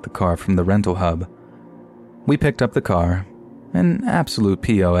collect the car from the rental hub. We picked up the car, an absolute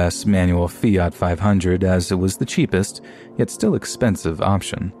POS manual Fiat 500, as it was the cheapest, yet still expensive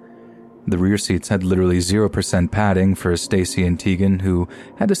option. The rear seats had literally 0% padding for Stacy and Tegan, who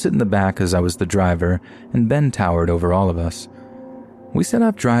had to sit in the back as I was the driver, and Ben towered over all of us. We set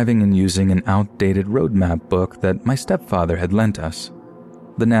off driving and using an outdated road map book that my stepfather had lent us.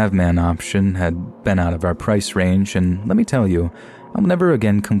 The Navman option had been out of our price range, and let me tell you, I'll never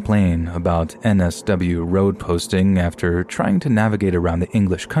again complain about NSW road posting after trying to navigate around the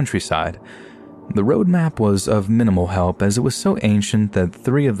English countryside. The road map was of minimal help as it was so ancient that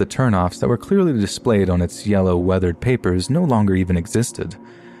 3 of the turnoffs that were clearly displayed on its yellow weathered papers no longer even existed.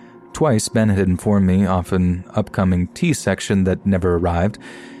 Twice Ben had informed me of an upcoming T section that never arrived,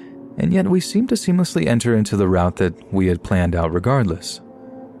 and yet we seemed to seamlessly enter into the route that we had planned out regardless.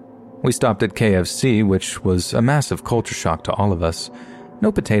 We stopped at KFC, which was a massive culture shock to all of us.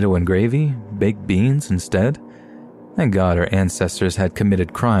 No potato and gravy, baked beans instead. Thank God our ancestors had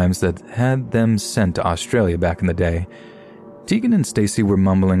committed crimes that had them sent to Australia back in the day. Tegan and Stacy were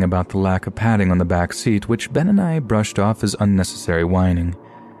mumbling about the lack of padding on the back seat, which Ben and I brushed off as unnecessary whining.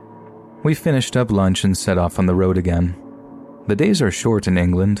 We finished up lunch and set off on the road again. The days are short in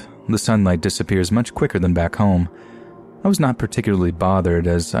England. The sunlight disappears much quicker than back home. I was not particularly bothered,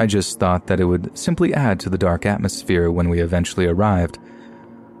 as I just thought that it would simply add to the dark atmosphere when we eventually arrived.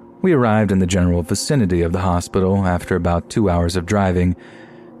 We arrived in the general vicinity of the hospital after about 2 hours of driving,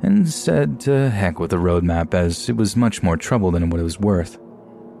 and said to heck with the road map, as it was much more trouble than what it was worth.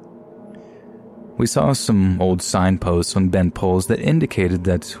 We saw some old signposts on bent poles that indicated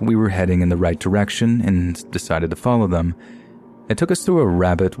that we were heading in the right direction and decided to follow them. It took us through a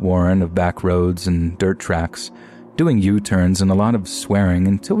rabbit warren of back roads and dirt tracks, doing U-turns and a lot of swearing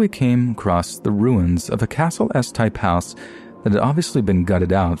until we came across the ruins of a Castle S-type house that had obviously been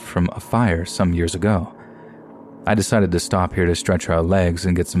gutted out from a fire some years ago. I decided to stop here to stretch our legs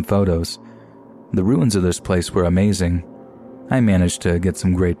and get some photos. The ruins of this place were amazing. I managed to get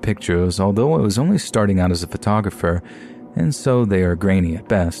some great pictures, although I was only starting out as a photographer, and so they are grainy at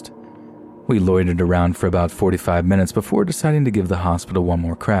best. We loitered around for about 45 minutes before deciding to give the hospital one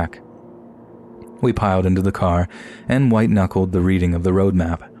more crack. We piled into the car and white-knuckled the reading of the road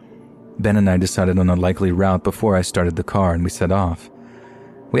map. Ben and I decided on a likely route before I started the car and we set off.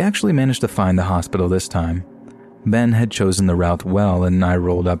 We actually managed to find the hospital this time. Ben had chosen the route well, and I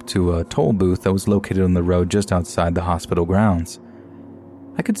rolled up to a toll booth that was located on the road just outside the hospital grounds.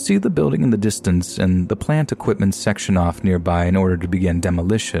 I could see the building in the distance and the plant equipment section off nearby in order to begin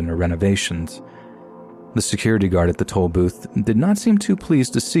demolition or renovations. The security guard at the toll booth did not seem too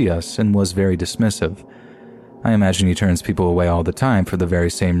pleased to see us and was very dismissive. I imagine he turns people away all the time for the very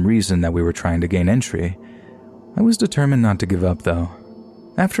same reason that we were trying to gain entry. I was determined not to give up, though.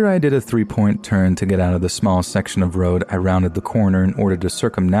 After I did a 3-point turn to get out of the small section of road, I rounded the corner in order to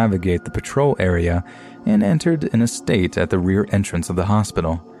circumnavigate the patrol area and entered an estate at the rear entrance of the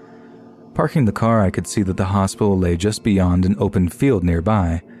hospital. Parking the car, I could see that the hospital lay just beyond an open field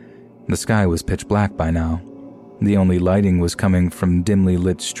nearby. The sky was pitch black by now. The only lighting was coming from dimly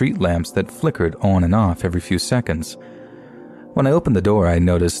lit street lamps that flickered on and off every few seconds. When I opened the door, I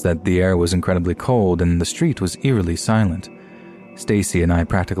noticed that the air was incredibly cold and the street was eerily silent. Stacy and I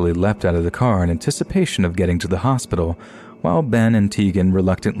practically leapt out of the car in anticipation of getting to the hospital, while Ben and Tegan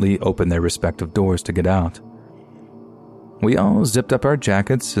reluctantly opened their respective doors to get out. We all zipped up our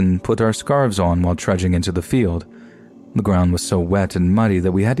jackets and put our scarves on while trudging into the field. The ground was so wet and muddy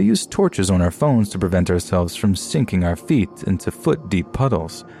that we had to use torches on our phones to prevent ourselves from sinking our feet into foot-deep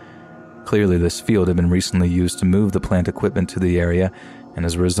puddles. Clearly, this field had been recently used to move the plant equipment to the area, and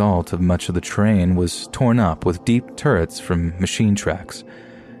as a result of much of the terrain was torn up with deep turrets from machine tracks.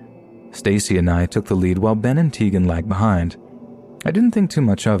 Stacy and I took the lead while Ben and Tegan lagged behind. I didn't think too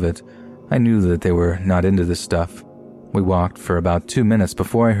much of it. I knew that they were not into this stuff. We walked for about 2 minutes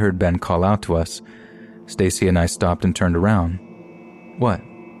before I heard Ben call out to us. Stacy and I stopped and turned around. "What?"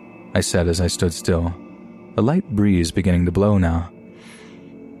 I said as I stood still, a light breeze beginning to blow now.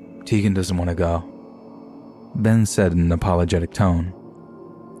 "Tegan doesn't want to go," Ben said in an apologetic tone.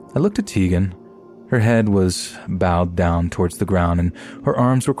 I looked at Tegan. Her head was bowed down towards the ground and her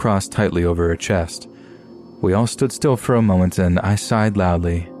arms were crossed tightly over her chest. We all stood still for a moment and I sighed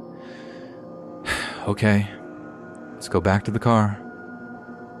loudly. "Okay, let's go back to the car."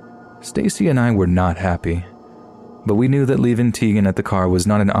 Stacy and I were not happy, but we knew that leaving Tegan at the car was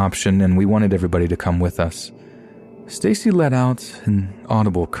not an option and we wanted everybody to come with us. Stacy let out an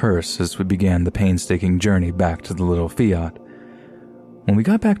audible curse as we began the painstaking journey back to the little Fiat. When we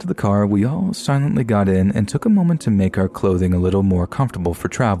got back to the car, we all silently got in and took a moment to make our clothing a little more comfortable for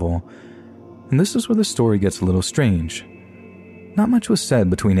travel. And this is where the story gets a little strange. Not much was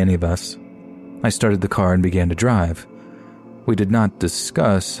said between any of us. I started the car and began to drive. We did not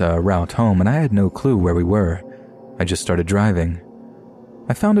discuss a route home, and I had no clue where we were. I just started driving.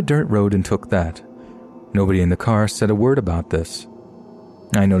 I found a dirt road and took that. Nobody in the car said a word about this.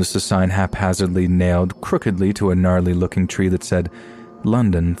 I noticed a sign haphazardly nailed crookedly to a gnarly-looking tree that said,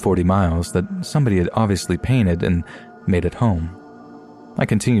 London, 40 miles, that somebody had obviously painted and made it home. I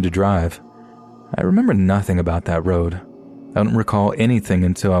continued to drive. I remember nothing about that road. I don't recall anything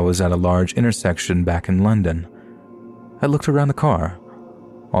until I was at a large intersection back in London. I looked around the car.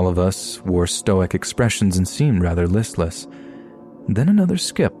 All of us wore stoic expressions and seemed rather listless. Then another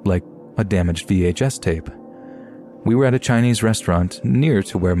skip, like a damaged VHS tape. We were at a Chinese restaurant near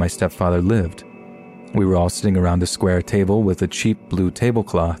to where my stepfather lived. We were all sitting around a square table with a cheap blue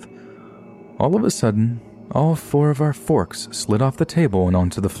tablecloth. All of a sudden, all 4 of our forks slid off the table and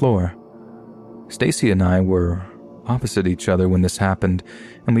onto the floor. Stacy and I were opposite each other when this happened,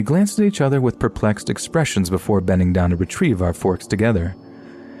 and we glanced at each other with perplexed expressions before bending down to retrieve our forks together.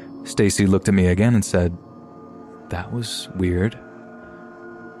 Stacy looked at me again and said, "That was weird."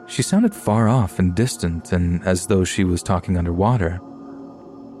 She sounded far off and distant, and as though she was talking underwater.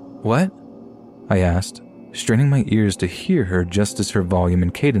 "What?" I asked, straining my ears to hear her just as her volume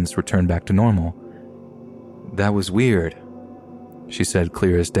and cadence returned back to normal. "That was weird," she said,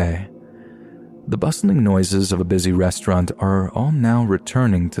 clear as day. The bustling noises of a busy restaurant are all now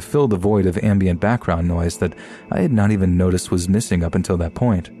returning to fill the void of ambient background noise that I had not even noticed was missing up until that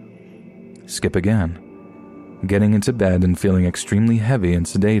point. Skip again. Getting into bed and feeling extremely heavy and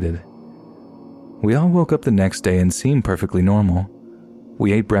sedated. We all woke up the next day and seemed perfectly normal.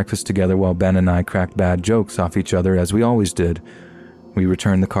 We ate breakfast together while Ben and I cracked bad jokes off each other as we always did. We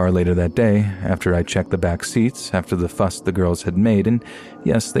returned the car later that day, after I checked the back seats after the fuss the girls had made, and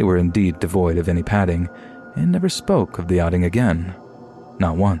yes, they were indeed devoid of any padding, and never spoke of the outing again.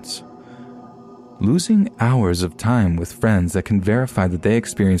 Not once. Losing hours of time with friends that can verify that they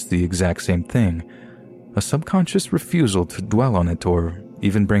experienced the exact same thing. A subconscious refusal to dwell on it or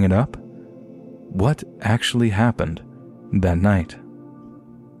even bring it up? What actually happened that night?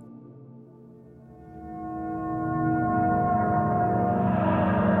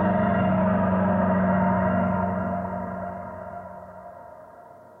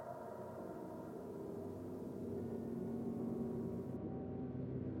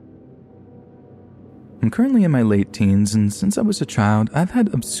 I'm currently in my late teens, and since I was a child, I've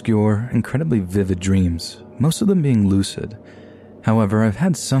had obscure, incredibly vivid dreams, most of them being lucid. However, I've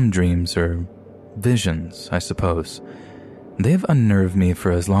had some dreams, or visions, I suppose. They have unnerved me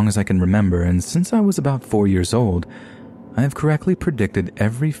for as long as I can remember, and since I was about 4 years old, I have correctly predicted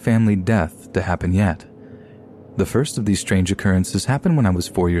every family death to happen yet. The first of these strange occurrences happened when I was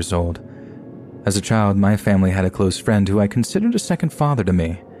 4 years old. As a child, my family had a close friend who I considered a second father to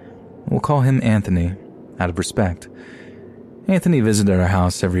me. We'll call him Anthony, out of respect. Anthony visited our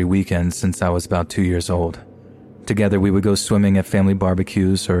house every weekend since I was about 2 years old. Together we would go swimming at family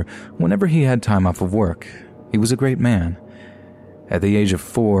barbecues or whenever he had time off of work. He was a great man. At the age of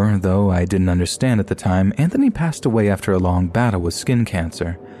 4, though I didn't understand at the time, Anthony passed away after a long battle with skin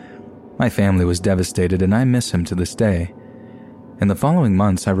cancer. My family was devastated and I miss him to this day. In the following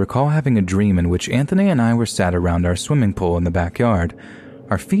months, I recall having a dream in which Anthony and I were sat around our swimming pool in the backyard.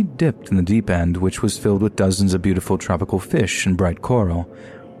 Our feet dipped in the deep end, which was filled with dozens of beautiful tropical fish and bright coral.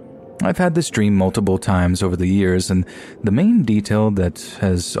 I've had this dream multiple times over the years, and the main detail that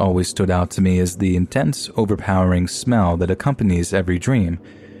has always stood out to me is the intense, overpowering smell that accompanies every dream.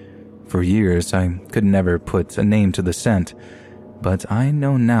 For years, I could never put a name to the scent, but I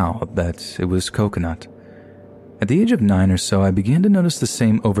know now that it was coconut. At the age of 9 or so, I began to notice the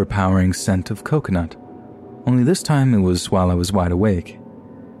same overpowering scent of coconut. Only this time it was while I was wide awake.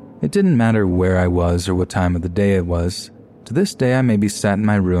 It didn't matter where I was or what time of the day it was. To this day, I may be sat in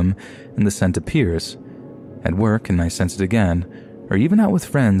my room and the scent appears. At work, and I sense it again, or even out with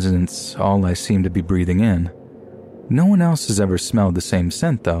friends and it's all I seem to be breathing in. No one else has ever smelled the same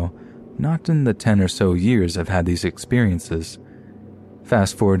scent, though, not in the 10 or so years I've had these experiences.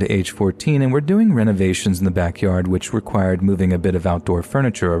 Fast forward to age 14, and we're doing renovations in the backyard, which required moving a bit of outdoor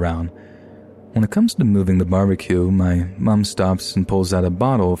furniture around. When it comes to moving the barbecue, my mom stops and pulls out a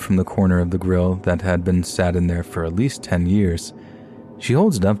bottle from the corner of the grill that had been sat in there for at least 10 years. She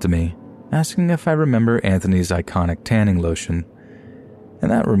holds it up to me, asking if I remember Anthony's iconic tanning lotion. In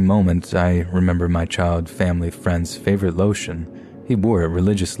that moment, I remember my child family friend's favorite lotion. He wore it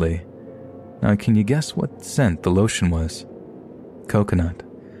religiously. Now, can you guess what scent the lotion was? Coconut.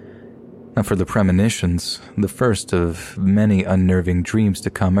 Now, for the premonitions, the first of many unnerving dreams to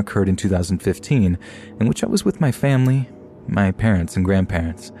come occurred in 2015, in which I was with my family, my parents and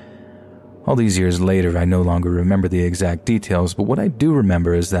grandparents. All these years later, I no longer remember the exact details, but what I do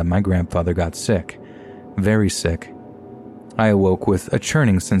remember is that my grandfather got sick. Very sick. I awoke with a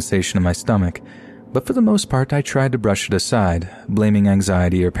churning sensation in my stomach, but for the most part I tried to brush it aside, blaming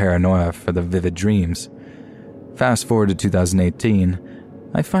anxiety or paranoia for the vivid dreams. Fast forward to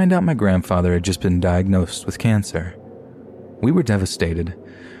 2018, I find out my grandfather had just been diagnosed with cancer. We were devastated,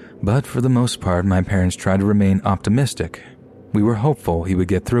 but for the most part my parents tried to remain optimistic. We were hopeful he would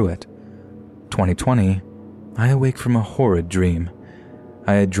get through it. 2020, I awake from a horrid dream.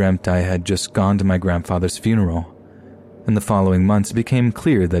 I had dreamt I had just gone to my grandfather's funeral. In the following months, it became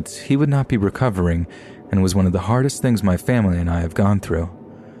clear that he would not be recovering, and it was one of the hardest things my family and I have gone through.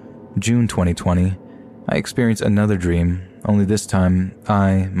 June 2020, I experienced another dream, only this time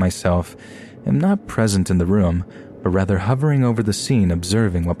I, myself, am not present in the room, but rather hovering over the scene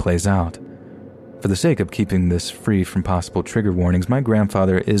observing what plays out. For the sake of keeping this free from possible trigger warnings, my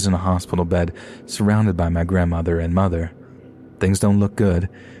grandfather is in a hospital bed, surrounded by my grandmother and mother. Things don't look good,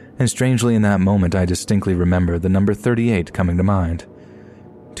 and strangely in that moment I distinctly remember the number 38 coming to mind.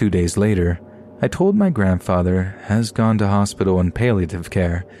 2 days later, I told my grandfather has gone to hospital in palliative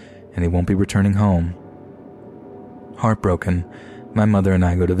care, and he won't be returning home. Heartbroken, my mother and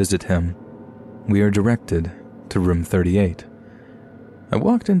I go to visit him. We are directed to room 38. I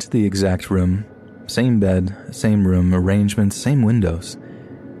walked into the exact room, same bed, same room, arrangements, same windows.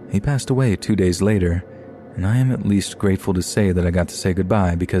 He passed away 2 days later, and I am at least grateful to say that I got to say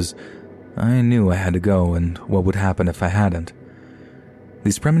goodbye because I knew I had to go and what would happen if I hadn't.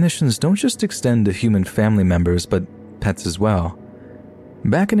 These premonitions don't just extend to human family members, but pets as well.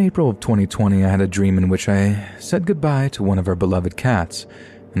 Back in April of 2020, I had a dream in which I said goodbye to one of our beloved cats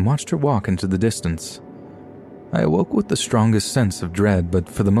and watched her walk into the distance. I awoke with the strongest sense of dread, but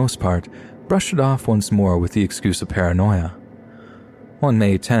for the most part, brushed it off once more with the excuse of paranoia. On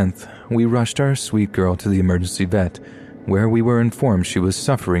May 10th, we rushed our sweet girl to the emergency vet, where we were informed she was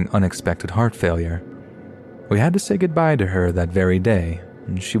suffering unexpected heart failure. We had to say goodbye to her that very day,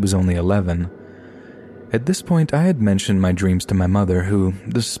 and she was only 11. At this point, I had mentioned my dreams to my mother, who,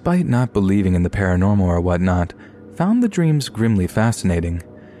 despite not believing in the paranormal or whatnot, found the dreams grimly fascinating.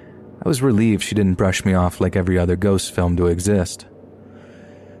 I was relieved she didn't brush me off like every other ghost film to exist.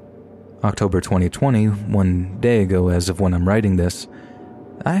 October 2020, 1 day ago as of when I'm writing this,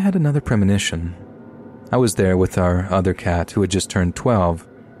 I had another premonition. I was there with our other cat who had just turned 12.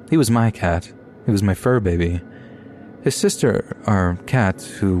 He was my cat. He was my fur baby. His sister, our cat,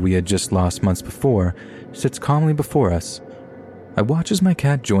 who we had just lost months before, sits calmly before us. I watch as my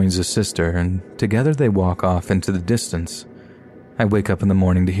cat joins his sister, and together they walk off into the distance. I wake up in the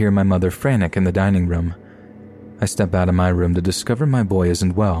morning to hear my mother frantic in the dining room. I step out of my room to discover my boy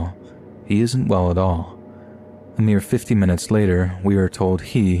isn't well. He isn't well at all. A mere 50 minutes later, we are told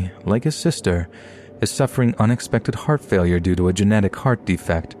he, like his sister, is suffering unexpected heart failure due to a genetic heart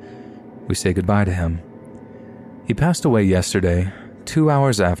defect. We say goodbye to him. He passed away yesterday, 2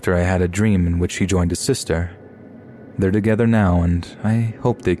 hours after I had a dream in which he joined his sister. They're together now, and I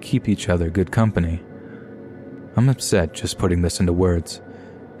hope they keep each other good company. I'm upset just putting this into words.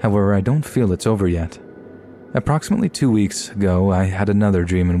 However, I don't feel it's over yet. Approximately 2 weeks ago, I had another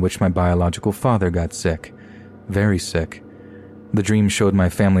dream in which my biological father got sick. Very sick. The dream showed my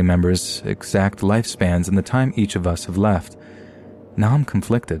family members' exact lifespans and the time each of us have left. Now I'm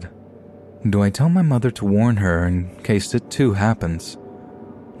conflicted. Do I tell my mother to warn her in case it too happens?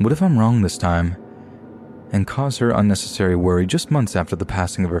 What if I'm wrong this time and cause her unnecessary worry just months after the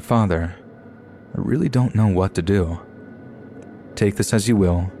passing of her father? I really don't know what to do. Take this as you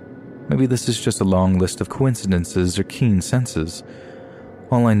will. Maybe this is just a long list of coincidences or keen senses.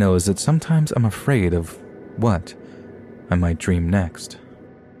 All I know is that sometimes I'm afraid of what I might dream next.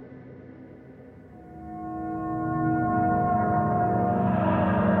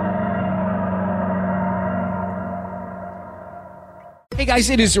 Hey guys,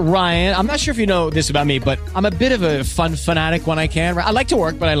 it is Ryan. I'm not sure if you know this about me, but I'm a bit of a fun fanatic when I can. I like to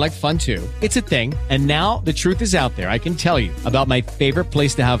work, but I like fun too. It's a thing. And now the truth is out there. I can tell you about my favorite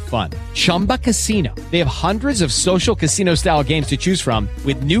place to have fun. Chumba Casino. They have hundreds of social casino style games to choose from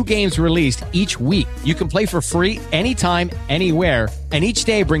with new games released each week. You can play for free anytime, anywhere. And each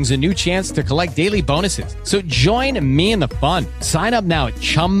day brings a new chance to collect daily bonuses. So join me in the fun. Sign up now at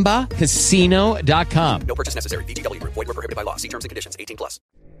ChumbaCasino.com. No purchase necessary. VGW Group. Void where prohibited by law. See terms and conditions. 18+.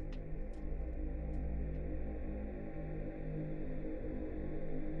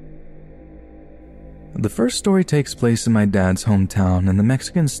 The first story takes place in my dad's hometown in the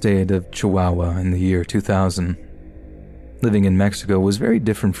Mexican state of Chihuahua in the year 2000. Living in Mexico was very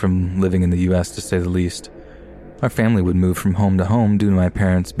different from living in the US, to say the least. Our family would move from home to home due to my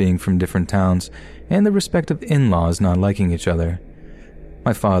parents being from different towns and the respective in-laws not liking each other.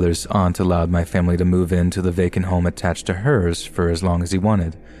 My father's aunt allowed my family to move into the vacant home attached to hers for as long as he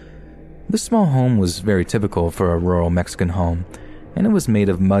wanted. The small home was very typical for a rural Mexican home, and it was made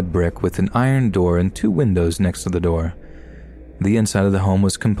of mud brick with an iron door and 2 windows next to the door. The inside of the home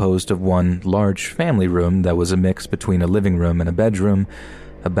was composed of one large family room that was a mix between a living room and a bedroom,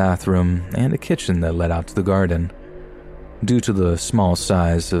 a bathroom, and a kitchen that led out to the garden. Due to the small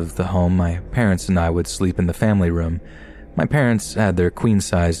size of the home, my parents and I would sleep in the family room. My parents had their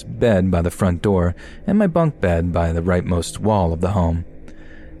queen-size bed by the front door and my bunk bed by the rightmost wall of the home.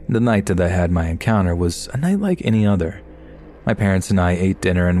 The night that I had my encounter was a night like any other. My parents and I ate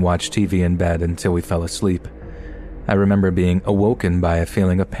dinner and watched TV in bed until we fell asleep. I remember being awoken by a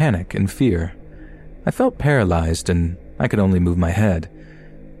feeling of panic and fear. I felt paralyzed and I could only move my head.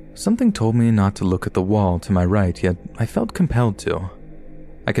 Something told me not to look at the wall to my right, yet I felt compelled to.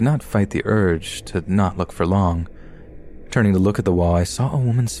 I could not fight the urge to not look for long. Turning to look at the wall, I saw a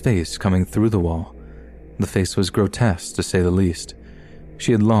woman's face coming through the wall. The face was grotesque, to say the least.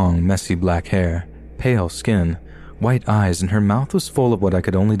 She had long, messy black hair, pale skin, white eyes, and her mouth was full of what I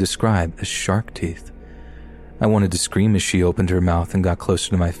could only describe as shark teeth. I wanted to scream as she opened her mouth and got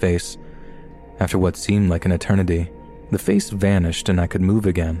closer to my face. After what seemed like an eternity, the face vanished and I could move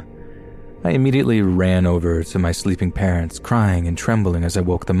again. I immediately ran over to my sleeping parents, crying and trembling as I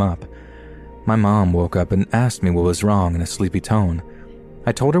woke them up. My mom woke up and asked me what was wrong in a sleepy tone.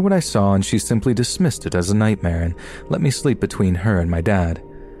 I told her what I saw and she simply dismissed it as a nightmare and let me sleep between her and my dad.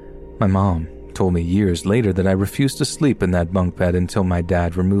 My mom told me years later that I refused to sleep in that bunk bed until my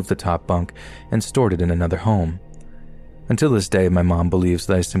dad removed the top bunk and stored it in another home. Until this day, my mom believes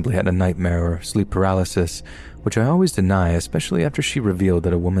that I simply had a nightmare or sleep paralysis, which I always deny, especially after she revealed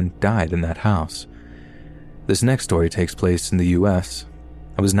that a woman died in that house. This next story takes place in the U.S.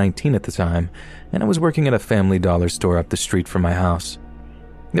 I was 19 at the time, and I was working at a Family Dollar store up the street from my house.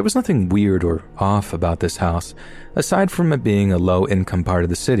 There was nothing weird or off about this house, aside from it being a low-income part of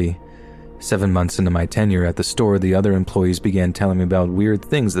the city. 7 months into my tenure at the store, the other employees began telling me about weird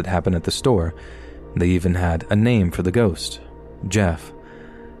things that happened at the store. They even had a name for the ghost, Jeff.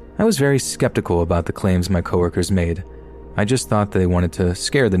 I was very skeptical about the claims my coworkers made. I just thought they wanted to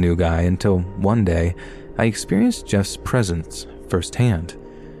scare the new guy until one day I experienced Jeff's presence firsthand.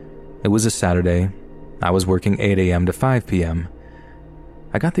 It was a Saturday. I was working 8 a.m. to 5 p.m.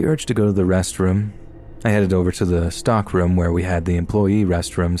 I got the urge to go to the restroom. I headed over to the stock room where we had the employee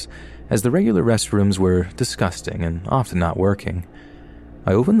restrooms, as the regular restrooms were disgusting and often not working.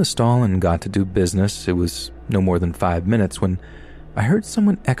 I opened the stall and got to do business. It was no more than 5 minutes when I heard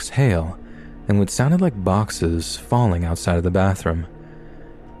someone exhale and what sounded like boxes falling outside of the bathroom.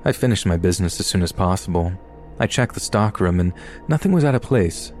 I finished my business as soon as possible. I checked the stock room and nothing was out of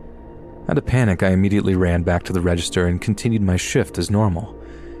place. Out of panic, I immediately ran back to the register and continued my shift as normal.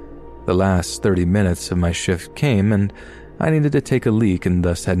 The last 30 minutes of my shift came and I needed to take a leak and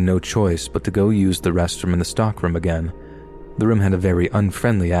thus had no choice but to go use the restroom in the stockroom again. The room had a very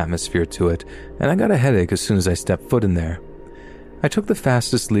unfriendly atmosphere to it, and I got a headache as soon as I stepped foot in there. I took the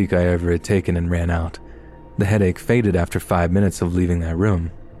fastest leak I ever had taken and ran out. The headache faded after 5 minutes of leaving that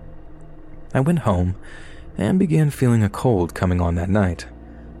room. I went home and began feeling a cold coming on that night.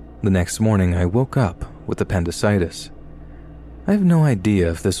 The next morning, I woke up with appendicitis. I have no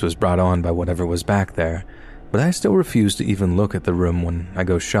idea if this was brought on by whatever was back there, but I still refuse to even look at the room when I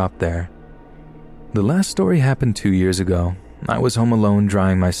go shop there. The last story happened 2 years ago. I was home alone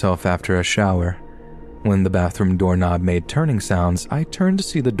drying myself after a shower. When the bathroom doorknob made turning sounds, I turned to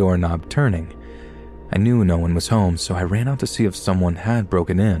see the doorknob turning. I knew no one was home, so I ran out to see if someone had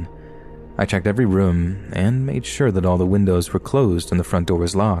broken in. I checked every room and made sure that all the windows were closed and the front door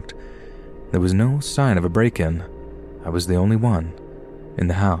was locked. There was no sign of a break-in. I was the only one in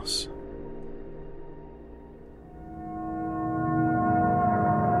the house.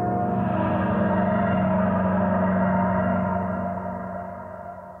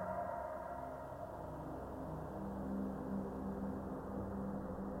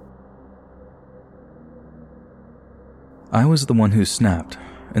 I was the one who snapped,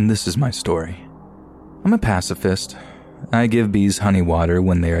 and this is my story. I'm a pacifist. I give bees honey water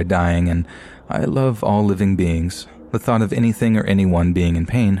when they are dying, and I love all living beings. The thought of anything or anyone being in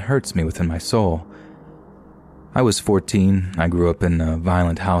pain hurts me within my soul. I was 14. I grew up in a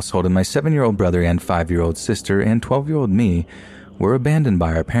violent household, and my 7-year-old brother and 5-year-old sister and 12-year-old me were abandoned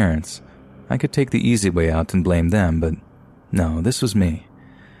by our parents. I could take the easy way out and blame them, but no, this was me.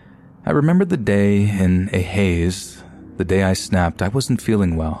 I remembered the day in a haze. The day I snapped, I wasn't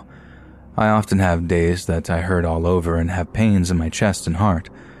feeling well. I often have days that I hurt all over and have pains in my chest and heart.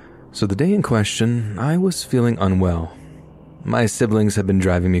 So the day in question, I was feeling unwell. My siblings had been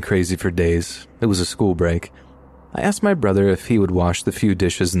driving me crazy for days. It was a school break. I asked my brother if he would wash the few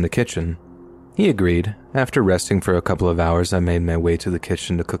dishes in the kitchen. He agreed. After resting for a couple of hours, I made my way to the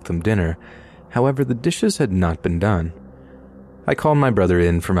kitchen to cook them dinner. However, the dishes had not been done. I called my brother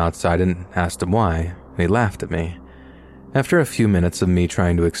in from outside and asked him why. He laughed at me. After a few minutes of me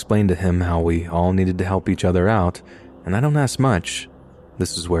trying to explain to him how we all needed to help each other out, and I don't ask much,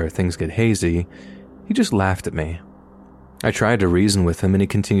 this is where things get hazy, he just laughed at me. I tried to reason with him and he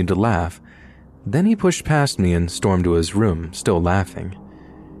continued to laugh. Then he pushed past me and stormed to his room, still laughing.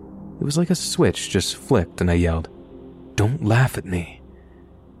 It was like a switch just flipped and I yelled, "Don't laugh at me."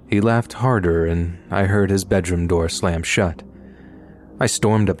 He laughed harder and I heard his bedroom door slam shut. I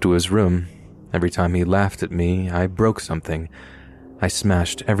stormed up to his room. Every time he laughed at me, I broke something. I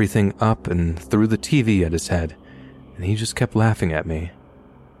smashed everything up and threw the TV at his head, and he just kept laughing at me.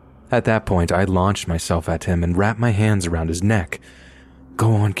 At that point, I launched myself at him and wrapped my hands around his neck.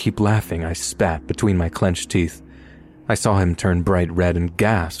 "Go on, keep laughing," I spat between my clenched teeth. I saw him turn bright red and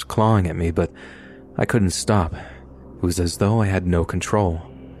gasped, clawing at me, but I couldn't stop. It was as though I had no control.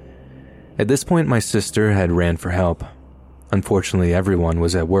 At this point, my sister had ran for help. Unfortunately, everyone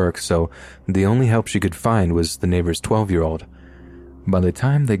was at work, so the only help she could find was the neighbor's 12-year-old. By the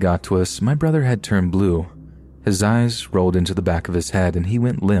time they got to us, my brother had turned blue. His eyes rolled into the back of his head and he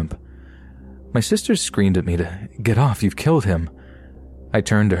went limp. My sister screamed at me to get off, "You've killed him." I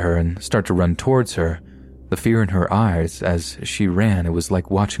turned to her and started to run towards her. The fear in her eyes as she ran, it was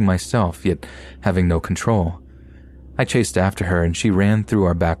like watching myself, yet having no control. I chased after her and she ran through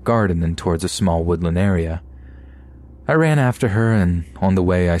our back garden and towards a small woodland area. I ran after her and on the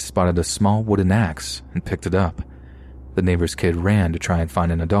way I spotted a small wooden axe and picked it up. The neighbor's kid ran to try and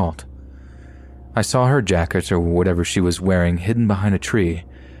find an adult. I saw her jacket or whatever she was wearing hidden behind a tree.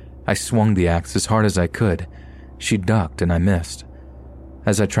 I swung the axe as hard as I could. She ducked and I missed.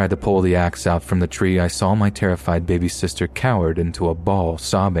 As I tried to pull the axe out from the tree, I saw my terrified baby sister cowered into a ball,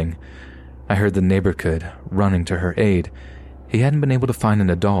 sobbing. I heard the neighbor kid running to her aid. He hadn't been able to find an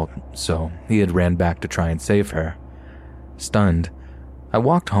adult, so he had ran back to try and save her. Stunned, I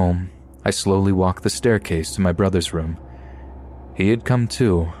walked home. I slowly walked the staircase to my brother's room. He had come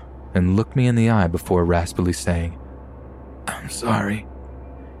to and looked me in the eye before raspily saying, "I'm sorry."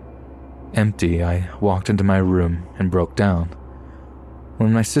 Empty, I walked into my room and broke down.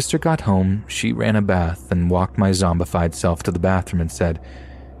 When my sister got home, she ran a bath and walked my zombified self to the bathroom and said,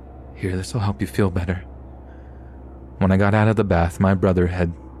 "Here, this'll help you feel better." When I got out of the bath, my brother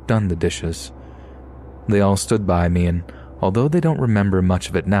had done the dishes. They all stood by me, and although they don't remember much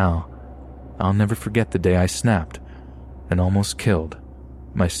of it now, I'll never forget the day I snapped and almost killed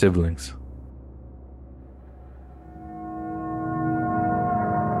my siblings.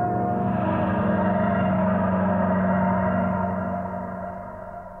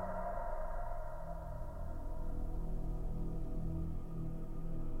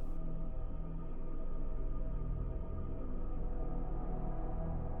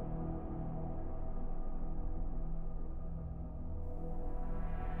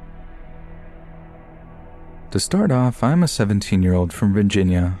 To start off, I'm a 17-year-old from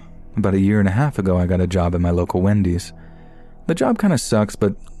Virginia. About a year and a half ago, I got a job at my local Wendy's. The job kind of sucks,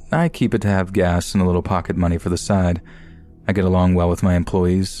 but I keep it to have gas and a little pocket money for the side. I get along well with my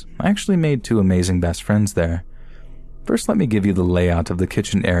employees. I actually made 2 amazing best friends there. First, let me give you the layout of the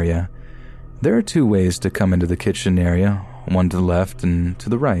kitchen area. There are 2 ways to come into the kitchen area, one to the left and to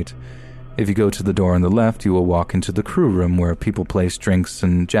the right. If you go to the door on the left, you will walk into the crew room where people place drinks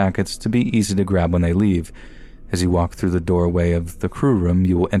and jackets to be easy to grab when they leave. As you walk through the doorway of the crew room,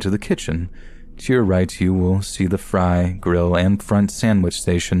 you will enter the kitchen. To your right, you will see the fry, grill, and front sandwich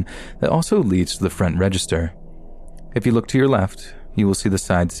station that also leads to the front register. If you look to your left, you will see the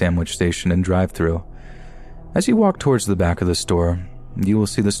side sandwich station and drive-thru. As you walk towards the back of the store, you will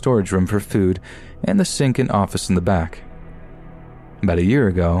see the storage room for food and the sink and office in the back. About a year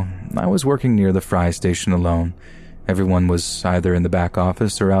ago, I was working near the fry station alone. Everyone was either in the back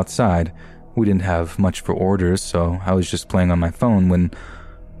office or outside. We didn't have much for orders, so I was just playing on my phone when,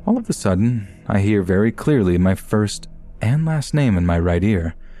 all of a sudden, I hear very clearly my first and last name in my right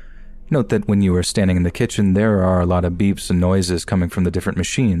ear. Note that when you are standing in the kitchen, there are a lot of beeps and noises coming from the different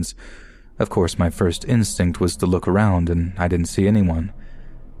machines. Of course, my first instinct was to look around, and I didn't see anyone.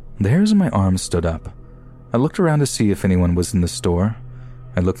 The hairs on my arms stood up. I looked around to see if anyone was in the store.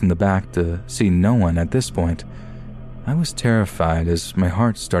 I looked in the back to see no one at this point. I was terrified as my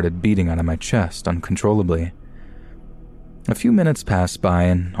heart started beating out of my chest uncontrollably. A few minutes passed by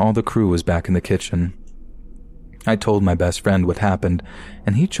and all the crew was back in the kitchen. I told my best friend what happened,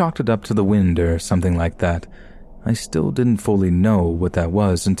 and he chalked it up to the wind or something like that. I still didn't fully know what that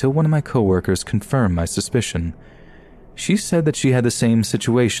was until one of my coworkers confirmed my suspicion. She said that she had the same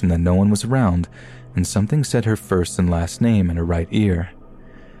situation, that no one was around, and something said her first and last name in her right ear.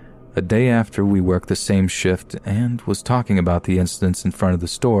 A day after, we worked the same shift and was talking about the incidents in front of the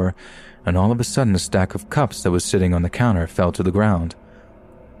store, and all of a sudden a stack of cups that was sitting on the counter fell to the ground.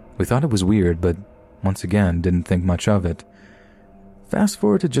 We thought it was weird, but once again didn't think much of it. Fast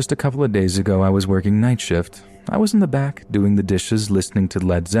forward to just a couple of days ago, I was working night shift. I was in the back doing the dishes, listening to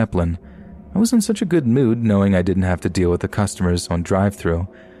Led Zeppelin. I was in such a good mood knowing I didn't have to deal with the customers on drive-thru.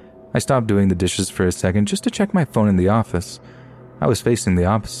 I stopped doing the dishes for a second just to check my phone in the office. I was facing the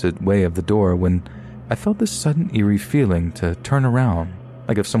opposite way of the door when I felt this sudden eerie feeling to turn around,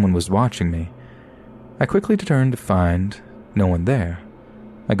 like if someone was watching me. I quickly turned to find no one there.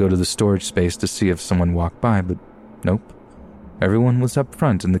 I go to the storage space to see if someone walked by, but nope. Everyone was up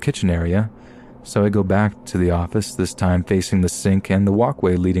front in the kitchen area, so I go back to the office, this time facing the sink and the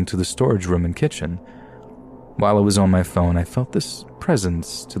walkway leading to the storage room and kitchen. While I was on my phone, I felt this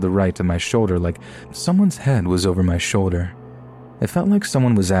presence to the right of my shoulder, like someone's head was over my shoulder. It felt like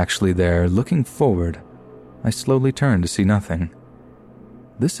someone was actually there, looking forward. I slowly turned to see nothing.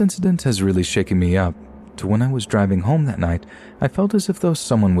 This incident has really shaken me up. To when I was driving home that night, I felt as if though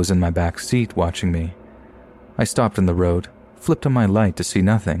someone was in my back seat watching me. I stopped on the road, flipped on my light to see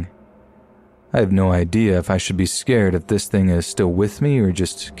nothing. I have no idea if I should be scared if this thing is still with me or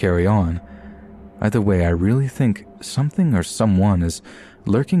just carry on. Either way, I really think something or someone is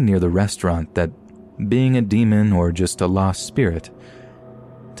lurking near the restaurant, that being a demon or just a lost spirit.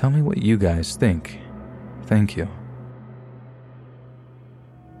 Tell me what you guys think. Thank you.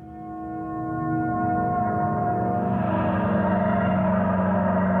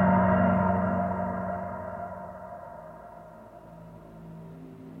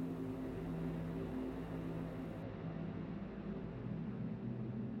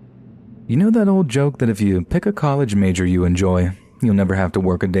 You know that old joke that if you pick a college major you enjoy, you'll never have to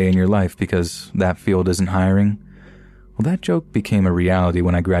work a day in your life because that field isn't hiring? Well, that joke became a reality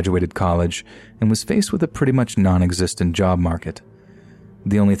when I graduated college and was faced with a pretty much non-existent job market.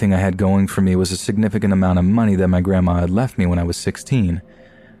 The only thing I had going for me was a significant amount of money that my grandma had left me when I was 16.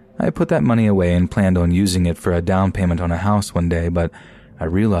 I put that money away and planned on using it for a down payment on a house one day, but I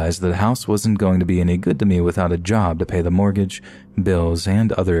realized that the house wasn't going to be any good to me without a job to pay the mortgage, bills,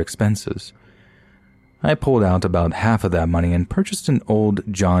 and other expenses. I pulled out about half of that money and purchased an old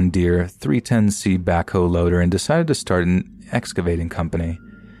John Deere 310C backhoe loader and decided to start an excavating company.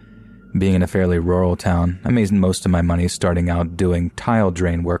 Being in a fairly rural town, I made most of my money starting out doing tile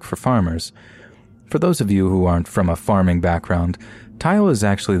drain work for farmers. For those of you who aren't from a farming background, tile is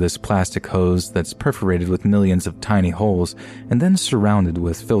actually this plastic hose that's perforated with millions of tiny holes and then surrounded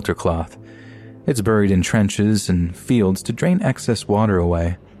with filter cloth. It's buried in trenches and fields to drain excess water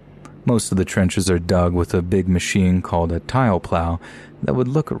away. Most of the trenches are dug with a big machine called a tile plow that would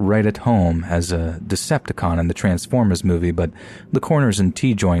look right at home as a Decepticon in the Transformers movie, but the corners and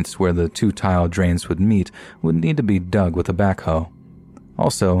T-joints where the two tile drains would meet would need to be dug with a backhoe.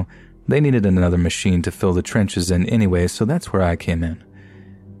 Also, they needed another machine to fill the trenches in anyway, so that's where I came in.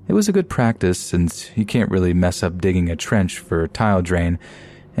 It was a good practice since you can't really mess up digging a trench for tile drain,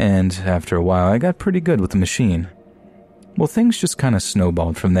 and after a while I got pretty good with the machine. Well, things just kind of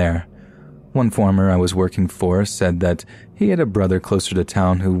snowballed from there. One farmer I was working for said that he had a brother closer to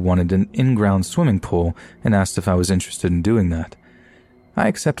town who wanted an in-ground swimming pool and asked if I was interested in doing that. I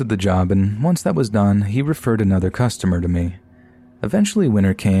accepted the job, and once that was done, he referred another customer to me. Eventually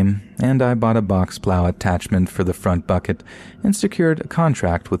winter came, and I bought a box plow attachment for the front bucket and secured a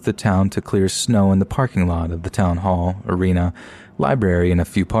contract with the town to clear snow in the parking lot of the town hall, arena, library, and a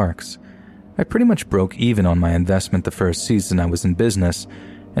few parks. I pretty much broke even on my investment the first season I was in business,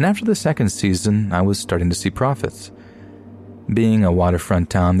 and after the second season, I was starting to see profits. Being a waterfront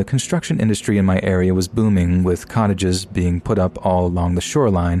town, the construction industry in my area was booming, with cottages being put up all along the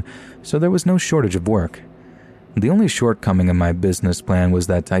shoreline, so there was no shortage of work. The only shortcoming in my business plan was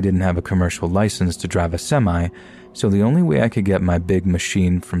that I didn't have a commercial license to drive a semi, so the only way I could get my big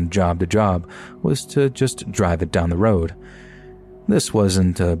machine from job to job was to just drive it down the road. This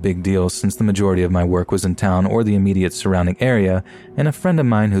wasn't a big deal since the majority of my work was in town or the immediate surrounding area, and a friend of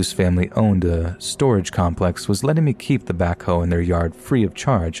mine whose family owned a storage complex was letting me keep the backhoe in their yard free of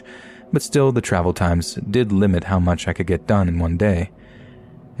charge, but still the travel times did limit how much I could get done in one day.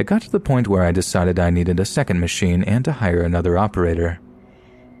 It got to the point where I decided I needed a second machine and to hire another operator.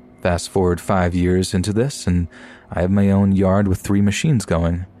 Fast forward 5 years into this, and I have my own yard with 3 machines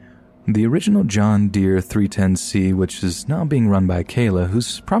going. The original John Deere 310C, which is now being run by Kayla,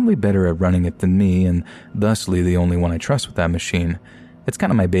 who's probably better at running it than me and thusly the only one I trust with that machine. It's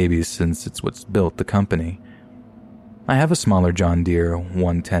kind of my baby since it's what's built the company. I have a smaller John Deere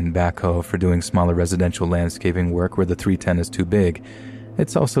 110 backhoe for doing smaller residential landscaping work where the 310 is too big.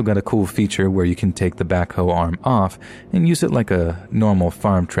 It's also got a cool feature where you can take the backhoe arm off and use it like a normal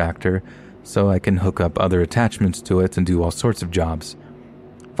farm tractor, so I can hook up other attachments to it and do all sorts of jobs.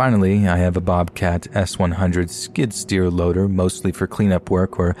 Finally, I have a Bobcat S100 skid steer loader, mostly for cleanup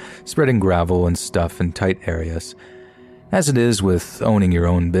work or spreading gravel and stuff in tight areas. As it is with owning your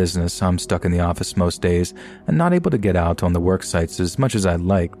own business, I'm stuck in the office most days and not able to get out on the work sites as much as I'd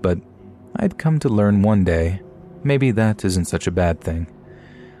like, but I'd come to learn one day, maybe that isn't such a bad thing.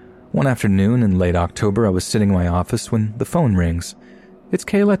 One afternoon in late October, I was sitting in my office when the phone rings. It's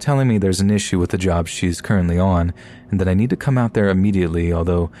Kayla telling me there's an issue with the job she's currently on and that I need to come out there immediately,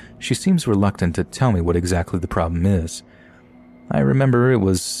 although she seems reluctant to tell me what exactly the problem is. I remember it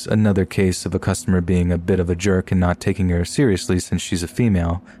was another case of a customer being a bit of a jerk and not taking her seriously since she's a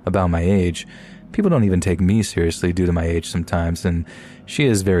female, about my age. People don't even take me seriously due to my age sometimes, and she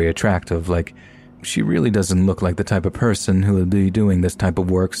is very attractive, like, she really doesn't look like the type of person who would be doing this type of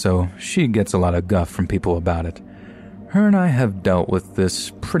work, so she gets a lot of guff from people about it. Her and I have dealt with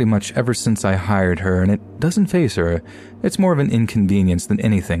this pretty much ever since I hired her, and it doesn't faze her. It's more of an inconvenience than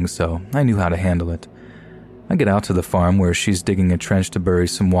anything, so I knew how to handle it. I get out to the farm where she's digging a trench to bury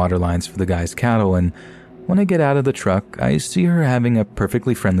some water lines for the guy's cattle, and when I get out of the truck, I see her having a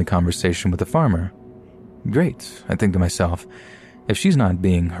perfectly friendly conversation with the farmer. Great, I think to myself. If she's not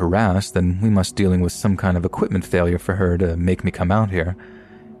being harassed, then we must be dealing with some kind of equipment failure for her to make me come out here.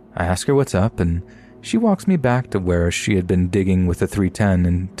 I ask her what's up, and she walks me back to where she had been digging with the 310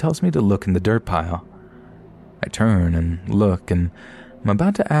 and tells me to look in the dirt pile. I turn and look, and I'm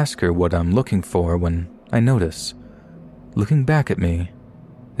about to ask her what I'm looking for when I notice, looking back at me,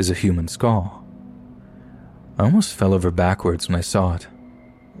 is a human skull. I almost fell over backwards when I saw it.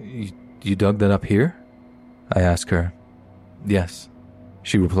 You dug that up here? I ask her. Yes,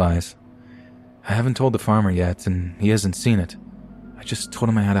 she replies. I haven't told the farmer yet, and he hasn't seen it. I just told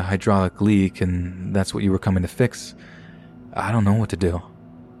him I had a hydraulic leak, and that's what you were coming to fix. I don't know what to do.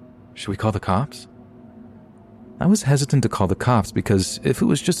 Should we call the cops? I was hesitant to call the cops because if it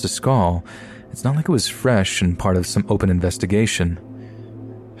was just a skull, it's not like it was fresh and part of some open investigation.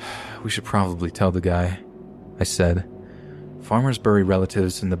 We should probably tell the guy, I said. Farmers bury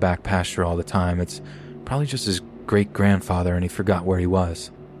relatives in the back pasture all the time. It's probably just his great-grandfather and he forgot where he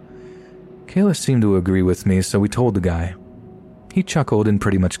was. Kayla seemed to agree with me, so we told the guy. He chuckled and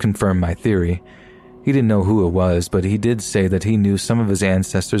pretty much confirmed my theory. He didn't know who it was, but he did say that he knew some of his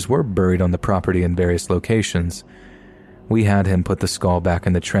ancestors were buried on the property in various locations. We had him put the skull back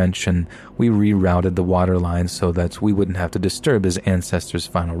in the trench, and we rerouted the water line so that we wouldn't have to disturb his ancestors'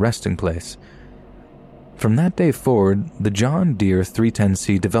 final resting place. From that day forward, the John Deere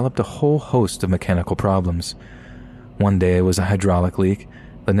 310C developed a whole host of mechanical problems. One day it was a hydraulic leak,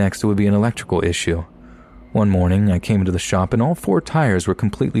 the next it would be an electrical issue. One morning I came into the shop and all 4 tires were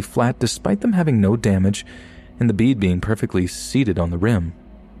completely flat despite them having no damage and the bead being perfectly seated on the rim.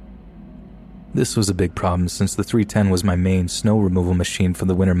 This was a big problem since the 310 was my main snow removal machine for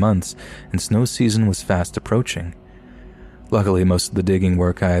the winter months and snow season was fast approaching. Luckily, most of the digging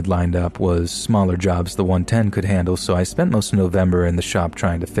work I had lined up was smaller jobs the 110 could handle, so I spent most of November in the shop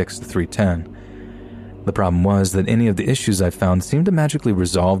trying to fix the 310. The problem was that any of the issues I found seemed to magically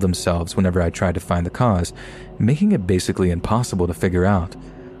resolve themselves whenever I tried to find the cause, making it basically impossible to figure out.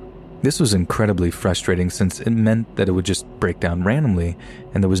 This was incredibly frustrating since it meant that it would just break down randomly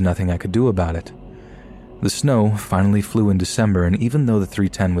and there was nothing I could do about it. The snow finally flew in December, and even though the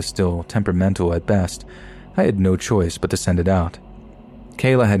 310 was still temperamental at best, I had no choice but to send it out.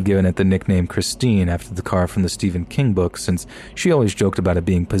 Kayla had given it the nickname Christine after the car from the Stephen King book since she always joked about it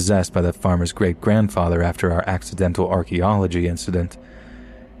being possessed by the farmer's great-grandfather after our accidental archaeology incident.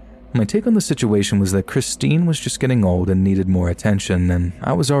 My take on the situation was that Christine was just getting old and needed more attention, and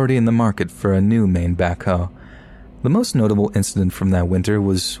I was already in the market for a new main backhoe. The most notable incident from that winter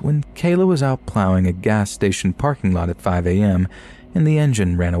was when Kayla was out plowing a gas station parking lot at 5 a.m. and the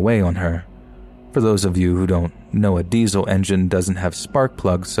engine ran away on her. For those of you who don't know, a diesel engine doesn't have spark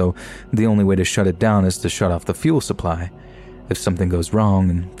plugs, so the only way to shut it down is to shut off the fuel supply. If something goes wrong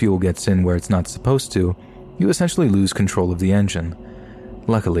and fuel gets in where it's not supposed to, you essentially lose control of the engine.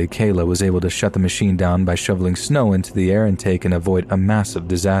 Luckily, Kayla was able to shut the machine down by shoveling snow into the air intake and avoid a massive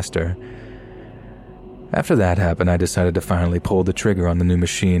disaster. After that happened, I decided to finally pull the trigger on the new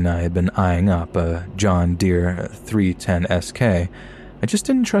machine I had been eyeing up, a John Deere 310 SK. I just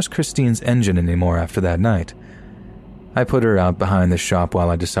didn't trust Christine's engine anymore after that night. I put her out behind the shop while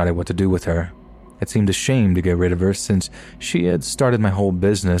I decided what to do with her. It seemed a shame to get rid of her since she had started my whole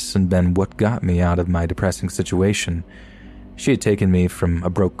business and been what got me out of my depressing situation. She had taken me from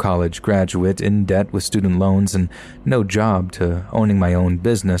a broke college graduate in debt with student loans and no job to owning my own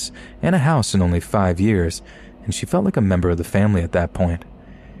business and a house in only 5 years, and she felt like a member of the family at that point.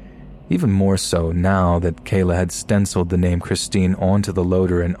 Even more so now that Kayla had stenciled the name Christine onto the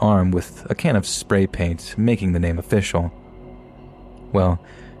loader and arm with a can of spray paint, making the name official. Well,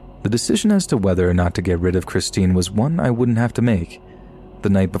 the decision as to whether or not to get rid of Christine was one I wouldn't have to make. The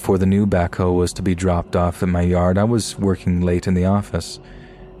night before the new backhoe was to be dropped off at my yard, I was working late in the office.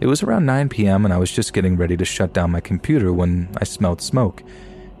 It was around 9 p.m. and I was just getting ready to shut down my computer when I smelled smoke.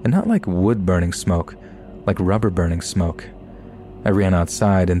 And not like wood-burning smoke, like rubber-burning smoke. I ran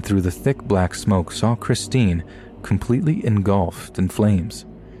outside and through the thick black smoke saw Christine completely engulfed in flames.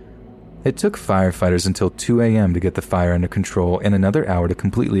 It took firefighters until 2 a.m. to get the fire under control and another hour to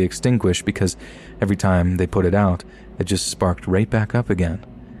completely extinguish because every time they put it out, it just sparked right back up again.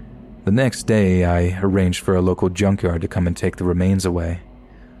 The next day, I arranged for a local junkyard to come and take the remains away.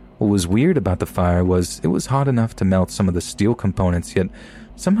 What was weird about the fire was it was hot enough to melt some of the steel components, yet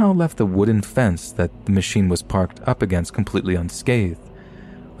somehow left the wooden fence that the machine was parked up against completely unscathed,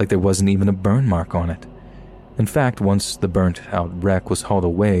 like there wasn't even a burn mark on it. In fact, once the burnt-out wreck was hauled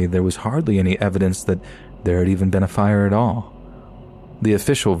away, there was hardly any evidence that there had even been a fire at all. The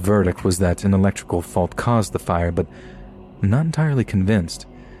official verdict was that an electrical fault caused the fire, but I'm not entirely convinced.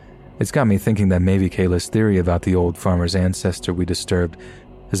 It's got me thinking that maybe Kayla's theory about the old farmer's ancestor we disturbed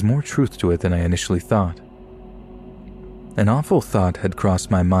has more truth to it than I initially thought. An awful thought had crossed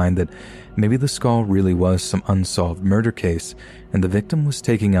my mind that maybe the skull really was some unsolved murder case, and the victim was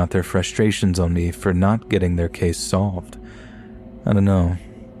taking out their frustrations on me for not getting their case solved. I don't know,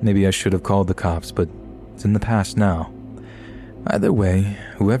 maybe I should have called the cops, but it's in the past now. Either way,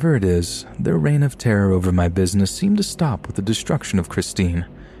 whoever it is, their reign of terror over my business seemed to stop with the destruction of Christine.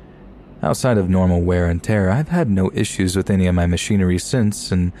 Outside of normal wear and tear, I've had no issues with any of my machinery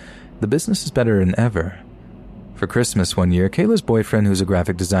since, and the business is better than ever. For Christmas one year, Kayla's boyfriend, who's a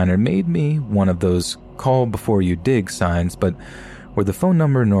graphic designer, made me one of those call before you dig signs, but where the phone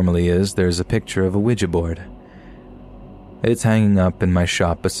number normally is, there's a picture of a Ouija board. It's hanging up in my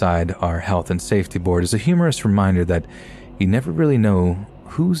shop beside our health and safety board as a humorous reminder that you never really know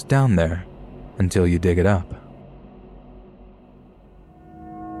who's down there until you dig it up.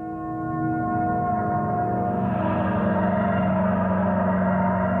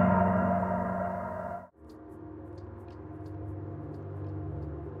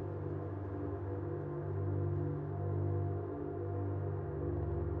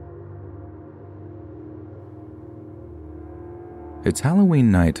 It's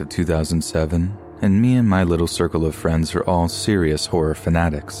Halloween night of 2007, and me and my little circle of friends are all serious horror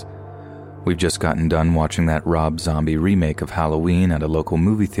fanatics. We've just gotten done watching that Rob Zombie remake of Halloween at a local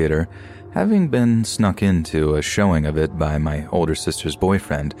movie theater, having been snuck into a showing of it by my older sister's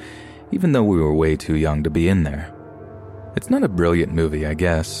boyfriend, even though we were way too young to be in there. It's not a brilliant movie, I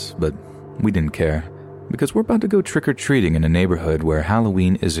guess, but we didn't care, because we're about to go trick-or-treating in a neighborhood where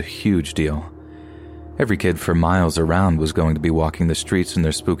Halloween is a huge deal. Every kid for miles around was going to be walking the streets in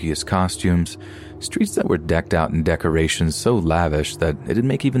their spookiest costumes, streets that were decked out in decorations so lavish that it'd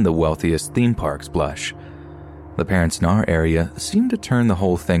make even the wealthiest theme parks blush. The parents in our area seemed to turn the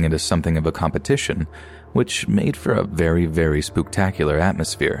whole thing into something of a competition, which made for a very, very spooktacular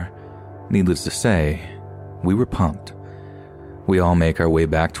atmosphere. Needless to say, we were pumped. We all make our way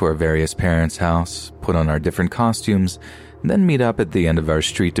back to our various parents' house, put on our different costumes, then meet up at the end of our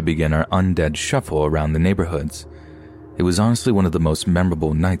street to begin our undead shuffle around the neighborhoods. It was honestly one of the most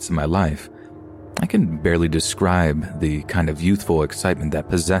memorable nights of my life. I can barely describe the kind of youthful excitement that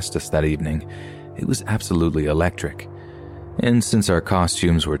possessed us that evening. It was absolutely electric. And since our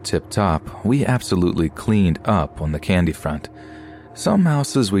costumes were tip-top, we absolutely cleaned up on the candy front. Some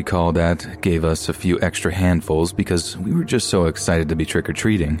houses we called at gave us a few extra handfuls because we were just so excited to be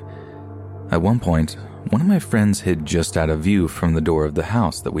trick-or-treating. At one point, one of my friends hid just out of view from the door of the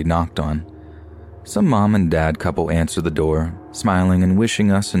house that we knocked on. Some mom and dad couple answered the door, smiling and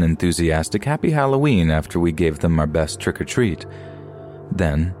wishing us an enthusiastic happy Halloween after we gave them our best trick-or-treat.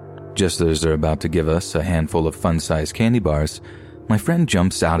 Then, just as they're about to give us a handful of fun-sized candy bars, my friend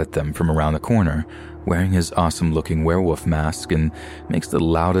jumps out at them from around the corner, wearing his awesome-looking werewolf mask, and makes the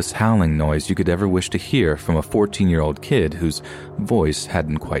loudest howling noise you could ever wish to hear from a 14-year-old kid whose voice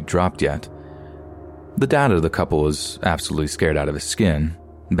hadn't quite dropped yet. The dad of the couple was absolutely scared out of his skin,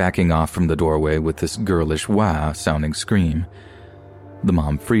 backing off from the doorway with this girlish wah-sounding scream. The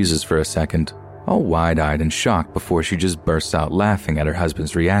mom freezes for a second, all wide-eyed and shocked before she just bursts out laughing at her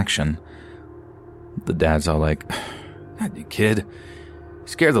husband's reaction. The dad's all like, "God, you kid,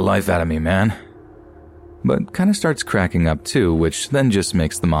 scared the life out of me, man." But kind of starts cracking up too, which then just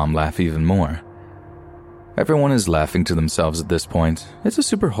makes the mom laugh even more. Everyone is laughing to themselves at this point. It's a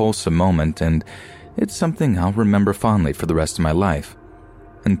super wholesome moment, and it's something I'll remember fondly for the rest of my life.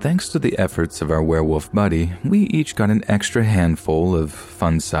 And thanks to the efforts of our werewolf buddy, we each got an extra handful of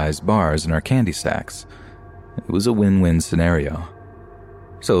fun-sized bars in our candy sacks. It was a win-win scenario.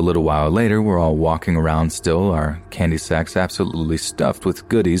 So a little while later, we're all walking around still, our candy sacks absolutely stuffed with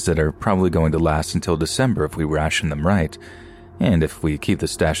goodies that are probably going to last until December if we ration them right, and if we keep the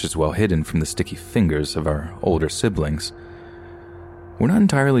stashes well hidden from the sticky fingers of our older siblings. We're not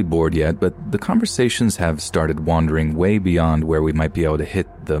entirely bored yet, but the conversations have started wandering way beyond where we might be able to hit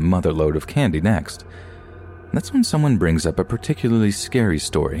the motherload of candy next. That's when someone brings up a particularly scary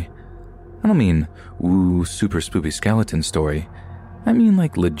story. I don't mean, ooh, super spoopy skeleton story. I mean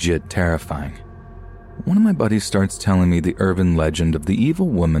like legit terrifying. One of my buddies starts telling me the urban legend of the evil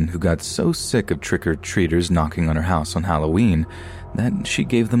woman who got so sick of trick-or-treaters knocking on her house on Halloween that she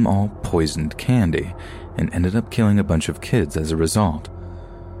gave them all poisoned candy and ended up killing a bunch of kids as a result.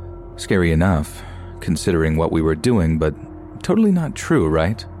 Scary enough, considering what we were doing, but totally not true,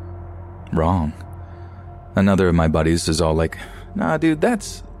 right? Wrong. Another of my buddies is all like, "Nah, dude,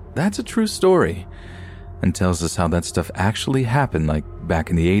 that's a true story," and tells us how that stuff actually happened like back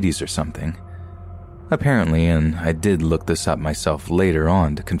in the 80s or something. Apparently, and I did look this up myself later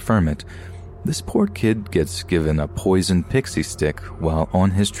on to confirm it, this poor kid gets given a poisoned pixie stick while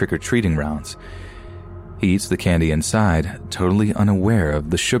on his trick-or-treating rounds. He eats the candy inside, totally unaware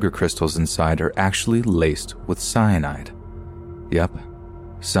of the sugar crystals inside are actually laced with cyanide. Yep,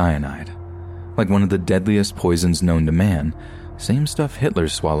 cyanide. Like one of the deadliest poisons known to man, same stuff Hitler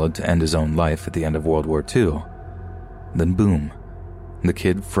swallowed to end his own life at the end of World War II. Then boom, the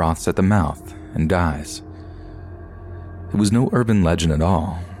kid froths at the mouth and dies. It was no urban legend at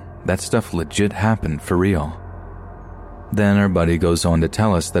all. That stuff legit happened for real. Then our buddy goes on to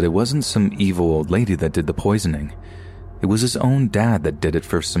tell us that it wasn't some evil old lady that did the poisoning. It was his own dad that did it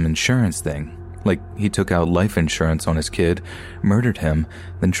for some insurance thing. Like he took out life insurance on his kid, murdered him,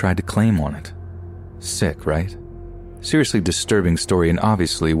 then tried to claim on it. Sick, right? Seriously disturbing story, and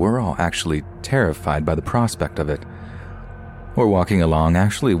obviously we're all actually terrified by the prospect of it. We're walking along,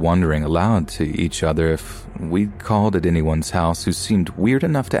 actually wondering aloud to each other if we'd called at anyone's house who seemed weird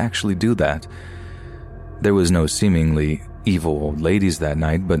enough to actually do that. There was no seemingly evil old ladies that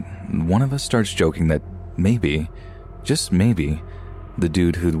night, but one of us starts joking that maybe, just maybe, the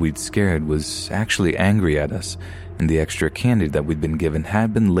dude who we'd scared was actually angry at us, and the extra candy that we'd been given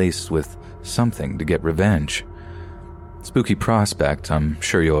had been laced with something to get revenge. Spooky prospect, I'm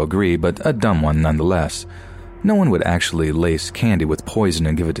sure you'll agree, but a dumb one nonetheless. No one would actually lace candy with poison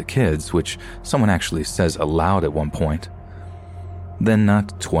and give it to kids, which someone actually says aloud at one point. Then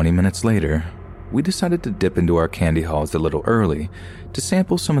not 20 minutes later, we decided to dip into our candy hauls a little early to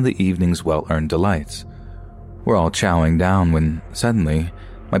sample some of the evening's well-earned delights. We're all chowing down when, suddenly,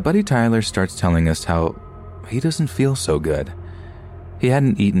 my buddy Tyler starts telling us how he doesn't feel so good. He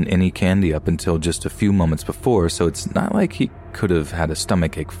hadn't eaten any candy up until just a few moments before, so it's not like he could have had a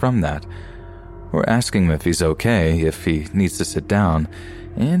stomachache from that. We're asking him if he's okay, if he needs to sit down,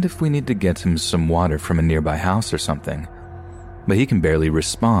 and if we need to get him some water from a nearby house or something. But he can barely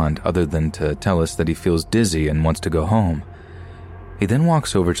respond other than to tell us that he feels dizzy and wants to go home. He then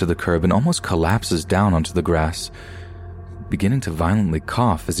walks over to the curb and almost collapses down onto the grass, beginning to violently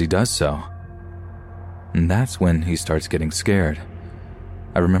cough as he does so. And that's when he starts getting scared.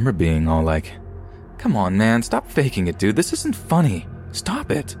 I remember being all like, "Come on, man, stop faking it, dude. This isn't funny.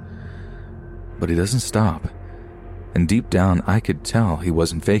 Stop it." But he doesn't stop, and deep down I could tell he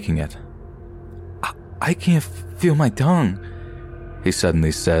wasn't faking it. I can't feel my tongue," he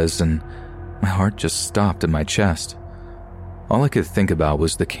suddenly says, and my heart just stopped in my chest. All I could think about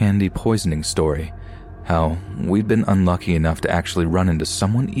was the candy poisoning story, how we'd been unlucky enough to actually run into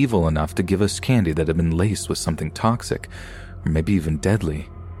someone evil enough to give us candy that had been laced with something toxic, or maybe even deadly.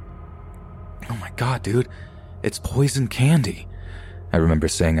 "Oh my god, dude, it's poison candy," I remember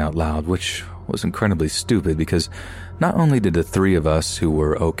saying out loud, which was incredibly stupid because not only did the three of us who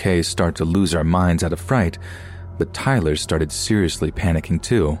were okay start to lose our minds out of fright, but Tyler started seriously panicking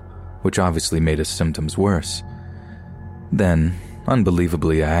too, which obviously made his symptoms worse. Then,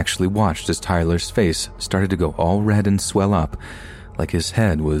 unbelievably, I actually watched as Tyler's face started to go all red and swell up, like his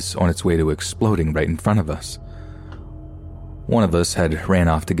head was on its way to exploding right in front of us. One of us had ran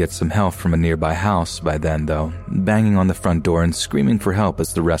off to get some help from a nearby house by then, though, banging on the front door and screaming for help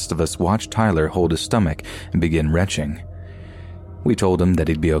as the rest of us watched Tyler hold his stomach and begin retching. We told him that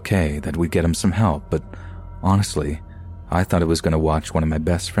he'd be okay, that we'd get him some help, but honestly, I thought I was going to watch one of my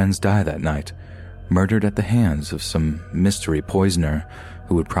best friends die that night, murdered at the hands of some mystery poisoner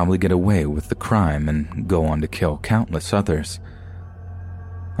who would probably get away with the crime and go on to kill countless others.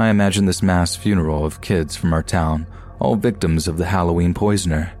 I imagined this mass funeral of kids from our town, all victims of the Halloween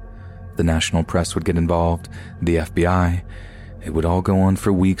poisoner. The national press would get involved, the FBI. It would all go on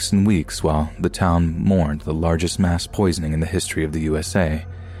for weeks and weeks while the town mourned the largest mass poisoning in the history of the USA.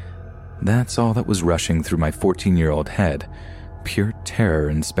 That's all that was rushing through my 14-year-old head, pure terror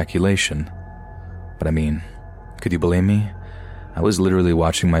and speculation. But I mean, could you blame me? I was literally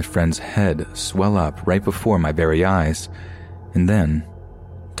watching my friend's head swell up right before my very eyes, and then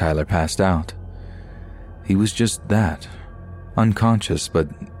Tyler passed out. He was just that, unconscious, but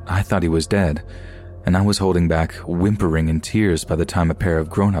I thought he was dead, and I was holding back, whimpering in tears by the time a pair of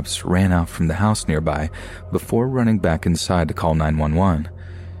grown-ups ran out from the house nearby before running back inside to call 911.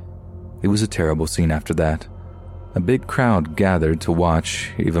 It was a terrible scene after that. A big crowd gathered to watch,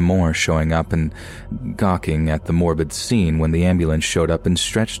 even more showing up and gawking at the morbid scene when the ambulance showed up and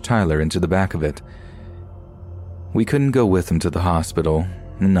stretched Tyler into the back of it. We couldn't go with him to the hospital,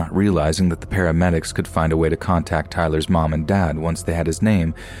 not realizing that the paramedics could find a way to contact Tyler's mom and dad once they had his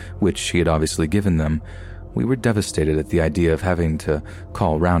name, which he had obviously given them. We were devastated at the idea of having to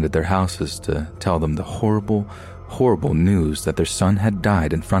call round at their houses to tell them the horrible, horrible news that their son had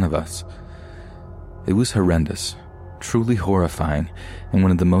died in front of us. It was horrendous, truly horrifying, and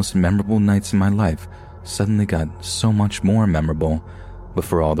one of the most memorable nights in my life suddenly got so much more memorable, but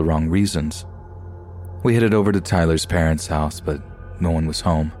for all the wrong reasons. We headed over to Tyler's parents' house, but no one was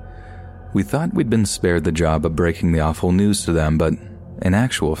home. We thought we'd been spared the job of breaking the awful news to them, but in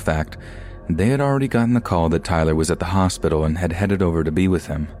actual fact, they had already gotten the call that Tyler was at the hospital and had headed over to be with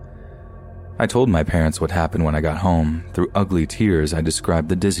him. I told my parents what happened when I got home. Through ugly tears, I described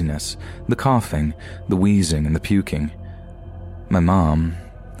the dizziness, the coughing, the wheezing, and the puking. My mom,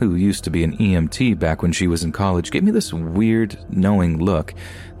 who used to be an EMT back when she was in college, gave me this weird, knowing look,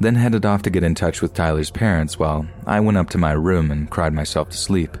 then headed off to get in touch with Tyler's parents while I went up to my room and cried myself to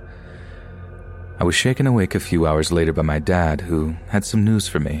sleep. I was shaken awake a few hours later by my dad, who had some news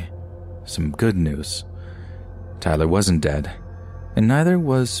for me. Some good news. Tyler wasn't dead, and neither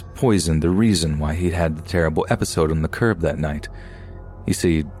was poison the reason why he'd had the terrible episode on the curb that night. You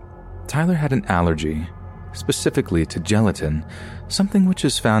see, Tyler had an allergy, specifically to gelatin, something which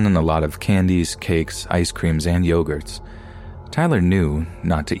is found in a lot of candies, cakes, ice creams, and yogurts. Tyler knew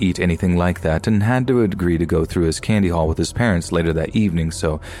not to eat anything like that and had to agree to go through his candy haul with his parents later that evening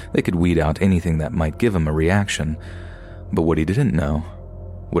so they could weed out anything that might give him a reaction. But what he didn't know,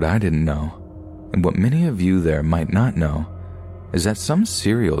 what I didn't know, and what many of you there might not know, is that some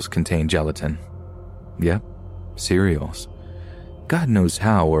cereals contain gelatin. Yep, cereals. God knows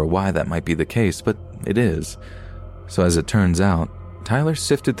how or why that might be the case, but it is. So as it turns out, Tyler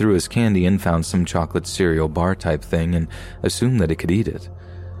sifted through his candy and found some chocolate cereal bar type thing and assumed that he could eat it.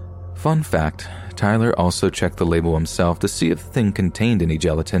 Fun fact, Tyler also checked the label himself to see if the thing contained any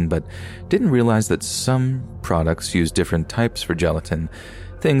gelatin, but didn't realize that some products use different types for gelatin.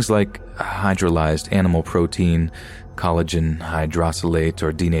 Things like hydrolyzed animal protein, collagen hydrolysate,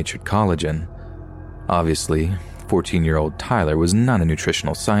 or denatured collagen. Obviously, 14-year-old Tyler was not a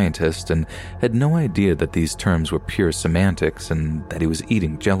nutritional scientist and had no idea that these terms were pure semantics and that he was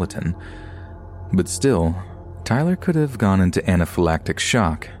eating gelatin. But still, Tyler could have gone into anaphylactic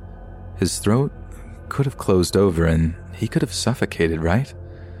shock. His throat could have closed over and he could have suffocated, right?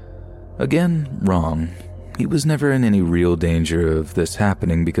 Again, wrong. He was never in any real danger of this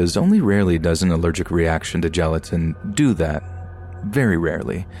happening because only rarely does an allergic reaction to gelatin do that. Very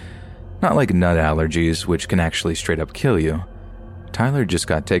rarely. Not like nut allergies, which can actually straight up kill you. Tyler just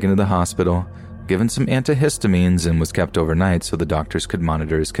got taken to the hospital, given some antihistamines, and was kept overnight so the doctors could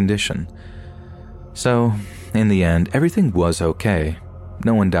monitor his condition. So, in the end, everything was okay.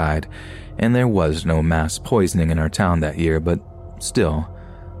 No one died, and there was no mass poisoning in our town that year, but still,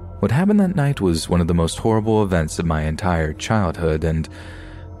 what happened that night was one of the most horrible events of my entire childhood, and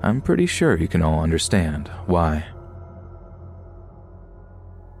I'm pretty sure you can all understand why.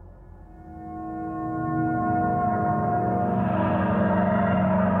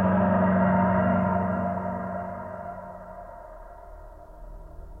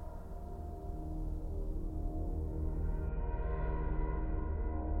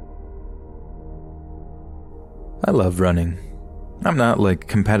 I love running. I'm not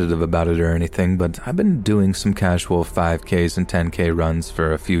competitive about it or anything, but I've been doing some casual 5Ks and 10K runs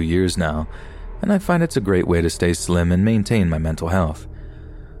for a few years now, and I find it's a great way to stay slim and maintain my mental health.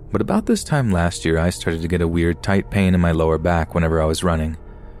 But about this time last year, I started to get a weird tight pain in my lower back whenever I was running.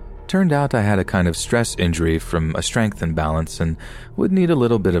 Turned out I had a kind of stress injury from a strength imbalance and would need a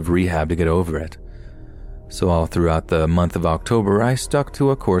little bit of rehab to get over it. So all throughout the month of October, I stuck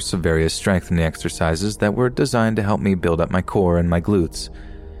to a course of various strengthening exercises that were designed to help me build up my core and my glutes.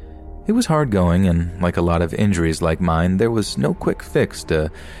 It was hard going, and like a lot of injuries like mine, there was no quick fix to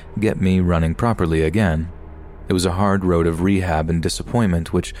get me running properly again. It was a hard road of rehab and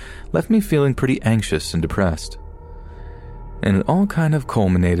disappointment, which left me feeling pretty anxious and depressed. And it all kind of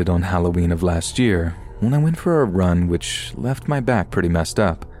culminated on Halloween of last year, when I went for a run which left my back pretty messed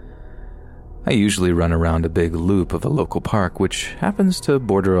up. I usually run around a big loop of a local park, which happens to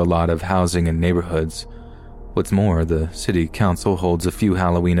border a lot of housing and neighborhoods. What's more, the city council holds a few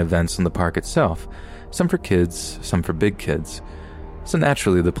Halloween events in the park itself, some for kids, some for big kids. So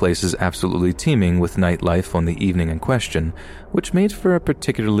naturally, the place is absolutely teeming with nightlife on the evening in question, which made for a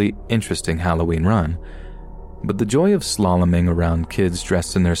particularly interesting Halloween run. But the joy of slaloming around kids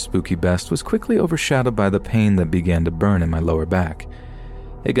dressed in their spooky best was quickly overshadowed by the pain that began to burn in my lower back.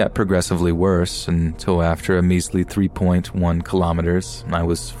 It got progressively worse until after a measly 3.1 kilometers, I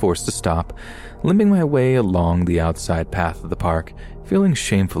was forced to stop, limping my way along the outside path of the park, feeling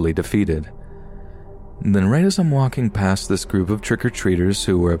shamefully defeated. Then right as I'm walking past this group of trick-or-treaters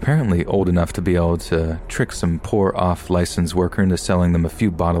who were apparently old enough to be able to trick some poor off-license worker into selling them a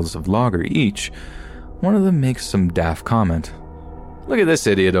few bottles of lager each, one of them makes some daft comment. "Look at this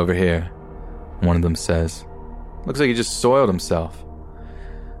idiot over here," one of them says. "Looks like he just soiled himself."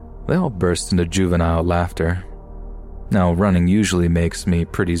 They all burst into juvenile laughter. Now, running usually makes me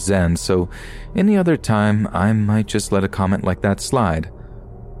pretty zen, so any other time I might just let a comment like that slide.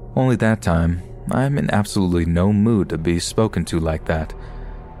 Only that time, I'm in absolutely no mood to be spoken to like that.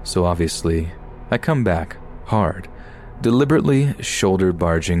 So obviously, I come back hard, deliberately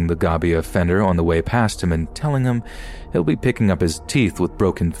shoulder-barging the gobby offender on the way past him and telling him he'll be picking up his teeth with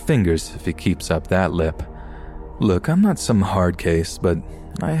broken fingers if he keeps up that lip. Look, I'm not some hard case, but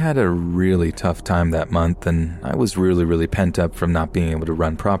I had a really tough time that month, and I was really pent up from not being able to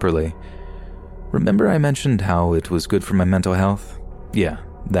run properly. Remember I mentioned how it was good for my mental health? Yeah,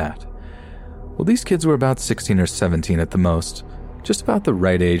 that. Well, these kids were about 16 or 17 at the most, just about the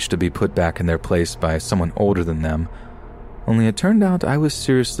right age to be put back in their place by someone older than them. Only it turned out I was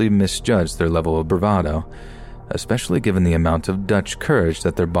seriously misjudged their level of bravado, especially given the amount of Dutch courage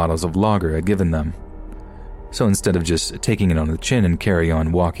that their bottles of lager had given them. So instead of just taking it on the chin and carry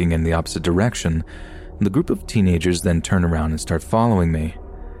on walking in the opposite direction, the group of teenagers then turn around and start following me.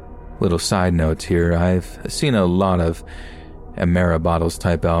 Little side note here, I've seen a lot of Amera bottles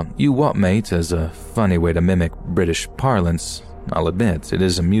type out "you what mate" as a funny way to mimic British parlance. I'll admit, it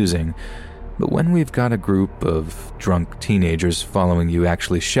is amusing, but when we've got a group of drunk teenagers following you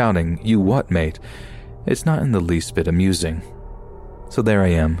actually shouting "you what mate," it's not in the least bit amusing. So there I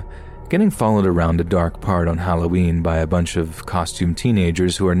am, getting followed around a dark part on Halloween by a bunch of costumed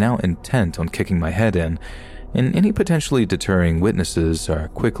teenagers who are now intent on kicking my head in, and any potentially deterring witnesses are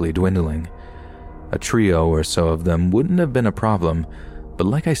quickly dwindling. A trio or so of them wouldn't have been a problem, but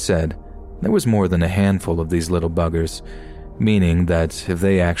like I said, there was more than a handful of these little buggers, meaning that if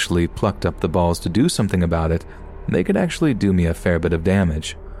they actually plucked up the balls to do something about it, they could actually do me a fair bit of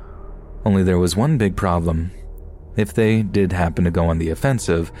damage. Only there was one big problem. If they did happen to go on the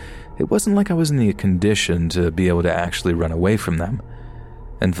offensive, it wasn't like I was in the condition to be able to actually run away from them.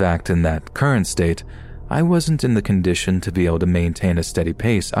 In fact, in that current state, I wasn't in the condition to be able to maintain a steady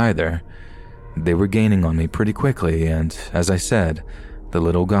pace either. They were gaining on me pretty quickly, and as I said, the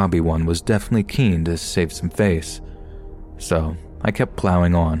little gobby one was definitely keen to save some face. So I kept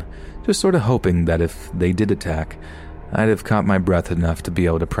plowing on, just sort of hoping that if they did attack, I'd have caught my breath enough to be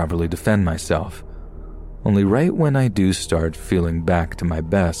able to properly defend myself. Only right when I do start feeling back to my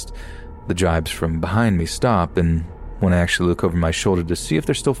best, the jibes from behind me stop, and when I actually look over my shoulder to see if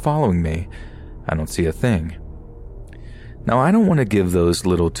they're still following me, I don't see a thing. Now, I don't want to give those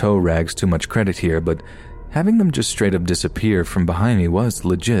little toe rags too much credit here, but having them just straight up disappear from behind me was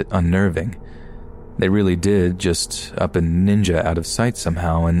legit unnerving. They really did just up and ninja out of sight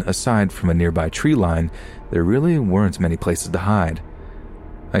somehow, and aside from a nearby tree line, there really weren't many places to hide.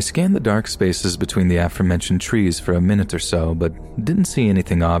 I scanned the dark spaces between the aforementioned trees for a minute or so, but didn't see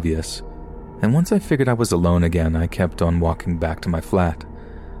anything obvious. And once I figured I was alone again, I kept on walking back to my flat.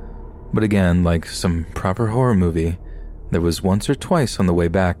 But again, like some proper horror movie, there was once or twice on the way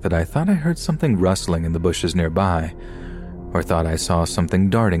back that I thought I heard something rustling in the bushes nearby. or thought I saw something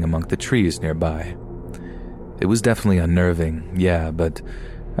darting among the trees nearby. It was definitely unnerving, yeah, but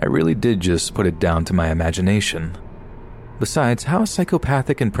I really did just put it down to my imagination. Besides, how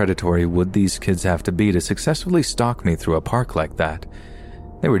psychopathic and predatory would these kids have to be to successfully stalk me through a park like that?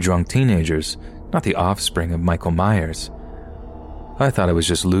 They were drunk teenagers, not the offspring of Michael Myers. I thought I was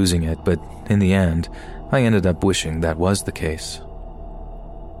just losing it, but in the end, I ended up wishing that was the case.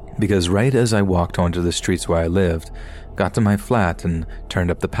 Because right as I walked onto the streets where I lived, got to my flat and turned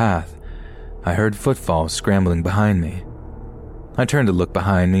up the path, I heard footfalls scrambling behind me. I turn to look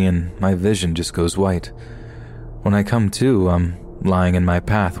behind me and my vision just goes white. When I come to, I'm lying in my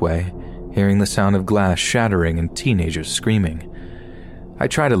pathway, hearing the sound of glass shattering and teenagers screaming. I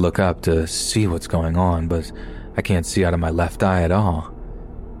try to look up to see what's going on, but I can't see out of my left eye at all.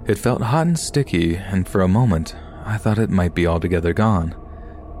 It felt hot and sticky, and for a moment, I thought it might be altogether gone.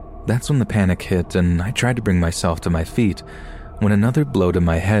 That's when the panic hit, and I tried to bring myself to my feet, when another blow to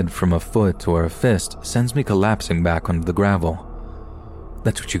my head from a foot or a fist sends me collapsing back onto the gravel.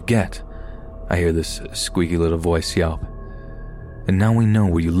 "That's what you get," I hear this squeaky little voice yelp. "And now we know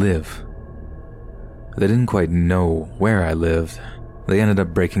where you live." They didn't quite know where I lived. They ended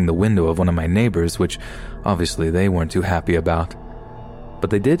up breaking the window of one of my neighbors, which obviously they weren't too happy about. But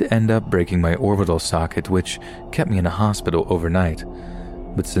they did end up breaking my orbital socket, which kept me in a hospital overnight.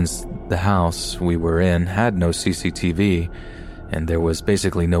 But since the house we were in had no CCTV, and there was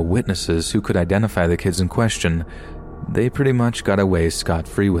basically no witnesses who could identify the kids in question, they pretty much got away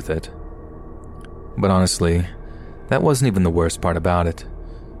scot-free with it. But honestly, that wasn't even the worst part about it.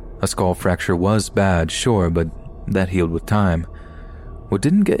 A skull fracture was bad, sure, but that healed with time. What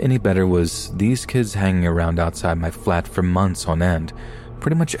didn't get any better was these kids hanging around outside my flat for months on end,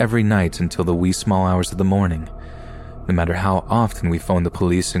 pretty much every night until the wee small hours of the morning. No matter how often we phoned the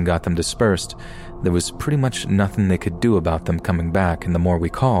police and got them dispersed, there was pretty much nothing they could do about them coming back, and the more we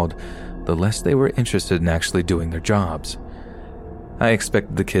called, the less they were interested in actually doing their jobs. I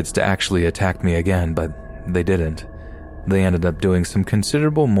expected the kids to actually attack me again, but they didn't. They ended up doing some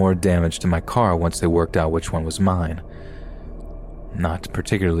considerable more damage to my car once they worked out which one was mine. Not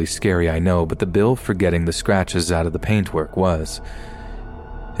particularly scary, I know, but the bill for getting the scratches out of the paintwork was.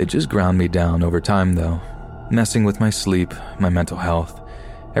 It just ground me down over time, though. Messing with my sleep, my mental health,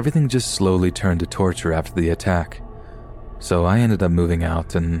 everything just slowly turned to torture after the attack. So I ended up moving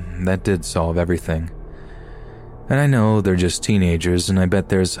out, and that did solve everything. And I know they're just teenagers, and I bet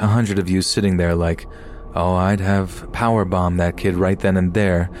there's 100 of you sitting there like, "Oh, I'd have powerbombed that kid right then and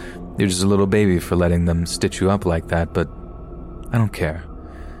there. You're just a little baby for letting them stitch you up like that," but I don't care.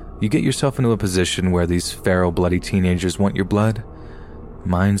 You get yourself into a position where these feral, bloody teenagers want your blood.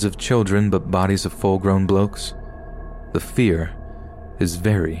 Minds of children, but bodies of full-grown blokes. The fear is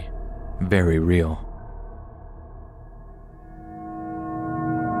very, very real.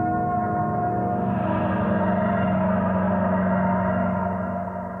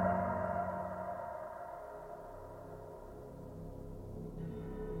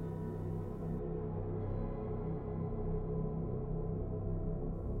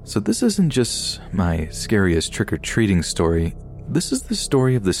 So this isn't just my scariest trick-or-treating story. This is the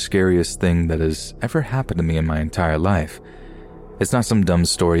story of the scariest thing that has ever happened to me in my entire life. It's not some dumb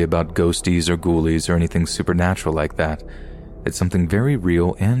story about ghosties or ghoulies or anything supernatural like that. It's something very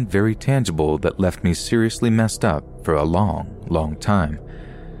real and very tangible that left me seriously messed up for a long, long time.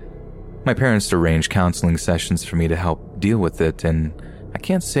 My parents arranged counseling sessions for me to help deal with it, and I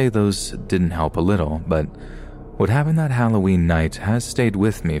can't say those didn't help a little, but what happened that Halloween night has stayed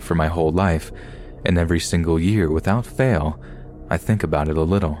with me for my whole life, and every single year, without fail, I think about it a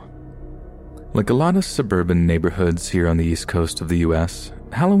little. Like a lot of suburban neighborhoods here on the East Coast of the US,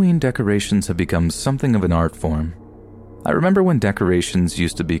 Halloween decorations have become something of an art form. I remember when decorations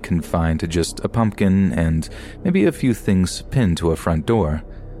used to be confined to just a pumpkin and maybe a few things pinned to a front door.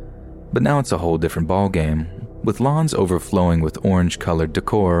 But now it's a whole different ballgame, with lawns overflowing with orange-colored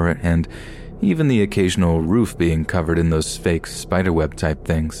decor and even the occasional roof being covered in those fake spiderweb type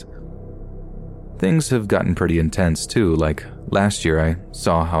things. Things have gotten pretty intense too, like last year I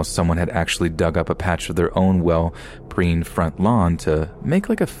saw how someone had actually dug up a patch of their own well-preened front lawn to make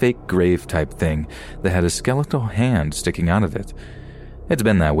like a fake grave type thing that had a skeletal hand sticking out of it. It's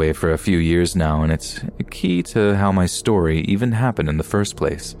been that way for a few years now, and it's key to how my story even happened in the first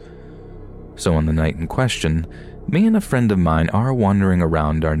place. So on the night in question, me and a friend of mine are wandering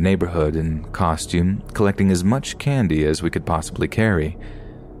around our neighborhood in costume, collecting as much candy as we could possibly carry.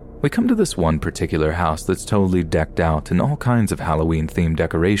 We come to this one particular house that's totally decked out in all kinds of Halloween-themed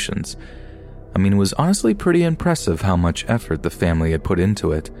decorations. I mean, it was honestly pretty impressive how much effort the family had put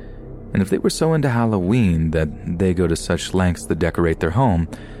into it. and if they were so into Halloween that they go to such lengths to decorate their home,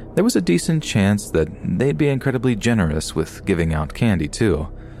 there was a decent chance that they'd be incredibly generous with giving out candy too.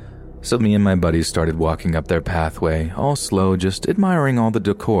 So me and my buddies started walking up their pathway, all slow, just admiring all the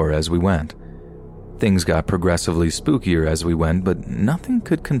decor as we went. Things got progressively spookier as we went, but nothing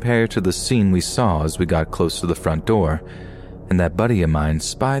could compare to the scene we saw as we got close to the front door, and that buddy of mine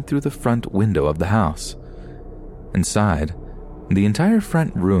spied through the front window of the house. Inside, the entire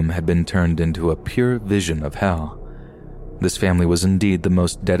front room had been turned into a pure vision of hell. This family was indeed the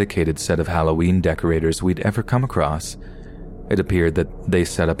most dedicated set of Halloween decorators we'd ever come across. It appeared that they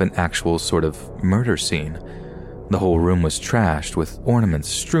set up an actual sort of murder scene. The whole room was trashed, with ornaments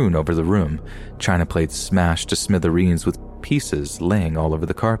strewn over the room, china plates smashed to smithereens with pieces laying all over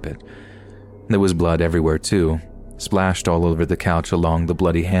the carpet. There was blood everywhere too, splashed all over the couch along the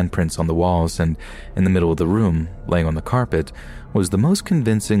bloody handprints on the walls, and in the middle of the room, laying on the carpet, was the most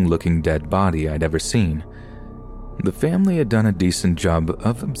convincing-looking dead body I'd ever seen. The family had done a decent job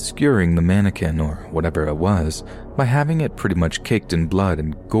of obscuring the mannequin, or whatever it was, by having it pretty much caked in blood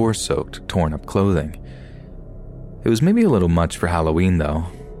and gore-soaked, torn-up clothing. It was maybe a little much for Halloween, though.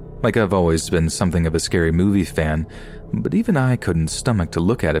 Like, I've always been something of a scary movie fan, but even I couldn't stomach to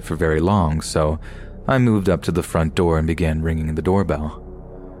look at it for very long, so I moved up to the front door and began ringing the doorbell.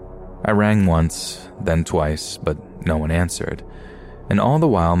 I rang once, then twice, but no one answered. And all the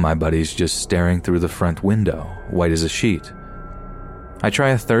while my buddy's just staring through the front window, white as a sheet. I try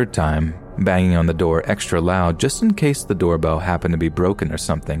a third time, banging on the door extra loud just in case the doorbell happened to be broken or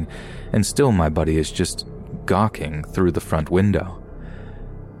something, and still my buddy is just gawking through the front window.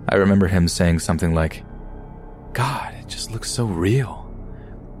 I remember him saying something like, "God, it just looks so real,"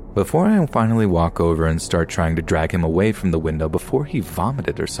 before I finally walk over and start trying to drag him away from the window before he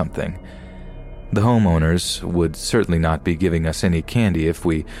vomited or something. The homeowners would certainly not be giving us any candy if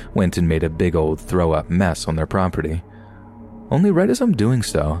we went and made a big old throw-up mess on their property. Only right as I'm doing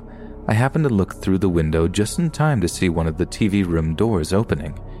so, I happen to look through the window just in time to see one of the TV room doors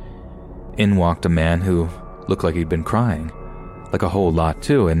opening. In walked a man who looked like he'd been crying, like a whole lot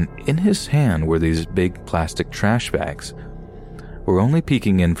too, and in his hand were these big plastic trash bags. We're only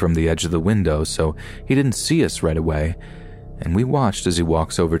peeking in from the edge of the window, so he didn't see us right away, and we watched as he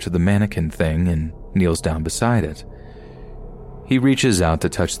walks over to the mannequin thing and kneels down beside it. He reaches out to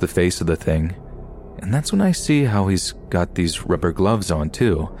touch the face of the thing, and that's when I see how he's got these rubber gloves on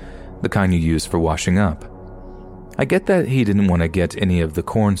too, the kind you use for washing up. I get that he didn't want to get any of the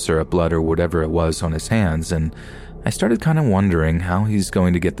corn syrup blood or whatever it was on his hands, and I started kind of wondering how he's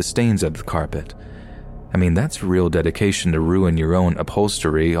going to get the stains out of the carpet. I mean, that's real dedication to ruin your own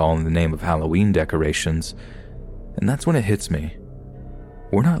upholstery all in the name of Halloween decorations. And that's when it hits me.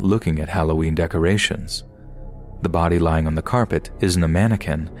 We're not looking at Halloween decorations. The body lying on the carpet isn't a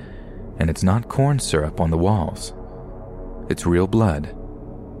mannequin, and it's not corn syrup on the walls. It's real blood.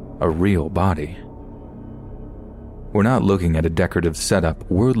 A real body. We're not looking at a decorative setup,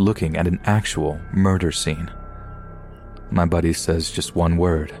 we're looking at an actual murder scene. My buddy says just one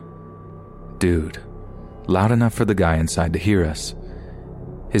word. "Dude," loud enough for the guy inside to hear us.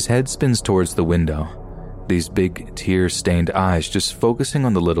 His head spins towards the window, these big tear-stained eyes just focusing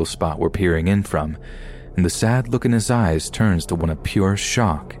on the little spot we're peering in from, and the sad look in his eyes turns to one of pure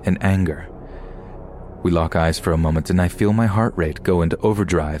shock and anger. We lock eyes for a moment and I feel my heart rate go into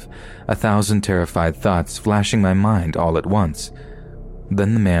overdrive, 1,000 terrified thoughts flashing my mind all at once.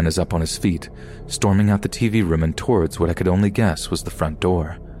 Then the man is up on his feet, storming out the TV room and towards what I could only guess was the front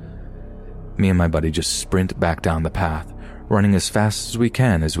door. Me and my buddy just sprint back down the path, running as fast as we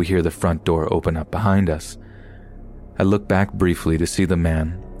can as we hear the front door open up behind us. I look back briefly to see the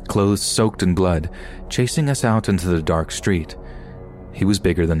man, clothes soaked in blood, chasing us out into the dark street. He was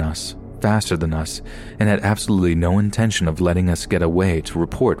bigger than us, faster than us, and had absolutely no intention of letting us get away to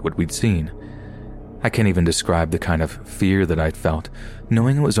report what we'd seen. I can't even describe the kind of fear that I'd felt,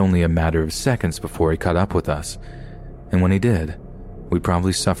 knowing it was only a matter of seconds before he caught up with us. And when he did, we'd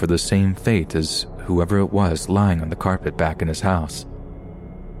probably suffer the same fate as whoever it was lying on the carpet back in his house.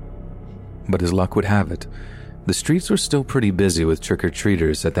 But as luck would have it, the streets were still pretty busy with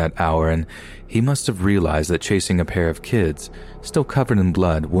trick-or-treaters at that hour, and he must have realized that chasing a pair of kids, still covered in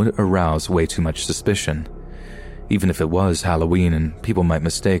blood, would arouse way too much suspicion. Even if it was Halloween and people might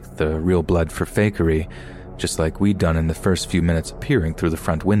mistake the real blood for fakery, just like we'd done in the first few minutes peering through the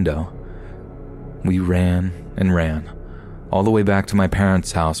front window. We ran and ran, all the way back to my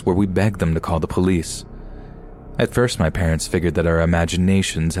parents' house where we begged them to call the police. At first, my parents figured that our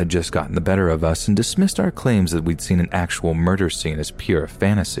imaginations had just gotten the better of us and dismissed our claims that we'd seen an actual murder scene as pure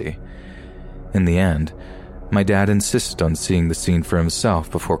fantasy. In the end, My dad insisted on seeing the scene for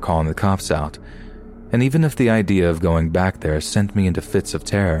himself before calling the cops out, and even if the idea of going back there sent me into fits of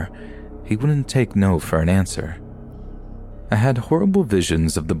terror, he wouldn't take no for an answer. I had horrible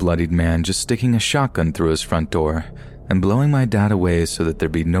visions of the bloodied man just sticking a shotgun through his front door and blowing my dad away so that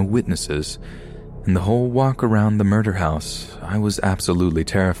there'd be no witnesses, and the whole walk around the murder house, I was absolutely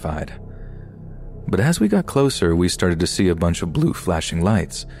terrified. But as we got closer, we started to see a bunch of blue flashing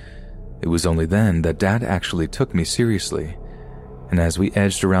lights. It was only then that Dad actually took me seriously, and as we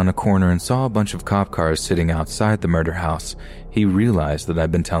edged around a corner and saw a bunch of cop cars sitting outside the murder house, he realized that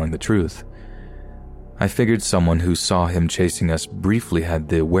I'd been telling the truth. I figured someone who saw him chasing us briefly had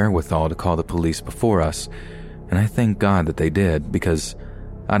the wherewithal to call the police before us, and I thank God that they did, because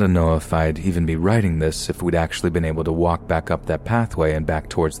I don't know if I'd even be writing this if we'd actually been able to walk back up that pathway and back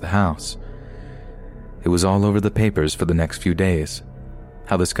towards the house. It was all over the papers for the next few days,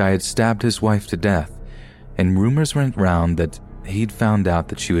 how this guy had stabbed his wife to death, and rumors went round that he'd found out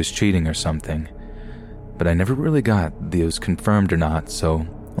that she was cheating or something. But I never really got those confirmed or not, so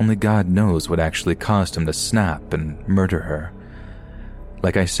only God knows what actually caused him to snap and murder her.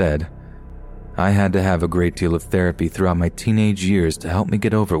 Like I said, I had to have a great deal of therapy throughout my teenage years to help me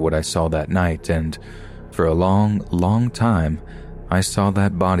get over what I saw that night, and for a long, long time, I saw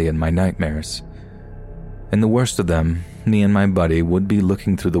that body in my nightmares. In the worst of them, me and my buddy would be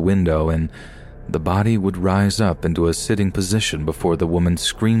looking through the window, and the body would rise up into a sitting position before the woman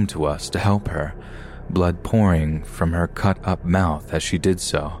screamed to us to help her, blood pouring from her cut-up mouth as she did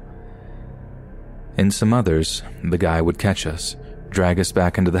so. In some others, the guy would catch us, drag us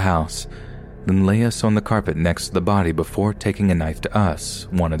back into the house, then lay us on the carpet next to the body before taking a knife to us,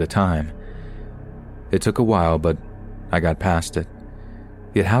 one at a time. It took a while, but I got past it.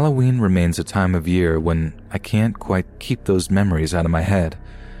 Yet Halloween remains a time of year when I can't quite keep those memories out of my head.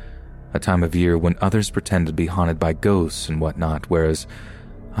 A time of year when others pretend to be haunted by ghosts and whatnot, whereas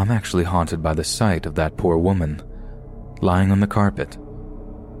I'm actually haunted by the sight of that poor woman, lying on the carpet,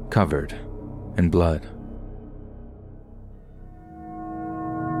 covered in blood.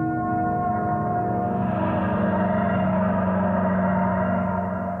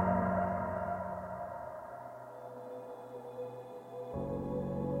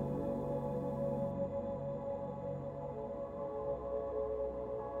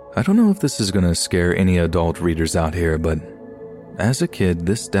 I don't know if this is going to scare any adult readers out here, but as a kid,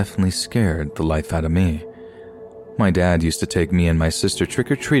 this definitely scared the life out of me. My dad used to take me and my sister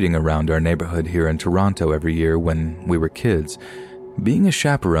trick-or-treating around our neighborhood here in Toronto every year when we were kids, being a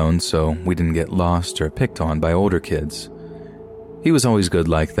chaperone so we didn't get lost or picked on by older kids. He was always good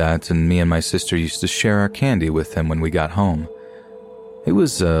like that, and me and my sister used to share our candy with him when we got home. It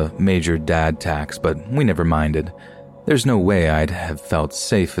was a major dad tax, but we never minded. There's no way I'd have felt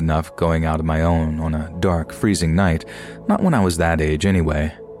safe enough going out on my own on a dark, freezing night, not when I was that age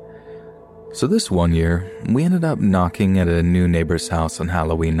anyway. So this one year, we ended up knocking at a new neighbor's house on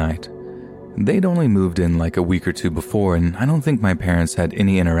Halloween night. They'd only moved in like a week or two before, and I don't think my parents had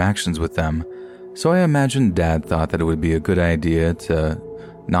any interactions with them, so I imagine Dad thought that it would be a good idea to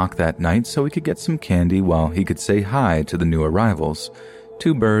knock that night so we could get some candy while he could say hi to the new arrivals.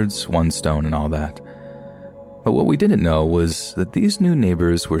 2 birds, 1 stone and all that. But what we didn't know was that these new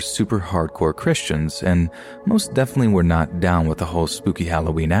neighbors were super hardcore Christians and most definitely were not down with the whole spooky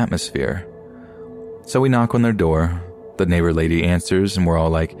Halloween atmosphere. So we knock on their door, the neighbor lady answers, and we're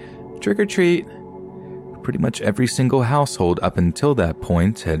all like, "Trick or treat." Pretty much every single household up until that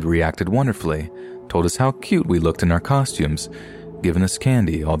point had reacted wonderfully, told us how cute we looked in our costumes, given us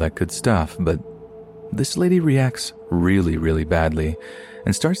candy, all that good stuff, but this lady reacts really, really badly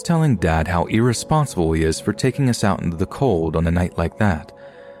and starts telling Dad how irresponsible he is for taking us out into the cold on a night like that.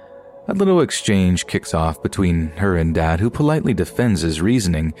 A little exchange kicks off between her and Dad, who politely defends his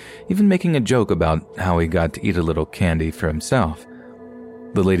reasoning, even making a joke about how he got to eat a little candy for himself.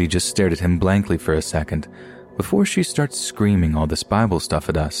 The lady just stared at him blankly for a second before she starts screaming all this Bible stuff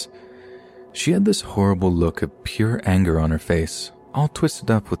at us. She had this horrible look of pure anger on her face, all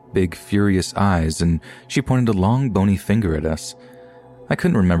twisted up with big, furious eyes, and she pointed a long, bony finger at us. I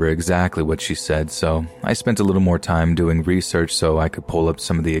couldn't remember exactly what she said, so I spent a little more time doing research so I could pull up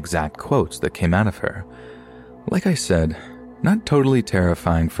some of the exact quotes that came out of her. Like I said, not totally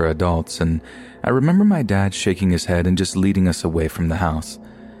terrifying for adults, and I remember my dad shaking his head and just leading us away from the house.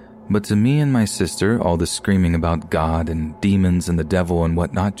 But to me and my sister, all the screaming about God and demons and the devil and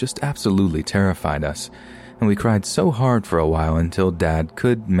whatnot just absolutely terrified us, and we cried so hard for a while until Dad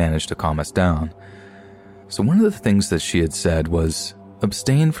could manage to calm us down. So one of the things that she had said was,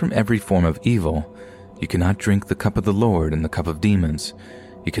 "Abstain from every form of evil. You cannot drink the cup of the Lord and the cup of demons.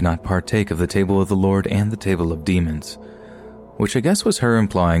 You cannot partake of the table of the Lord and the table of demons. Which I guess was her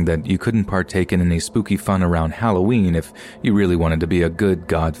implying that you couldn't partake in any spooky fun around Halloween if you really wanted to be a good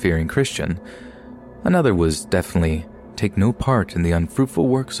God-fearing Christian. Another was definitely take no part in the unfruitful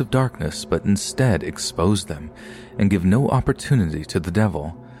works of darkness, but instead expose them and give no opportunity to the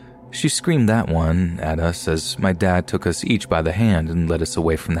devil. She screamed that one at us as my dad took us each by the hand and led us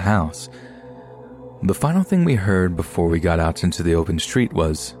away from the house. The final thing we heard before we got out into the open street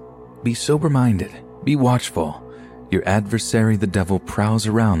was, "Be sober-minded, be watchful. Your adversary the devil prowls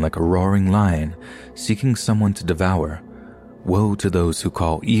around like a roaring lion, seeking someone to devour. Woe to those who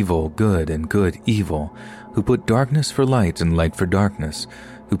call evil good and good evil, who put darkness for light and light for darkness,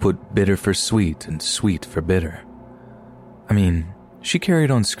 who put bitter for sweet and sweet for bitter." I mean, she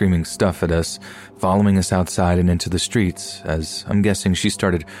carried on screaming stuff at us, following us outside and into the streets, as I'm guessing she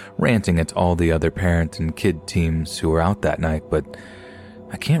started ranting at all the other parent and kid teams who were out that night, but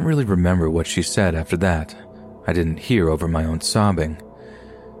I can't really remember what she said after that. I didn't hear over my own sobbing.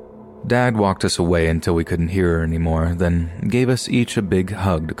 Dad walked us away until we couldn't hear her anymore, then gave us each a big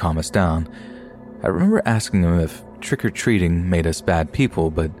hug to calm us down. I remember asking him if trick-or-treating made us bad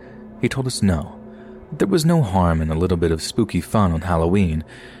people, but he told us no. There was no harm in a little bit of spooky fun on Halloween,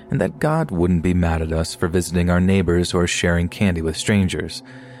 and that God wouldn't be mad at us for visiting our neighbors or sharing candy with strangers.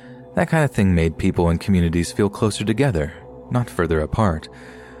 That kind of thing made people and communities feel closer together, not further apart.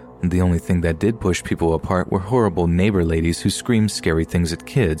 The only thing that did push people apart were horrible neighbor ladies who scream scary things at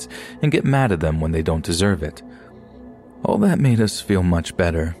kids and get mad at them when they don't deserve it. All that made us feel much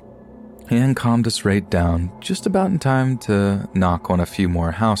better and calmed us right down just about in time to knock on a few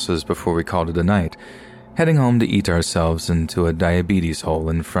more houses before we called it a night, heading home to eat ourselves into a diabetes hole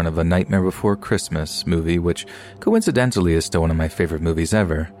in front of A Nightmare Before Christmas movie, which coincidentally is still one of my favorite movies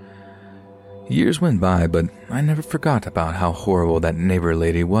ever. Years went by, but I never forgot about how horrible that neighbor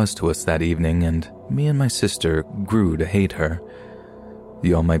lady was to us that evening, and me and my sister grew to hate her.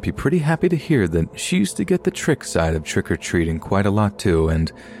 Y'all might be pretty happy to hear that she used to get the trick side of trick-or-treating quite a lot too,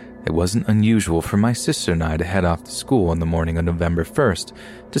 and it wasn't unusual for my sister and I to head off to school on the morning of November 1st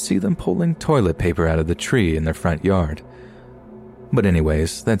to see them pulling toilet paper out of the tree in their front yard. But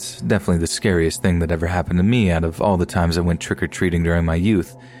anyways, that's definitely the scariest thing that ever happened to me out of all the times I went trick-or-treating during my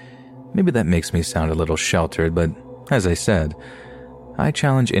youth. Maybe that makes me sound a little sheltered, but as I said, I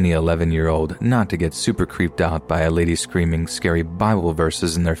challenge any 11-year-old not to get super creeped out by a lady screaming scary Bible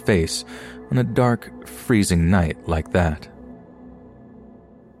verses in their face on a dark, freezing night like that.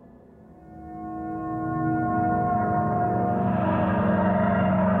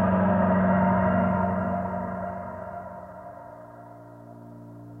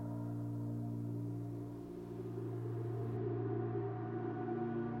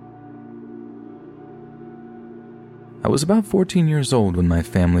 I was about 14 years old when my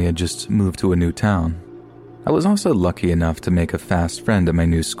family had just moved to a new town. I was also lucky enough to make a fast friend at my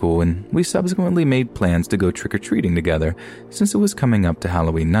new school, and we subsequently made plans to go trick-or-treating together since it was coming up to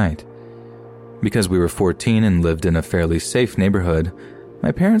Halloween night. Because we were 14 and lived in a fairly safe neighborhood,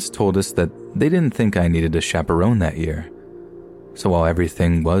 my parents told us that they didn't think I needed a chaperone that year. So while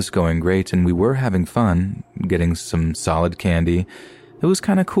everything was going great and we were having fun, getting some solid candy, it was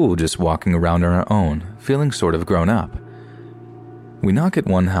kind of cool just walking around on our own, feeling sort of grown up. We knock at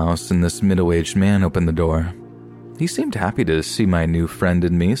one house and this middle-aged man opened the door. He seemed happy to see my new friend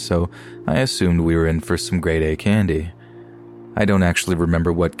and me, so I assumed we were in for some grade A candy. I don't actually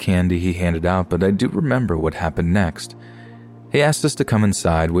remember what candy he handed out, but I do remember what happened next. He asked us to come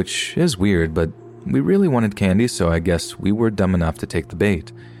inside, which is weird, but we really wanted candy, so I guess we were dumb enough to take the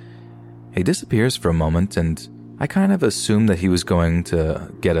bait. He disappears for a moment, and I kind of assumed that he was going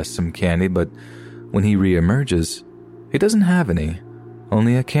to get us some candy, but when he reemerges, he doesn't have any,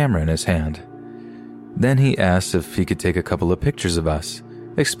 only a camera in his hand. Then he asked if he could take a couple of pictures of us,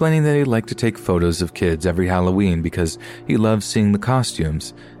 explaining that he'd like to take photos of kids every Halloween because he loved seeing the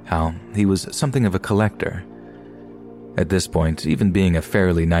costumes, how he was something of a collector. At this point, even being a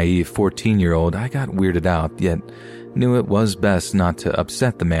fairly naive 14-year-old, I got weirded out, yet knew it was best not to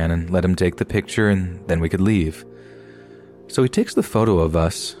upset the man and let him take the picture and then we could leave. So he takes the photo of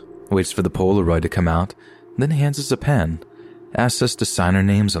us, waits for the Polaroid to come out, then hands us a pen, asks us to sign our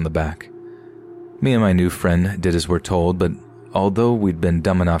names on the back. Me and my new friend did as we're told, but although we'd been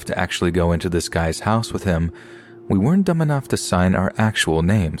dumb enough to actually go into this guy's house with him, we weren't dumb enough to sign our actual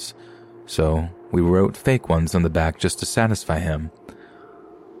names, so we wrote fake ones on the back just to satisfy him.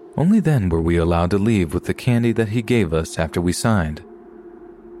 Only then were we allowed to leave with the candy that he gave us after we signed.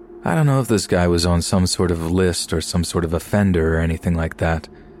 I don't know if this guy was on some sort of list or some sort of offender or anything like that.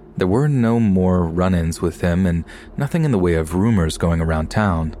 There were no more run-ins with him and nothing in the way of rumors going around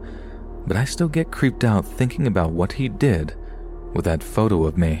town, but I still get creeped out thinking about what he did with that photo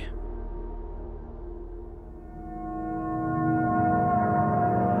of me.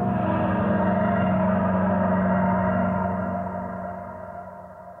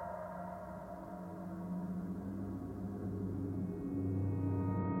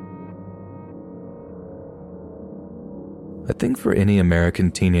 I think for any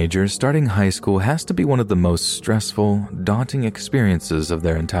American teenager, starting high school has to be one of the most stressful, daunting experiences of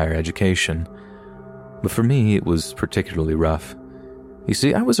their entire education. But for me, it was particularly rough. You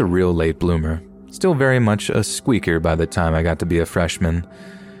see, I was a real late bloomer, still very much a squeaker by the time I got to be a freshman.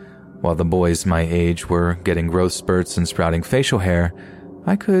 While the boys my age were getting growth spurts and sprouting facial hair,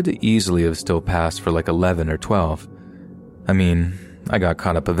 I could easily have still passed for like 11 or 12. I mean, I got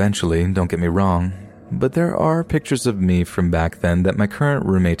caught up eventually, don't get me wrong, but there are pictures of me from back then that my current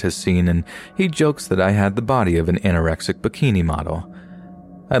roommate has seen, and he jokes that I had the body of an anorexic bikini model.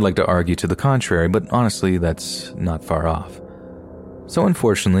 I'd like to argue to the contrary, but honestly, that's not far off. So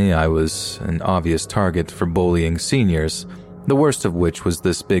unfortunately, I was an obvious target for bullying seniors, the worst of which was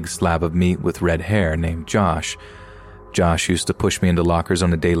this big slab of meat with red hair named Josh. Josh used to push me into lockers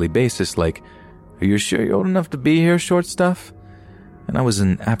on a daily basis like, "Are you sure you're old enough to be here, short stuff?" And I was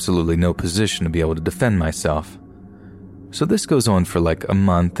in absolutely no position to be able to defend myself. So this goes on for like a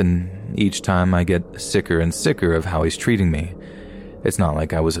month, and each time I get sicker and sicker of how he's treating me. It's not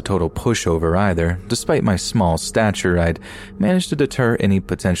like I was a total pushover either. Despite my small stature, I'd managed to deter any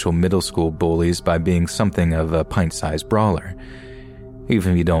potential middle school bullies by being something of a pint-sized brawler.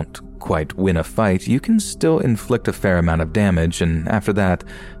 Even if you don't quite win a fight, you can still inflict a fair amount of damage, and after that,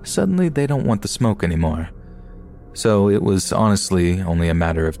 suddenly they don't want the smoke anymore. So it was honestly only a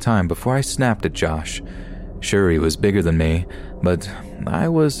matter of time before I snapped at Josh. Sure, he was bigger than me, but I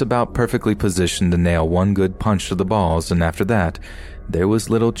was about perfectly positioned to nail one good punch to the balls, and after that, there was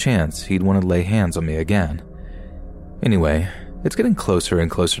little chance he'd want to lay hands on me again. Anyway, it's getting closer and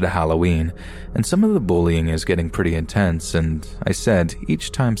closer to Halloween, and some of the bullying is getting pretty intense, and I said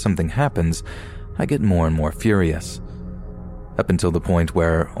each time something happens, I get more and more furious. Up until the point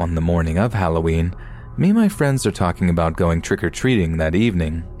where, on the morning of Halloween, me and my friends are talking about going trick-or-treating that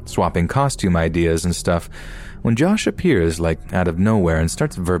evening, swapping costume ideas and stuff, when Josh appears like out of nowhere and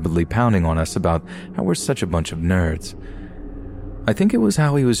starts verbally pounding on us about how we're such a bunch of nerds. I think it was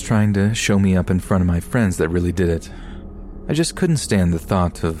how he was trying to show me up in front of my friends that really did it. I just couldn't stand the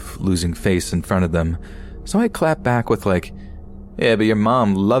thought of losing face in front of them, so I clapped back with like, "Yeah, but your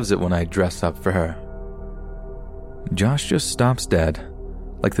mom loves it when I dress up for her." Josh just stops dead,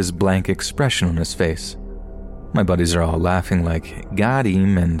 like this blank expression on his face. My buddies are all laughing like, "Got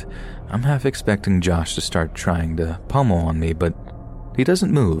him," and I'm half expecting Josh to start trying to pummel on me, but he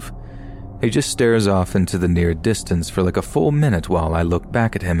doesn't move. He just stares off into the near distance for like a full minute while I look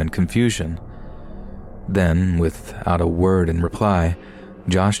back at him in confusion. Then, without a word in reply,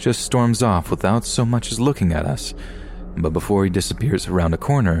 Josh just storms off without so much as looking at us, but before he disappears around a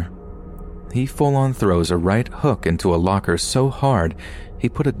corner, he full-on throws a right hook into a locker so hard he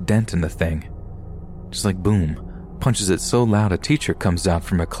put a dent in the thing. Just like boom, punches it so loud a teacher comes out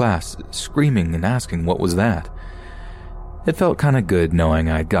from a class, screaming and asking what was that. It felt kinda good knowing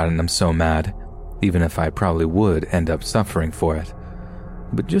I'd gotten him so mad, even if I probably would end up suffering for it.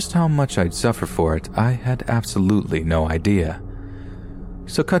 But just how much I'd suffer for it, I had absolutely no idea.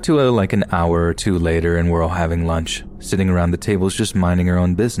 So cut to like an hour or two later and we're all having lunch, sitting around the tables just minding our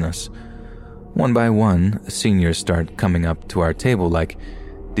own business. One by one, seniors start coming up to our table like,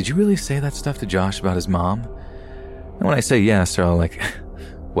 "Did you really say that stuff to Josh about his mom?" And when I say yes, they're all like,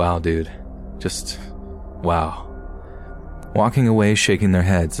 "Wow, dude. Just, wow." Walking away, shaking their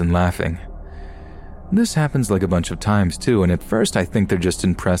heads and laughing. This happens like a bunch of times too, and at first I think they're just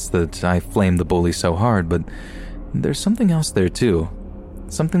impressed that I flamed the bully so hard, but there's something else there too.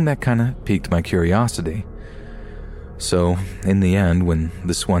 Something that kinda piqued my curiosity. So, in the end, when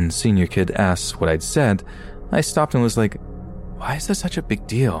this one senior kid asks what I'd said, I stopped and was like, "Why is this such a big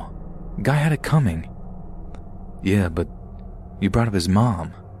deal? Guy had it coming." "Yeah, but you brought up his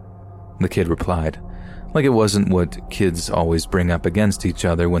mom," the kid replied, like it wasn't what kids always bring up against each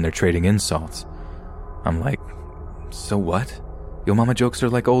other when they're trading insults. I'm like, "So what? Yo mama jokes are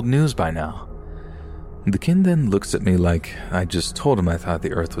like old news by now." The kid then looks at me like I just told him I thought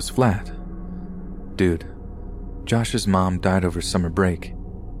the earth was flat. "Dude, Josh's mom died over summer break.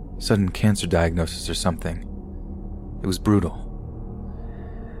 Sudden cancer diagnosis or something. It was brutal."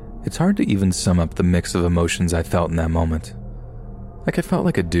 It's hard to even sum up the mix of emotions I felt in that moment. Like I felt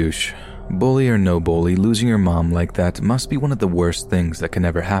like a douche. bully or no bully, losing your mom like that must be one of the worst things that can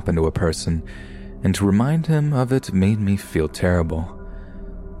ever happen to a person, and to remind him of it made me feel terrible.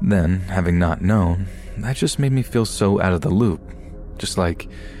 Then, having not known, that just made me feel so out of the loop, just like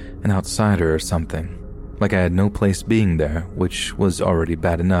an outsider or something, like I had no place being there, which was already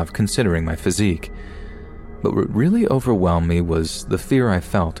bad enough considering my physique. But what really overwhelmed me was the fear I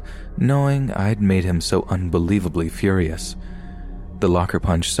felt, knowing I'd made him so unbelievably furious. The locker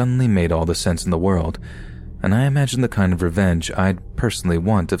punch suddenly made all the sense in the world, and I imagined the kind of revenge I'd personally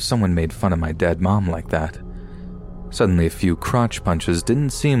want if someone made fun of my dead mom like that. Suddenly, a few crotch punches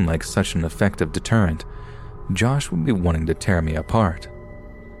didn't seem like such an effective deterrent. Josh would be wanting to tear me apart.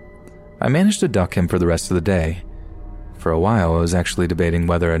 I managed to duck him for the rest of the day. For a while, I was actually debating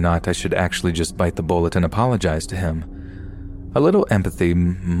whether or not I should actually just bite the bullet and apologize to him. A little empathy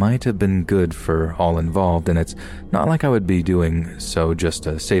might have been good for all involved, and it's not like I would be doing so just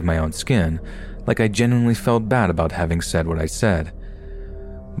to save my own skin, like I genuinely felt bad about having said what I said.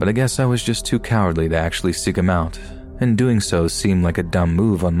 But I guess I was just too cowardly to actually seek him out, and doing so seemed like a dumb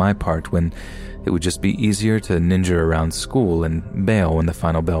move on my part when it would just be easier to ninja around school and bail when the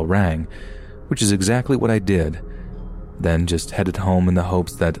final bell rang, which is exactly what I did. Then just headed home in the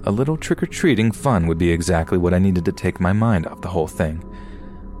hopes that a little trick-or-treating fun would be exactly what I needed to take my mind off the whole thing.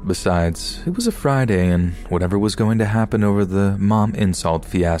 Besides, it was a Friday, and whatever was going to happen over the mom insult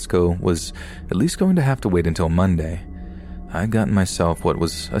fiasco was at least going to have to wait until Monday. I'd gotten myself what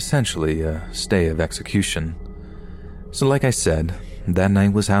was essentially a stay of execution. So like I said, that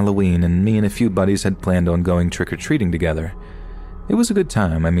night was Halloween, and me and a few buddies had planned on going trick-or-treating together. It was a good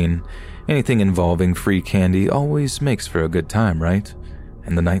time. I mean, anything involving free candy always makes for a good time, right?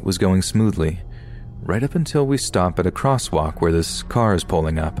 And the night was going smoothly, right up until we stop at a crosswalk where this car is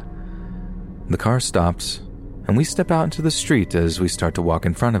pulling up. The car stops, and we step out into the street as we start to walk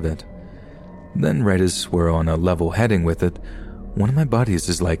in front of it. Then right as we're on a level heading with it, one of my buddies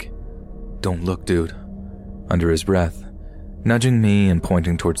is like, "Don't look, dude," under his breath, nudging me and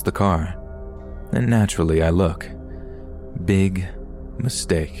pointing towards the car. And naturally I look. Big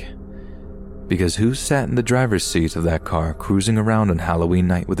mistake. Because who sat in the driver's seat of that car cruising around on Halloween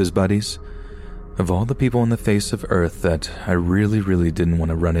night with his buddies? Of all the people on the face of Earth that I really didn't want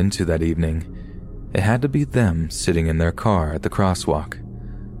to run into that evening, it had to be them sitting in their car at the crosswalk.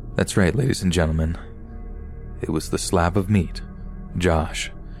 That's right, ladies and gentlemen. It was the slab of meat,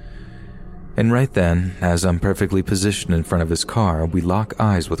 Josh. And right then, as I'm perfectly positioned in front of his car, we lock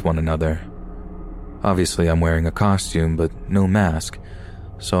eyes with one another. Obviously, I'm wearing a costume, but no mask,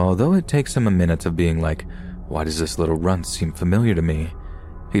 so although it takes him a minute of being like, "Why does this little runt seem familiar to me?"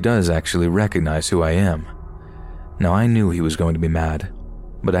 he does actually recognize who I am. Now, I knew he was going to be mad,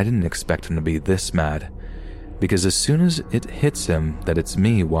 but I didn't expect him to be this mad, because as soon as it hits him that it's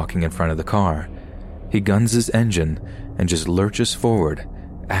me walking in front of the car, he guns his engine and just lurches forward,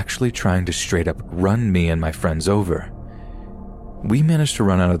 actually trying to straight up run me and my friends over. We managed to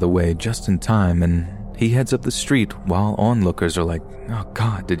run out of the way just in time, and he heads up the street while onlookers are like, "Oh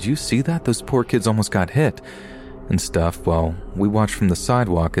God, did you see that? Those poor kids almost got hit," and stuff, while we watch from the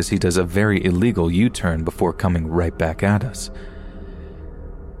sidewalk as he does a very illegal U-turn before coming right back at us.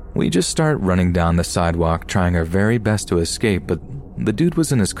 We just start running down the sidewalk, trying our very best to escape, but the dude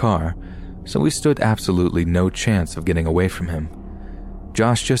was in his car, so we stood absolutely no chance of getting away from him.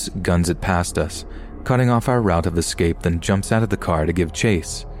 Josh just guns it past us, cutting off our route of escape, then jumps out of the car to give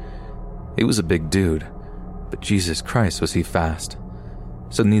chase. It was a big dude, but Jesus Christ was he fast.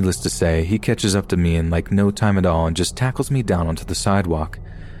 So needless to say, he catches up to me in like no time at all and just tackles me down onto the sidewalk.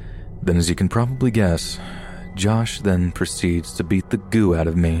 Then, as you can probably guess, Josh then proceeds to beat the goo out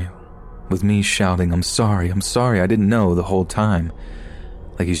of me, with me shouting, I'm sorry, I didn't know," the whole time.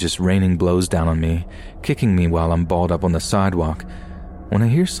 Like he's just raining blows down on me, kicking me while I'm balled up on the sidewalk, when I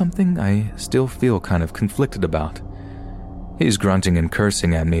hear something I still feel kind of conflicted about. He's grunting and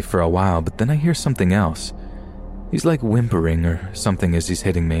cursing at me for a while, but then I hear something else. He's like whimpering or something as he's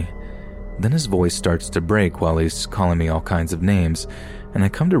hitting me. Then his voice starts to break while he's calling me all kinds of names, and I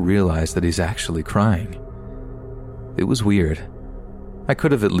come to realize that he's actually crying. It was weird. I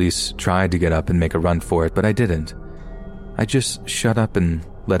could have at least tried to get up and make a run for it, but I didn't. I just shut up and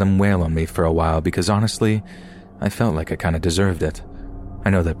let him wail on me for a while because honestly, I felt like I kind of deserved it. I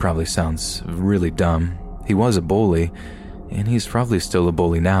know that probably sounds really dumb. He was a bully, and he's probably still a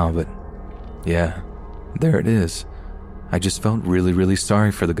bully now, but yeah, there it is. I just felt really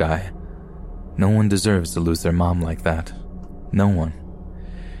sorry for the guy. No one deserves to lose their mom like that. No one.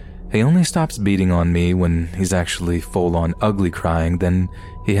 He only stops beating on me when he's actually full-on ugly crying, then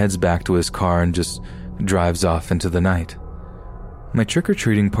he heads back to his car and just drives off into the night. My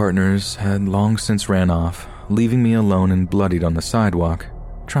trick-or-treating partners had long since ran off, leaving me alone and bloodied on the sidewalk,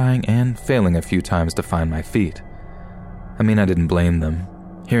 trying and failing a few times to find my feet. I mean, I didn't blame them.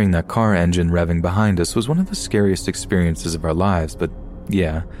 Hearing that car engine revving behind us was one of the scariest experiences of our lives, but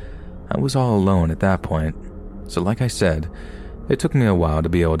yeah, I was all alone at that point. So like I said, it took me a while to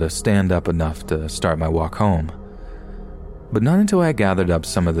be able to stand up enough to start my walk home. But not until I gathered up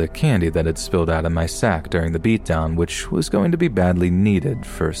some of the candy that had spilled out of my sack during the beatdown, which was going to be badly needed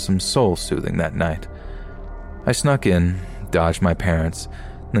for some soul-soothing that night. I snuck in, dodged my parents,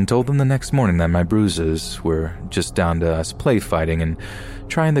 and told them the next morning that my bruises were just down to us play fighting and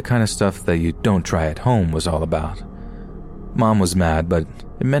trying the kind of stuff that you don't try at home was all about. Mom was mad, but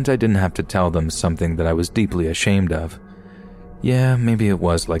it meant I didn't have to tell them something that I was deeply ashamed of. Yeah, maybe it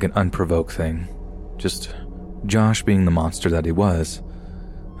was like an unprovoked thing. Just Josh being the monster that he was.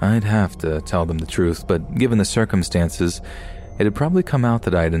 I'd have to tell them the truth, but given the circumstances, it had probably come out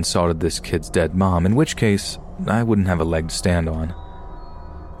that I had insulted this kid's dead mom, in which case I wouldn't have a leg to stand on.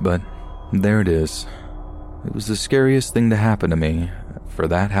 But there it is. It was the scariest thing to happen to me for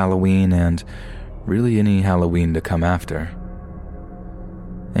that Halloween and really any Halloween to come after.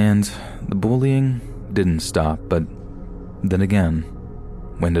 And the bullying didn't stop, but then again,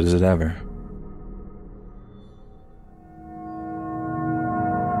 when does it ever?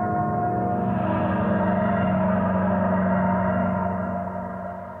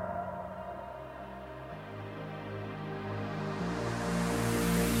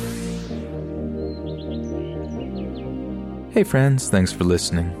 Hey friends, thanks for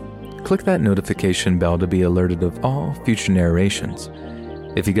listening. Click that notification bell to be alerted of all future narrations.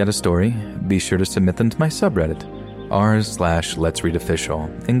 If you got a story, be sure to submit them to my subreddit,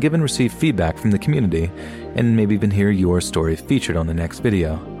 r/Let'sReadOfficial, and give and receive feedback from the community, and maybe even hear your story featured on the next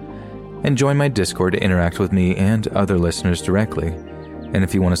video. And join my Discord to interact with me and other listeners directly. And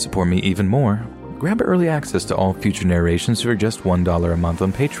if you want to support me even more, grab early access to all future narrations for just $1 a month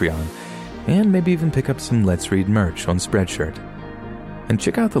on Patreon, and maybe even pick up some Let's Read merch on Spreadshirt. And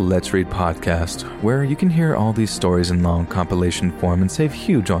check out the Let's Read podcast, where you can hear all these stories in long compilation form and save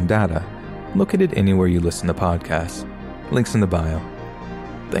huge on data, located anywhere you listen to podcasts. Links in the bio.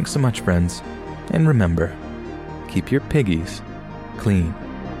 Thanks so much, friends, and remember, keep your piggies clean.